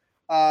guys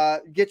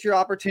get your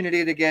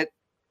opportunity to get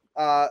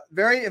so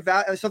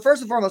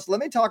first and foremost, let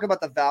me talk about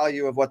the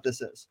value of what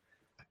this is.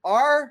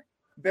 Our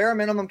bare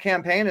minimum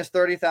campaign is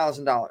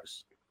 $30,000.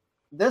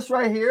 This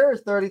right here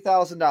is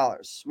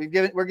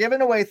 $30,000. We're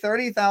giving away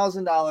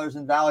 $30,000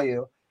 in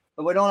value,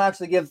 but we don't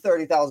actually give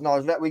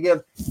 $30,000. We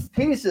give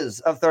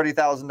pieces of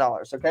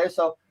 $30,000. Okay,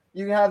 so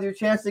you have your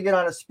chance to get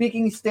on a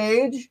speaking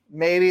stage.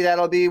 Maybe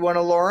that'll be one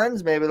of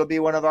Loren's. Maybe it'll be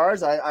one of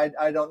ours. I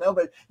don't know,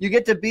 but you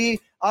get to be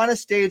on a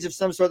stage of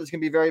some sort that's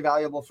going to be very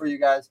valuable for you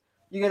guys.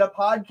 You get a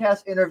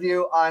podcast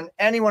interview on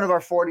any one of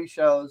our 40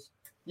 shows.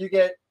 You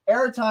get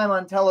airtime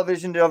on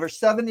television to over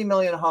 70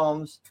 million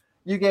homes.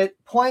 You get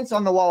points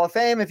on the Wall of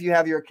Fame if you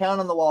have your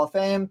account on the Wall of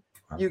Fame.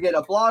 You get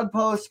a blog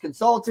post,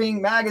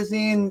 consulting,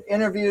 magazine,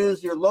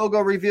 interviews, your logo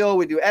reveal.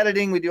 We do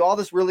editing. We do all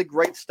this really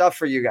great stuff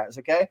for you guys,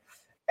 okay?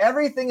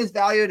 Everything is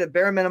valued at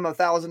bare minimum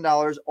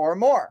 $1,000 or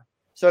more.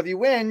 So if you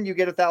win, you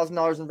get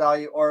 $1,000 in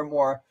value or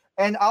more.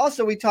 And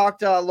also, we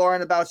talked,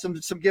 Loren, about some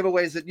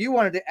giveaways that you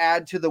wanted to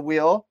add to the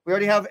wheel. We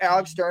already have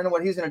ALEC STERN and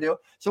what he's going to do.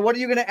 So what are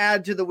you going to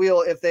add to the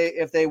wheel if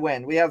they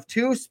win? We have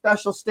 2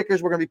 special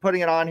stickers. We're going to be putting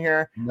it on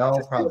here. No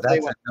problem.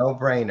 That's a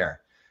no-brainer.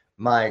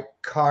 My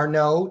car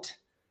note,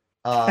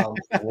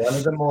 one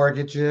of the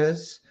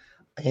mortgages.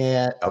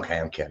 And okay,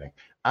 I'm kidding.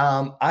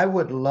 I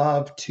would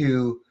love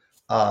to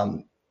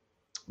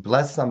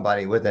bless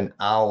somebody with an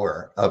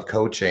hour of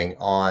coaching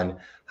on,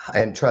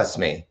 and trust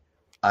me,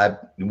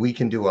 we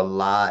can do a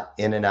lot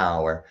in an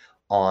hour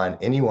on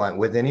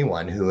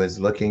anyone who is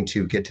looking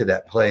to get to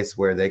that place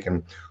where they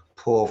can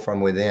pull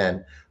from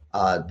within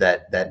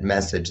that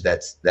message,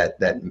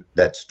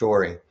 that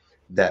story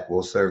that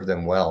will serve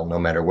them well, no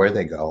matter where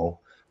they go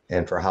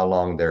and for how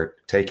long they're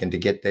taken to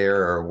get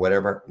there or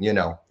whatever.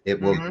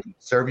 It will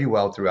serve you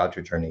well throughout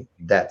your journey.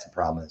 That's a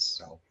promise.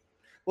 So.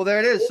 Well, there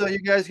it is. So you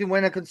guys can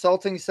win a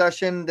consulting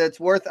session that's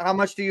worth, how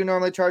much do you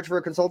normally charge for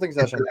a consulting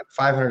session?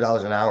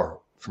 $500 an hour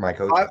for my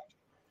coaching.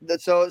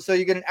 So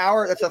you get an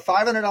hour. That's a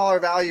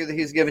 $500 value that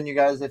he's giving you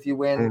guys if you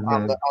win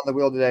on the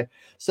wheel today.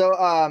 So,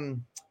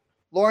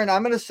 Loren,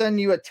 I'm going to send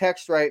you a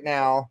text right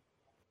now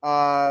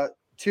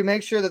to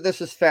make sure that this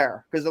is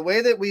fair, because the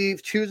way that we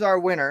choose our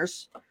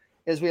winners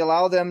is we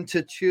allow them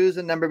to choose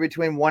a number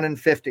between 1 and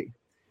 50.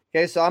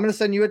 Okay, so I'm going to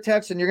send you a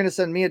text and you're going to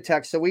send me a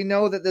text. So we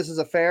know that this is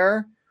a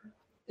fair,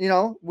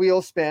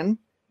 wheel spin,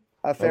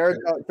 a fair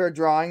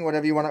drawing,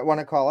 whatever you want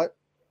to call it.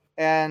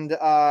 And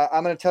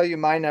I'm going to tell you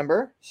my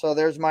number. So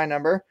there's my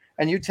number,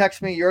 and you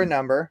text me your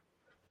number.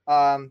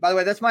 By the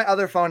way, that's my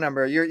other phone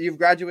number. You've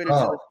graduated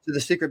to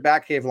the secret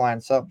Batcave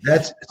line. So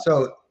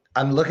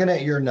I'm looking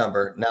at your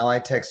number. Now I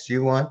text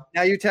you one.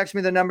 Now you text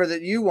me the number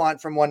that you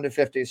want from 1 to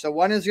 50. So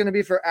 1 is going to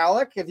be for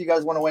ALEC if you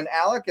guys want to win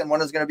ALEC, and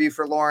 1 is going to be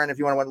for Loren if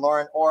you want to win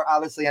Loren, or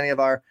obviously any of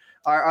our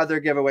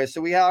other giveaways.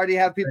 So we already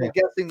have people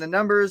guessing the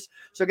numbers.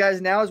 So guys,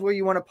 now is where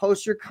you want to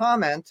post your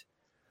comment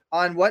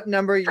on what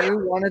number you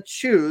want to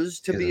choose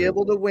to be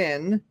able to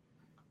win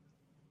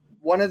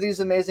one of these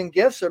amazing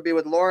gifts, or be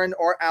with Loren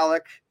or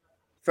ALEC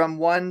from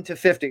 1 to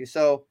 50.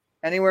 So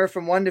anywhere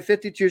from 1 to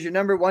 50, choose your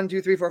number, 1,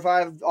 2, 3, 4,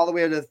 5, all the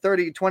way to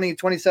 30, 20,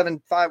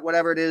 27, 5,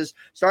 whatever it is.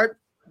 Start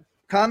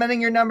commenting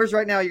your numbers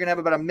right now. You're going to have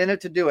about a minute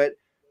to do it,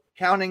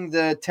 counting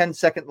the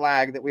 10-second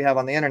lag that we have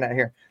on the internet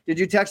here. Did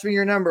you text me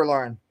your number,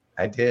 Loren?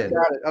 I did.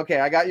 Got it. Okay,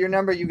 I got your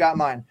number. You got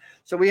mine.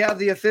 So we have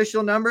the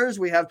official numbers.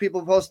 We have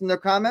people posting their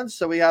comments.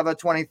 So we have a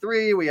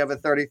 23. We have a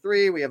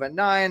 33. We have a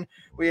 9.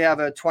 We have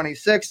a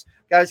 26.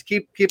 Guys,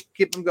 keep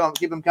them going.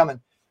 Keep them coming.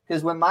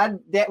 Because when my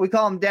dad, we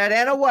call him Dad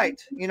Anna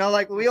White,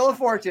 like Wheel of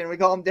Fortune, we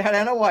call him Dad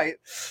Anna White.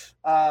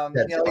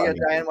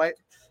 Diane White.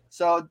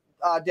 So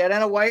Dad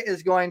Anna White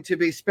is going to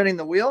be spinning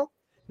the wheel,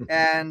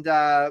 and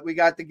we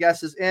got the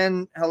guesses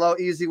in. Hello,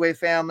 Easy Way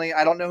family.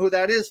 I don't know who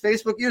that is.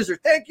 Facebook user.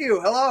 Thank you.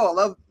 Hello.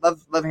 I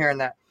love hearing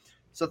that.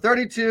 So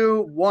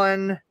 32,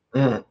 1,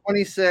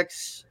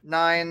 26,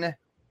 9,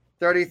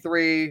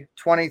 33,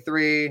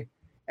 23,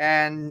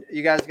 and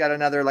you guys got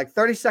another like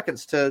 30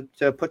 seconds to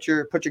put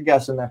your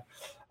guess in there.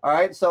 All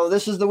right, so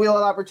this is the wheel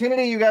of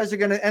opportunity. You guys are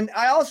gonna, and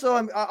I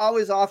also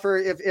always offer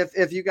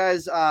if you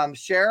guys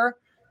share,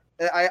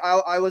 I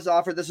always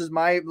offer, this is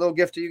my little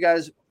gift to you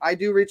guys. I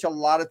do reach a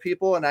lot of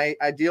people, and I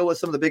deal with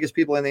some of the biggest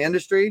people in the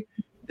industry,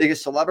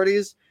 biggest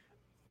celebrities.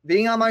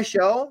 Being on my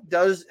show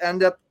does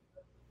end up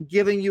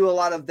giving you a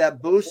lot of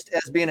that boost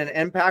as being an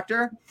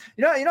impactor.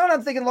 You know what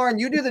I'm thinking, Loren?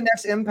 You do the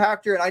next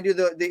impactor, and I do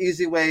the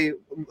Easy Way,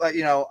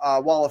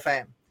 Wall of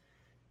Fame.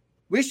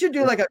 We should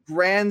do like a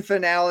grand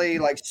finale,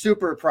 like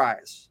super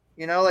prize,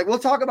 like we'll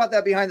talk about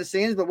that behind the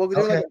scenes, but we'll do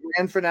like a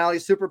grand finale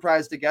super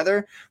prize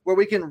together where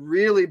we can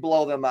really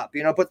blow them up,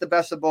 put the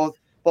best of both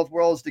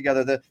worlds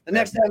together. The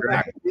next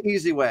impact, the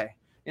Easy Way,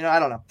 I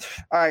don't know.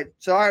 All right.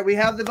 We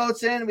have the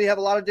votes in. We have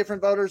a lot of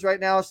different voters right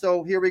now.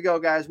 So here we go,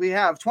 guys. We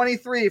have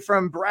 23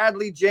 from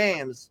Bradley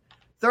James,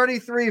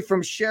 33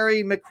 from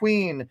Sherry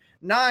McQueen,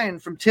 9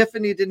 from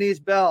Tiffany Denise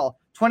Bell,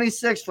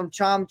 26 from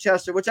Tom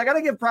Chester, which I got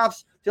to give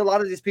props to a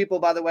lot of these people,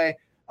 by the way.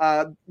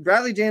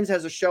 Bradley James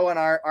has a show on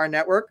our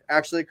network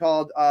actually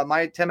called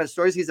My 10-Minute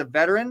Stories. He's a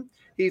veteran.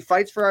 He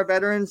fights for our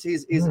veterans.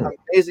 He's an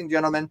amazing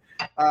gentleman.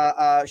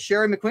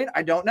 Sherry McQueen,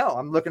 I don't know.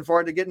 I'm looking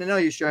forward to getting to know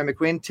you, Sherry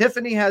McQueen.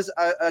 Tiffany has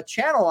a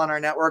channel on our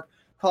network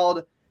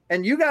called,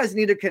 and you guys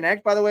need to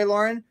connect, by the way,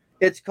 Loren.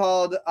 It's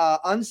called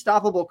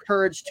Unstoppable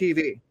Courage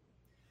TV.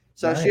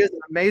 So She has an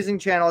amazing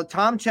channel.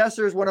 Tom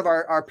Chester is one of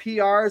our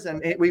PRs,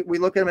 and we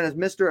look at him as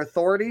Mr.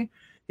 Authority.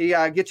 He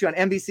gets you on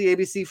NBC,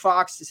 ABC,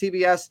 Fox,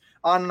 CBS,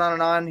 on and on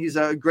and on. He's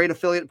a great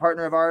affiliate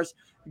partner of ours.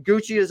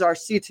 Gucci is our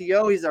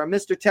CTO. He's our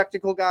Mr.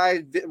 Technical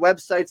guy,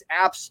 websites,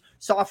 apps,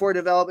 software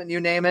development,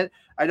 you name it.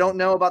 I don't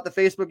know about the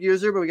Facebook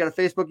user, but we got a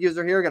Facebook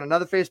user here. We got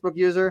another Facebook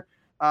user.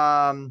 We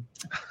got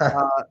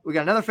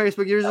another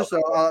Facebook user, so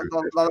a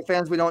lot of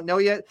fans we don't know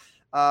yet.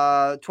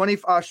 20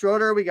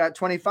 Schroeder, we got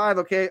 25.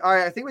 Okay, all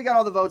right, I think we got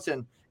all the votes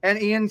in.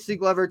 And Ian C.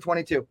 Glover,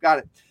 22. Got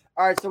it.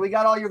 All right, so we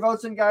got all your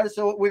votes in, guys.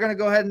 So we're going to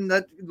go ahead and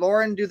let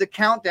Loren do the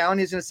countdown.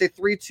 He's going to say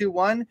 3, 2,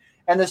 1.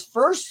 And this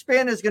first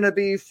spin is going to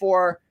be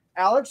for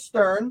ALEC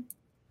Stern.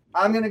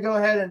 I'm going to go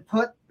ahead and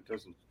put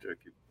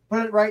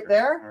it right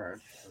there. All right.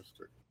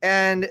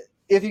 And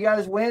if you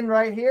guys win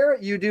right here,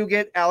 you do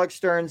get ALEC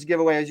Stern's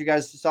giveaway, as you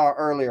guys saw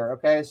earlier.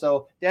 Okay,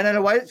 so Dan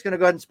Anna White is going to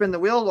go ahead and spin the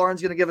wheel.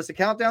 Lauren's going to give us a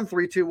countdown.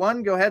 3, 2,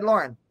 1. Go ahead,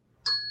 Loren.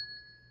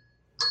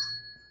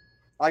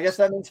 I guess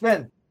that means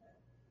spin.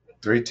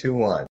 3, 2,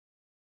 1.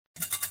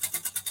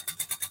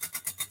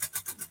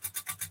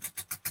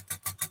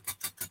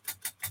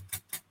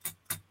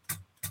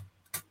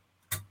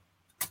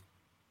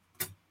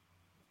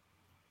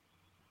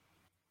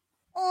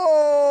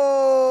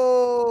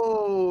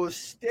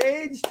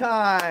 stage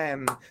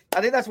time.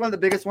 I think that's one of the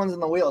biggest ones on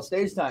the wheel,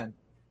 stage time.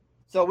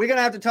 So we're going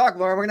to have to talk,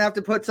 Loren. We're going to have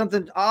to put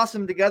something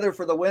awesome together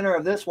for the winner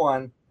of this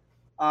one.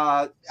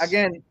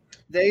 Again,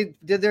 they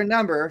did their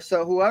number.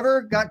 So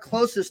whoever got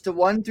closest to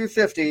 1 through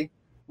 50,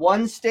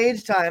 one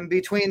stage time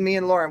between me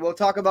and Loren. We'll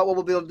talk about what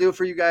we'll be able to do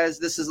for you guys.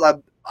 This is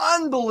an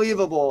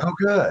unbelievable,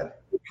 good,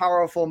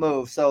 powerful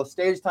move. So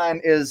stage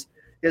time is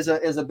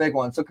a big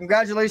one. So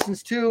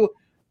congratulations to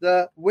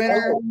the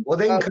winner. Oh, well,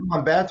 they can come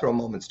on bathroom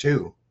moments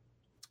too.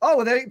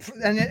 Oh,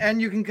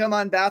 and you can come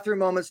on bathroom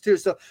moments too.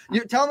 So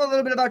you tell them a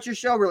little bit about your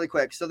show really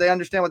quick so they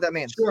understand what that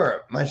means.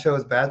 Sure. My show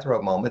is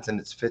Bathrobe Moments, and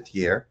it's 5th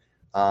year.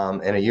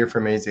 And a year for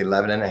me is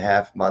 11 and a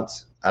half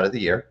months out of the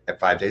year at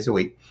 5 days a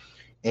week.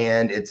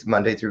 And it's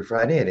Monday through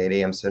Friday at 8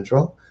 a.m.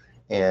 Central.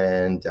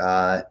 And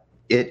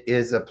it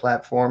is a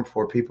platform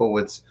for people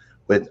with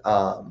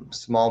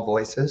small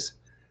voices,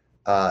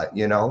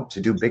 to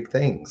do big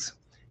things.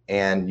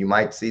 And you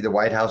might see the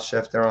White House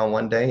chef there on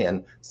one day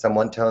and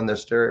someone telling their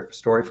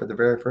story for the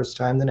very first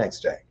time the next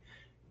day.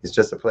 It's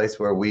just a place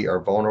where we are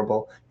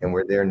vulnerable and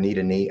we're there knee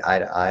to knee, eye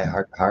to eye,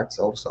 heart to heart,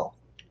 soul to soul.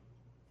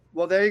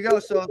 Well, there you go.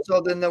 So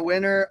then the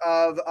winner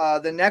of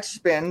the next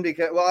spin,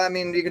 because, well, I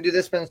mean, you can do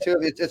this spin too.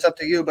 It's up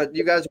to you, but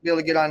you guys will be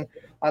able to get on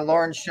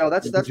Loren's show.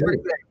 That's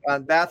pretty big.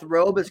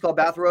 Bathrobe. It's called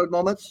Bathrobe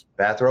Moments.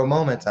 Bathrobe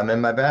Moments. I'm in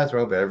my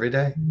bathrobe every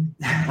day.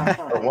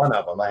 Or one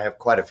of them. I have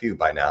quite a few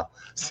by now.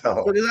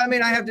 So does that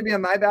mean I have to be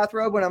in my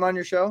bathrobe when I'm on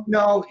your show?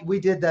 No, we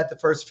did that the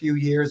first few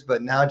years,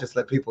 but now just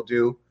let people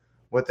do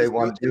what they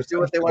want to do. Do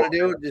what they want to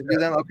do. Just do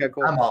them. Okay,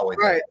 cool. I'm always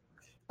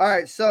All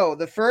right. So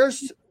the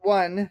first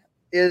one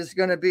is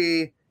going to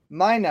be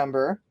my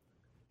number,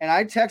 and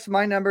I text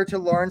my number to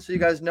Loren so you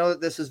guys know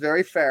that this is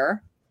very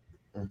fair.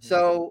 Mm-hmm.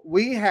 So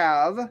we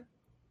have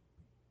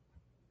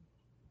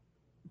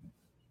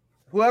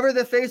whoever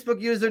the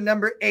Facebook user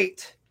number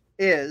 8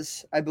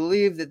 is. I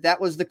believe that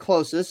was the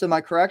closest. Am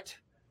I correct?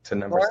 To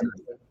number 7.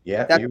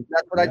 Yeah. That's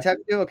what I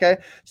text you. Okay.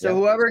 So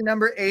whoever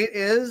number 8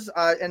 is,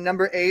 and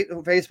number 8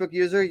 Facebook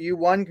user, you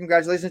won.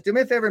 Congratulations. Do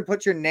me a favor and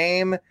put your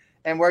name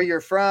and where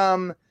you're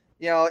from.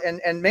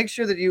 And make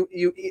sure that you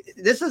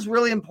this is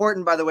really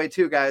important, by the way,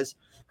 too, guys,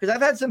 because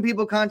I've had some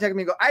people contact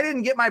me and go, I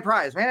didn't get my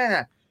prize.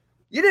 Man,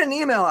 you didn't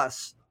email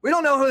us. We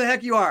don't know who the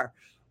heck you are.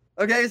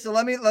 Okay, so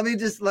let me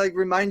just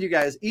remind you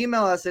guys,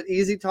 email us at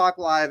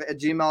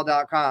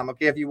easytalklive@gmail.com.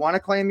 Okay, if you want to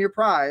claim your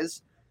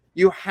prize,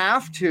 you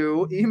have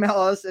to email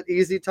us at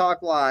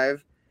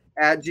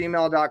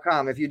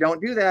easytalklive@gmail.com. If you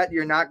don't do that,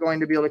 you're not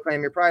going to be able to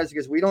claim your prize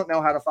because we don't know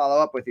how to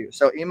follow up with you.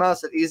 So email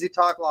us at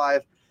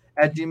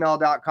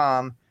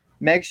easytalklive@gmail.com.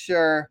 Make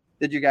sure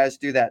that you guys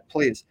do that,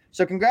 please.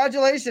 So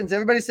congratulations.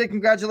 Everybody say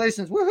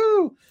congratulations.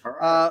 Woohoo.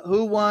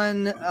 Who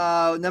won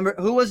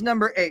who was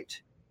number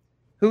 8?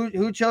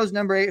 Who chose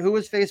number 8? Who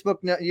was Facebook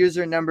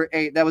user number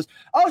 8? That was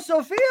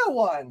Sophia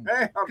won.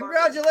 Hey,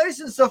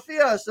 congratulations,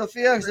 Sophia.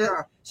 Sophia's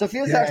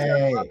actually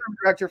our program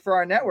director for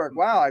our network.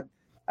 Wow.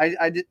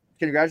 I did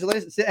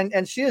congratulations.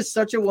 And she is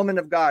such a woman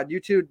of God. You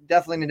two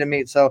definitely need to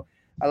meet. So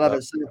I love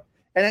it. So,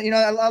 and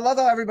I love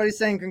how everybody's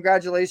saying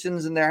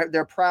congratulations and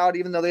they're proud,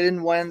 even though they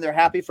didn't win. They're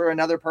happy for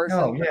another person.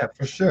 Oh, yeah,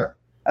 for sure.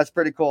 That's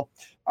pretty cool.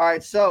 All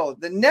right, so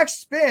the next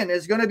spin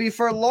is going to be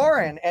for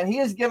Loren, and he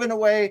has given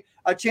away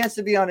a chance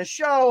to be on his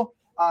show.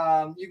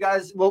 You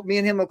guys, me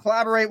and him will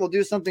collaborate. We'll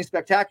do something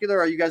spectacular,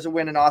 or you guys will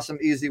win an awesome,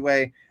 easy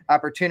way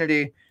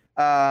opportunity.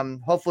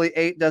 Hopefully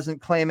 8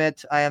 doesn't claim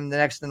it. I am the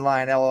next in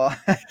line. LOL,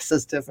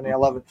 says Tiffany. I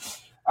love it.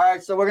 All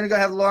right, so we're going to go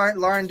have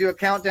Loren do a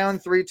countdown,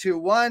 3, 2,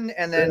 1,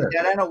 and then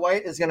Diana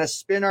White is going to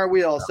spin our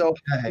wheel. So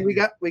we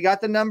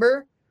got the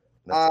number.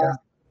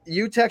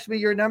 You text me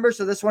your number,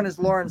 so this one is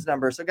Loren's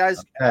number. So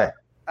guys,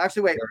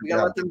 actually, wait, we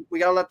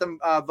gotta let them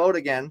vote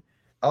again.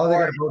 Oh, they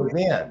gotta vote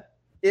again.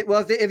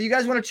 If you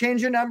guys want to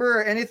change your number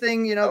or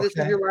anything, this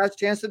is your last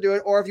chance to do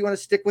it. Or if you want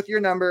to stick with your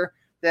number,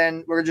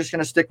 then we're just going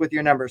to stick with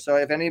your number. So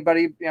if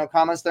anybody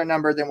comments their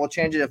number, then we'll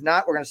change it. If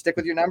not, we're going to stick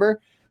with your number.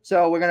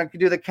 So we're going to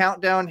do the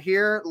countdown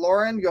here.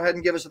 Loren, go ahead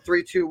and give us a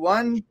 3, 2,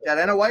 1.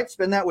 Diana White,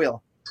 spin that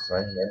wheel.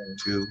 3,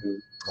 2, 1.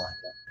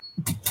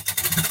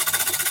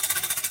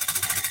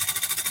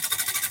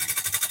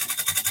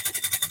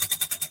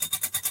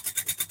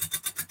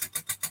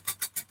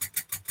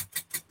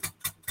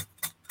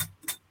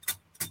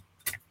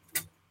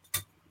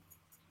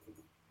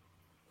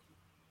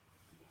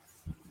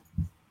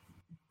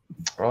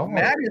 Oh.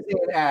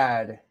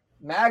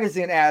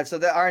 Magazine ad.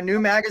 So our new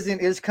magazine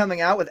is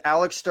coming out with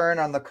ALEC STERN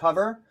on the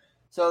cover.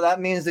 So that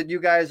means that you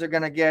guys are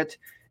going to get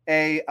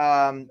I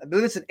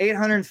believe it's an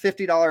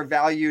 $850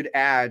 valued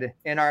ad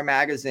in our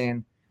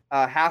magazine,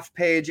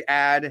 half-page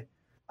ad,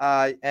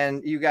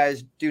 and you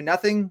guys do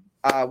nothing.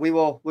 We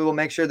will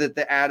make sure that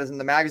the ad is in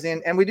the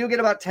magazine, and we do get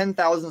about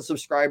 10,000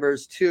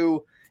 subscribers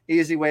to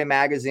Easy Way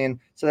Magazine.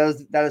 So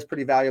that is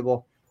pretty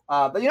valuable.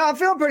 But I'm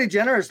feeling pretty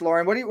generous,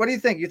 Loren. What do you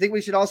think? You think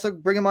we should also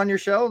bring him on your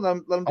show? Let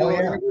him do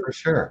it? For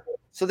sure.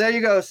 So there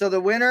you go. So the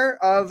winner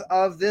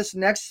of this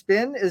next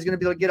spin is going to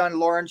be able to get on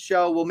Loren's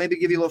show. We'll maybe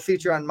give you a little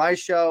feature on my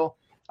show.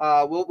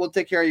 We'll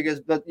take care of you guys.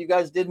 But you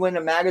guys did win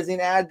a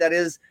magazine ad. That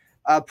is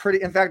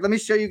In fact, let me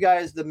show you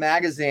guys the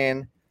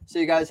magazine so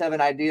you guys have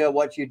an idea of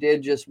what you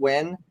did just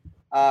win.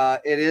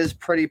 It is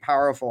pretty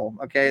powerful.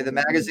 Okay. The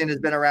magazine has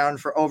been around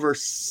for over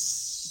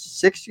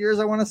 6 years.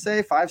 I want to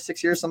say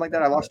 5-6 years, something like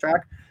that. I lost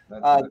track.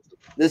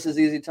 This is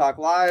Easy Talk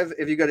Live.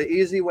 If you go to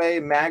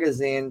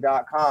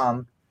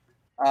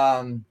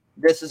easywaymagazine.com,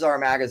 this is our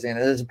magazine.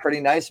 It is a pretty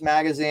nice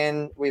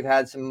magazine. We've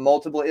had some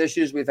multiple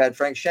issues. We've had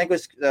Frank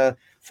Shankwitz, the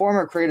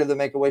former creator of the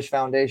Make-A-Wish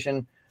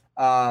Foundation.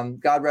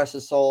 God rest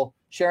his soul.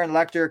 Sharon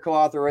Lecter,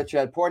 co-author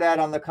Richard Portad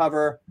on the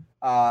cover.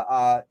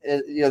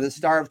 The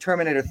star of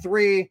Terminator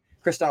 3,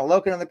 Kristanna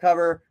Loken on the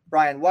cover.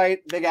 Brian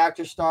White, big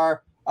actor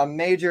star, a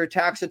major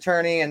tax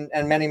attorney, and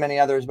many, many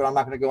others, but I'm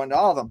not going to go into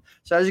all of them.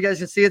 So as you guys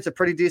can see, it's a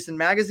pretty decent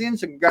magazine.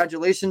 So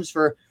congratulations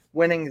for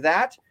winning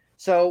that.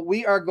 So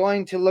we are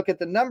going to look at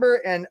the number,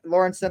 and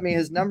Loren sent me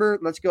his number.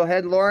 Let's go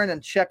ahead, Loren,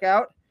 and check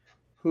out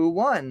who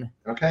won.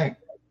 Okay.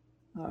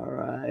 All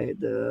right.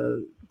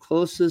 The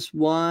closest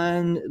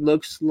one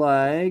looks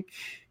like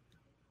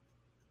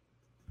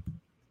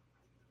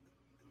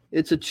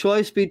it's a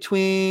choice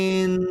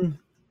between.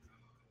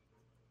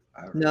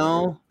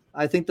 No,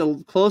 I think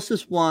the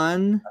closest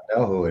one. I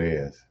know who it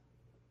is.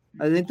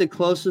 I think the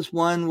closest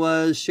one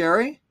was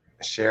Sherry.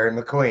 Sherry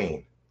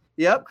McQueen.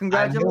 Yep.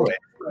 Congratulations. I knew it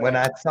when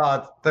I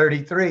saw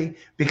 33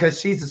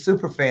 because she's a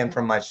super fan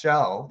from my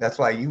show. That's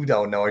why you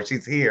don't know her.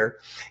 She's here.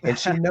 And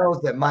she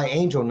knows that my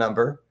angel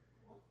number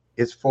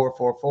is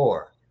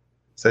 444.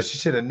 So she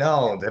should have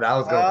known that I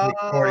was going to pick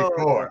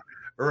 44.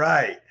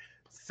 Right.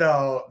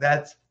 So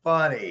that's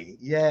funny.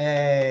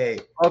 Yay.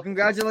 Oh,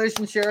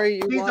 congratulations,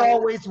 Sherry. She's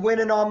always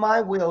winning on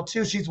my wheel,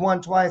 too. She's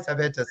won twice. I've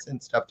had to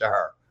send stuff to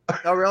her.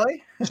 Oh,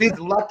 really? She's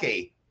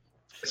lucky.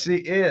 She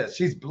is.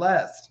 She's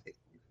blessed.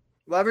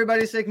 Well,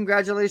 everybody say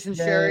congratulations,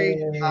 Sherry.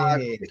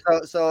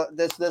 So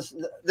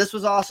this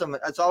was awesome.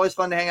 It's always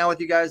fun to hang out with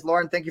you guys.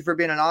 Loren, thank you for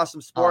being an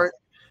awesome sport.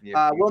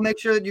 We'll make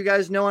sure that you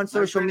guys know on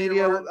social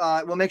media.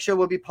 We'll make sure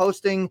we'll be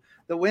posting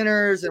the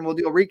winners, and we'll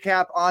do a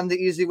recap on the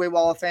Easy Way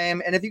Wall of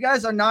Fame. And if you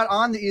guys are not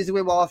on the Easy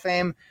Way Wall of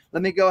Fame,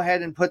 let me go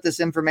ahead and put this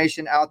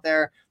information out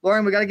there.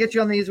 Loren, we got to get you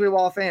on the Easy Way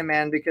Wall of Fame,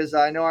 man, because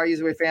I know our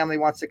Easy Way family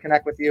wants to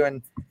connect with you.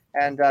 And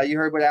you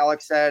heard what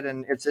Alex said,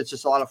 and it's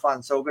just a lot of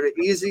fun. So go to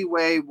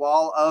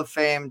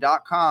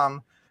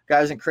easywaywalloffame.com,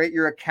 guys, and create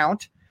your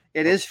account.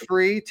 It is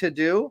free to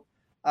do,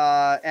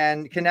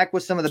 and connect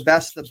with some of the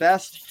best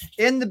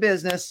in the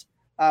business.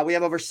 We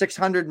have over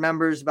 600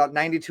 members. About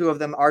 92 of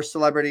them are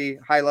celebrity,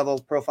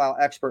 high-level profile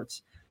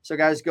experts. So,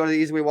 guys, go to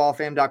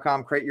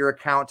easywaywalloffame.com, create your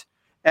account.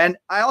 And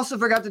I also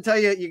forgot to tell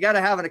you, you got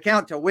to have an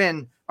account to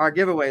win our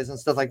giveaways and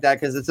stuff like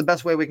that, because it's the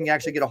best way we can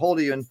actually get a hold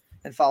of you and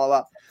follow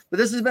up. But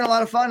this has been a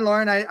lot of fun,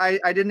 Loren. I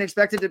didn't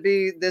expect it to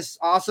be this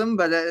awesome,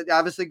 but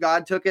obviously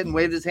God took it and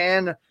waved his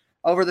hand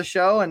over the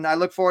show, and I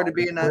look forward to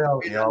being on.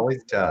 He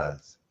always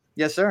does.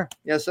 Yes, sir.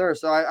 Yes, sir.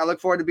 So I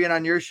look forward to being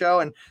on your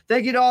show, and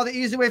thank you to all the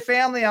Easy Way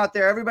family out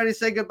there. Everybody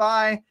say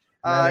goodbye.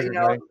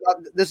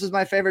 This is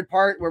my favorite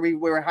part where we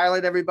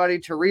highlight everybody.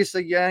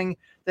 Teresa Yang,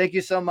 thank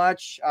you so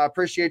much.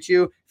 Appreciate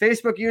you.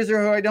 Facebook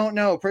user who I don't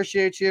know,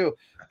 appreciate you.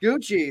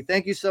 Gucci,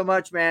 thank you so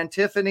much, man.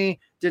 Tiffany,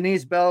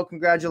 Denise Bell,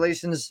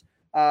 congratulations.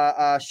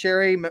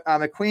 Sherry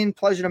McQueen,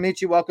 pleasure to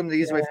meet you. Welcome to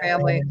the Easy Way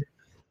family.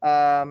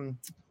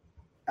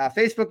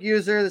 Facebook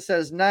user that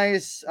says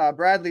nice.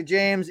 Bradley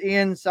James,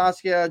 Ian,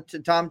 Saskia, to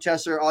Tom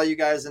Chesser, all you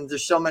guys, and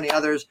there's so many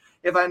others.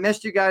 If I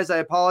missed you guys, I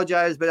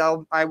apologize, but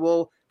I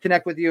will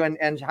connect with you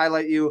and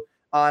highlight you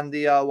on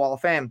the Wall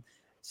of Fame.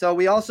 So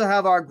we also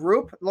have our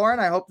group, Loren.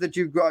 I hope that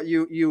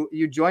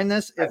you join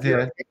this.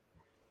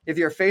 If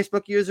you're a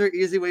Facebook user,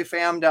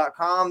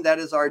 easywayfam.com, that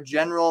is our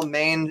general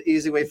main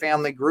Easy Way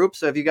family group.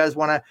 So if you guys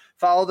want to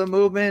follow the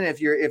movement,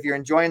 if you're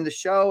enjoying the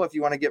show, if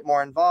you want to get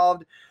more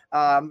involved, do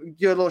a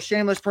little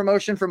shameless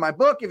promotion for my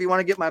book. If you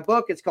want to get my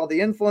book, it's called The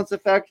Influence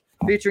Effect,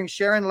 featuring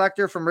Sharon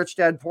Lecter from Rich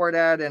Dad Poor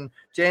Dad and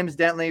James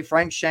Dentley,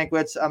 Frank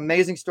Shankwitz.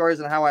 Amazing stories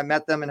on how I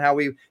met them and how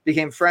we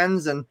became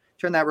friends and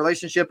turned that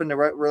relationship into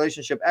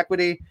relationship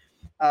equity.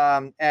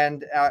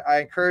 And I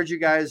encourage you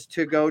guys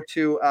to go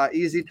to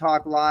Easy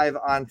Talk Live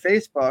on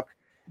Facebook,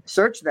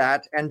 search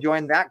that, and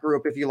join that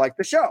group if you like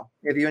the show.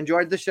 If you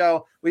enjoyed the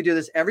show, we do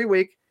this every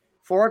week,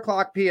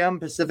 4:00 p.m.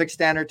 Pacific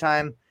Standard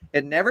Time.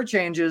 It never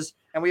changes.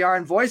 And we are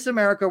on Voice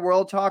America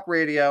World Talk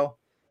Radio,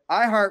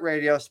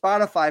 iHeartRadio,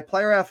 Spotify,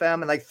 Player FM,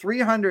 and like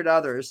 300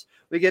 others.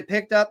 We get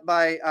picked up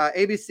by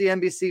ABC,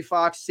 NBC,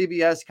 Fox,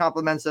 CBS,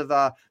 compliments of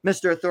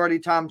Mr. Authority,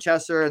 Tom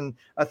Chesser, and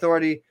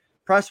Authority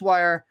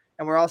Presswire.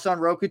 And we're also on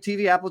Roku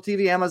TV, Apple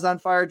TV, Amazon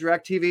Fire,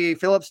 DirecTV,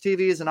 Philips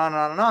TVs, and on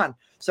and on and on.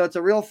 So it's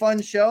a real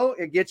fun show.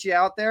 It gets you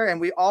out there. And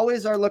we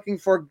always are looking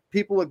for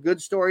people with good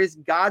stories,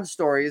 God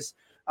stories,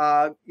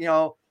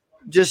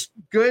 just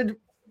good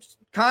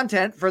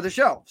content for the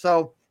show.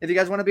 So if you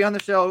guys want to be on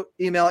the show,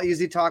 email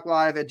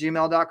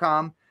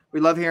easytalklive@gmail.com. We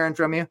love hearing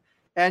from you.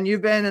 And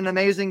you've been an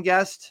amazing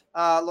guest,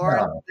 Loren.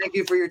 Wow. Thank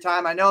you for your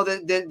time. I know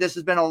that this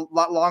has been a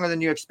lot longer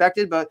than you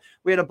expected, but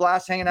we had a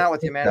blast hanging out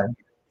with you, man.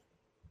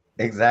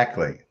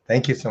 Exactly.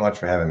 Thank you so much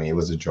for having me. It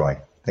was a joy.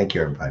 Thank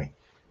you, everybody.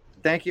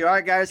 Thank you. All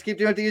right, guys, keep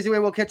doing it the easy way.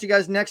 We'll catch you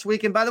guys next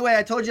week. And by the way,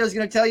 I told you I was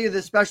going to tell you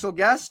this special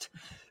guest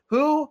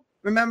who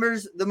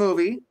remembers the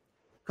movie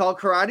called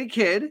Karate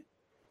Kid.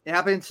 It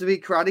happens to be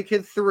Karate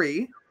Kid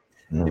 3.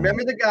 You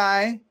remember the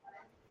guy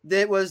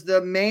that was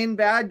the main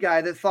bad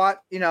guy that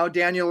fought,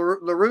 Daniel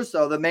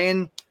LaRusso, the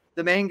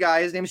main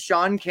guy. His name's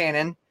Sean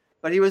Kanan,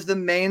 but he was the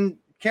main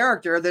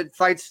character that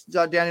fights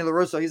Daniel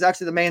LaRusso. He's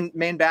actually the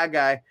main bad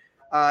guy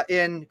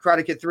in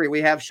Karate Kid 3. We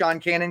have Sean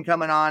Kanan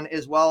coming on,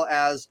 as well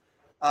as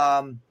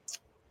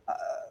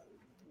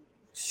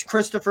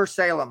Christopher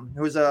Salem,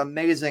 who's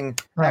amazing.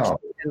 I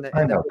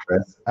know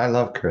Chris. I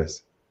love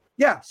Chris.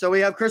 Yeah, so we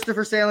have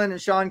Christopher Salem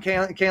and Sean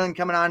Kalan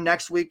coming on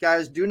next week,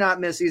 guys. Do not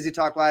miss Easy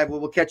Talk Live. We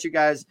will catch you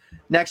guys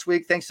next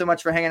week. Thanks so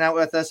much for hanging out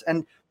with us.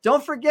 And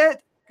don't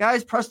forget,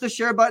 guys, press the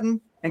share button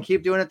and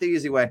keep doing it the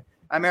easy way.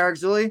 I'm Eric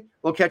Zulli.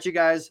 We'll catch you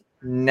guys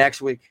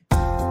next week.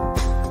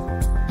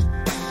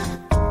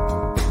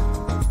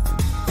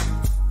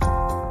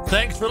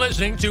 Thanks for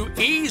listening to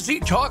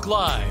Easy Talk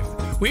Live.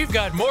 We've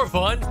got more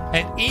fun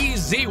at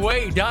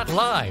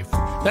easyway.live.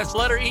 That's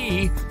letter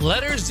E,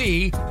 letter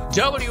Z,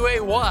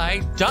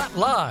 WAY.live.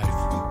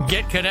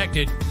 Get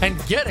connected and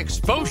get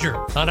exposure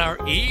on our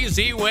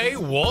Easy Way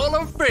Wall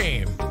of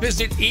Fame.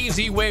 Visit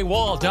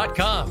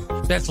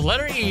easywaywall.com. That's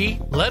letter E,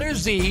 letter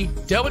Z,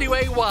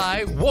 WAY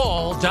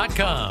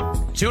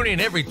wall.com. Tune in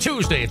every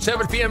Tuesday at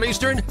 7 p.m.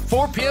 Eastern,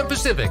 4 p.m.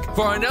 Pacific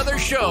for another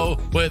show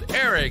with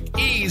Eric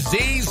E.Z.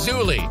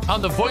 Zulli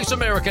on the Voice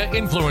America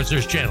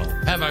Influencers channel.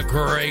 Have a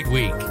great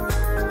week.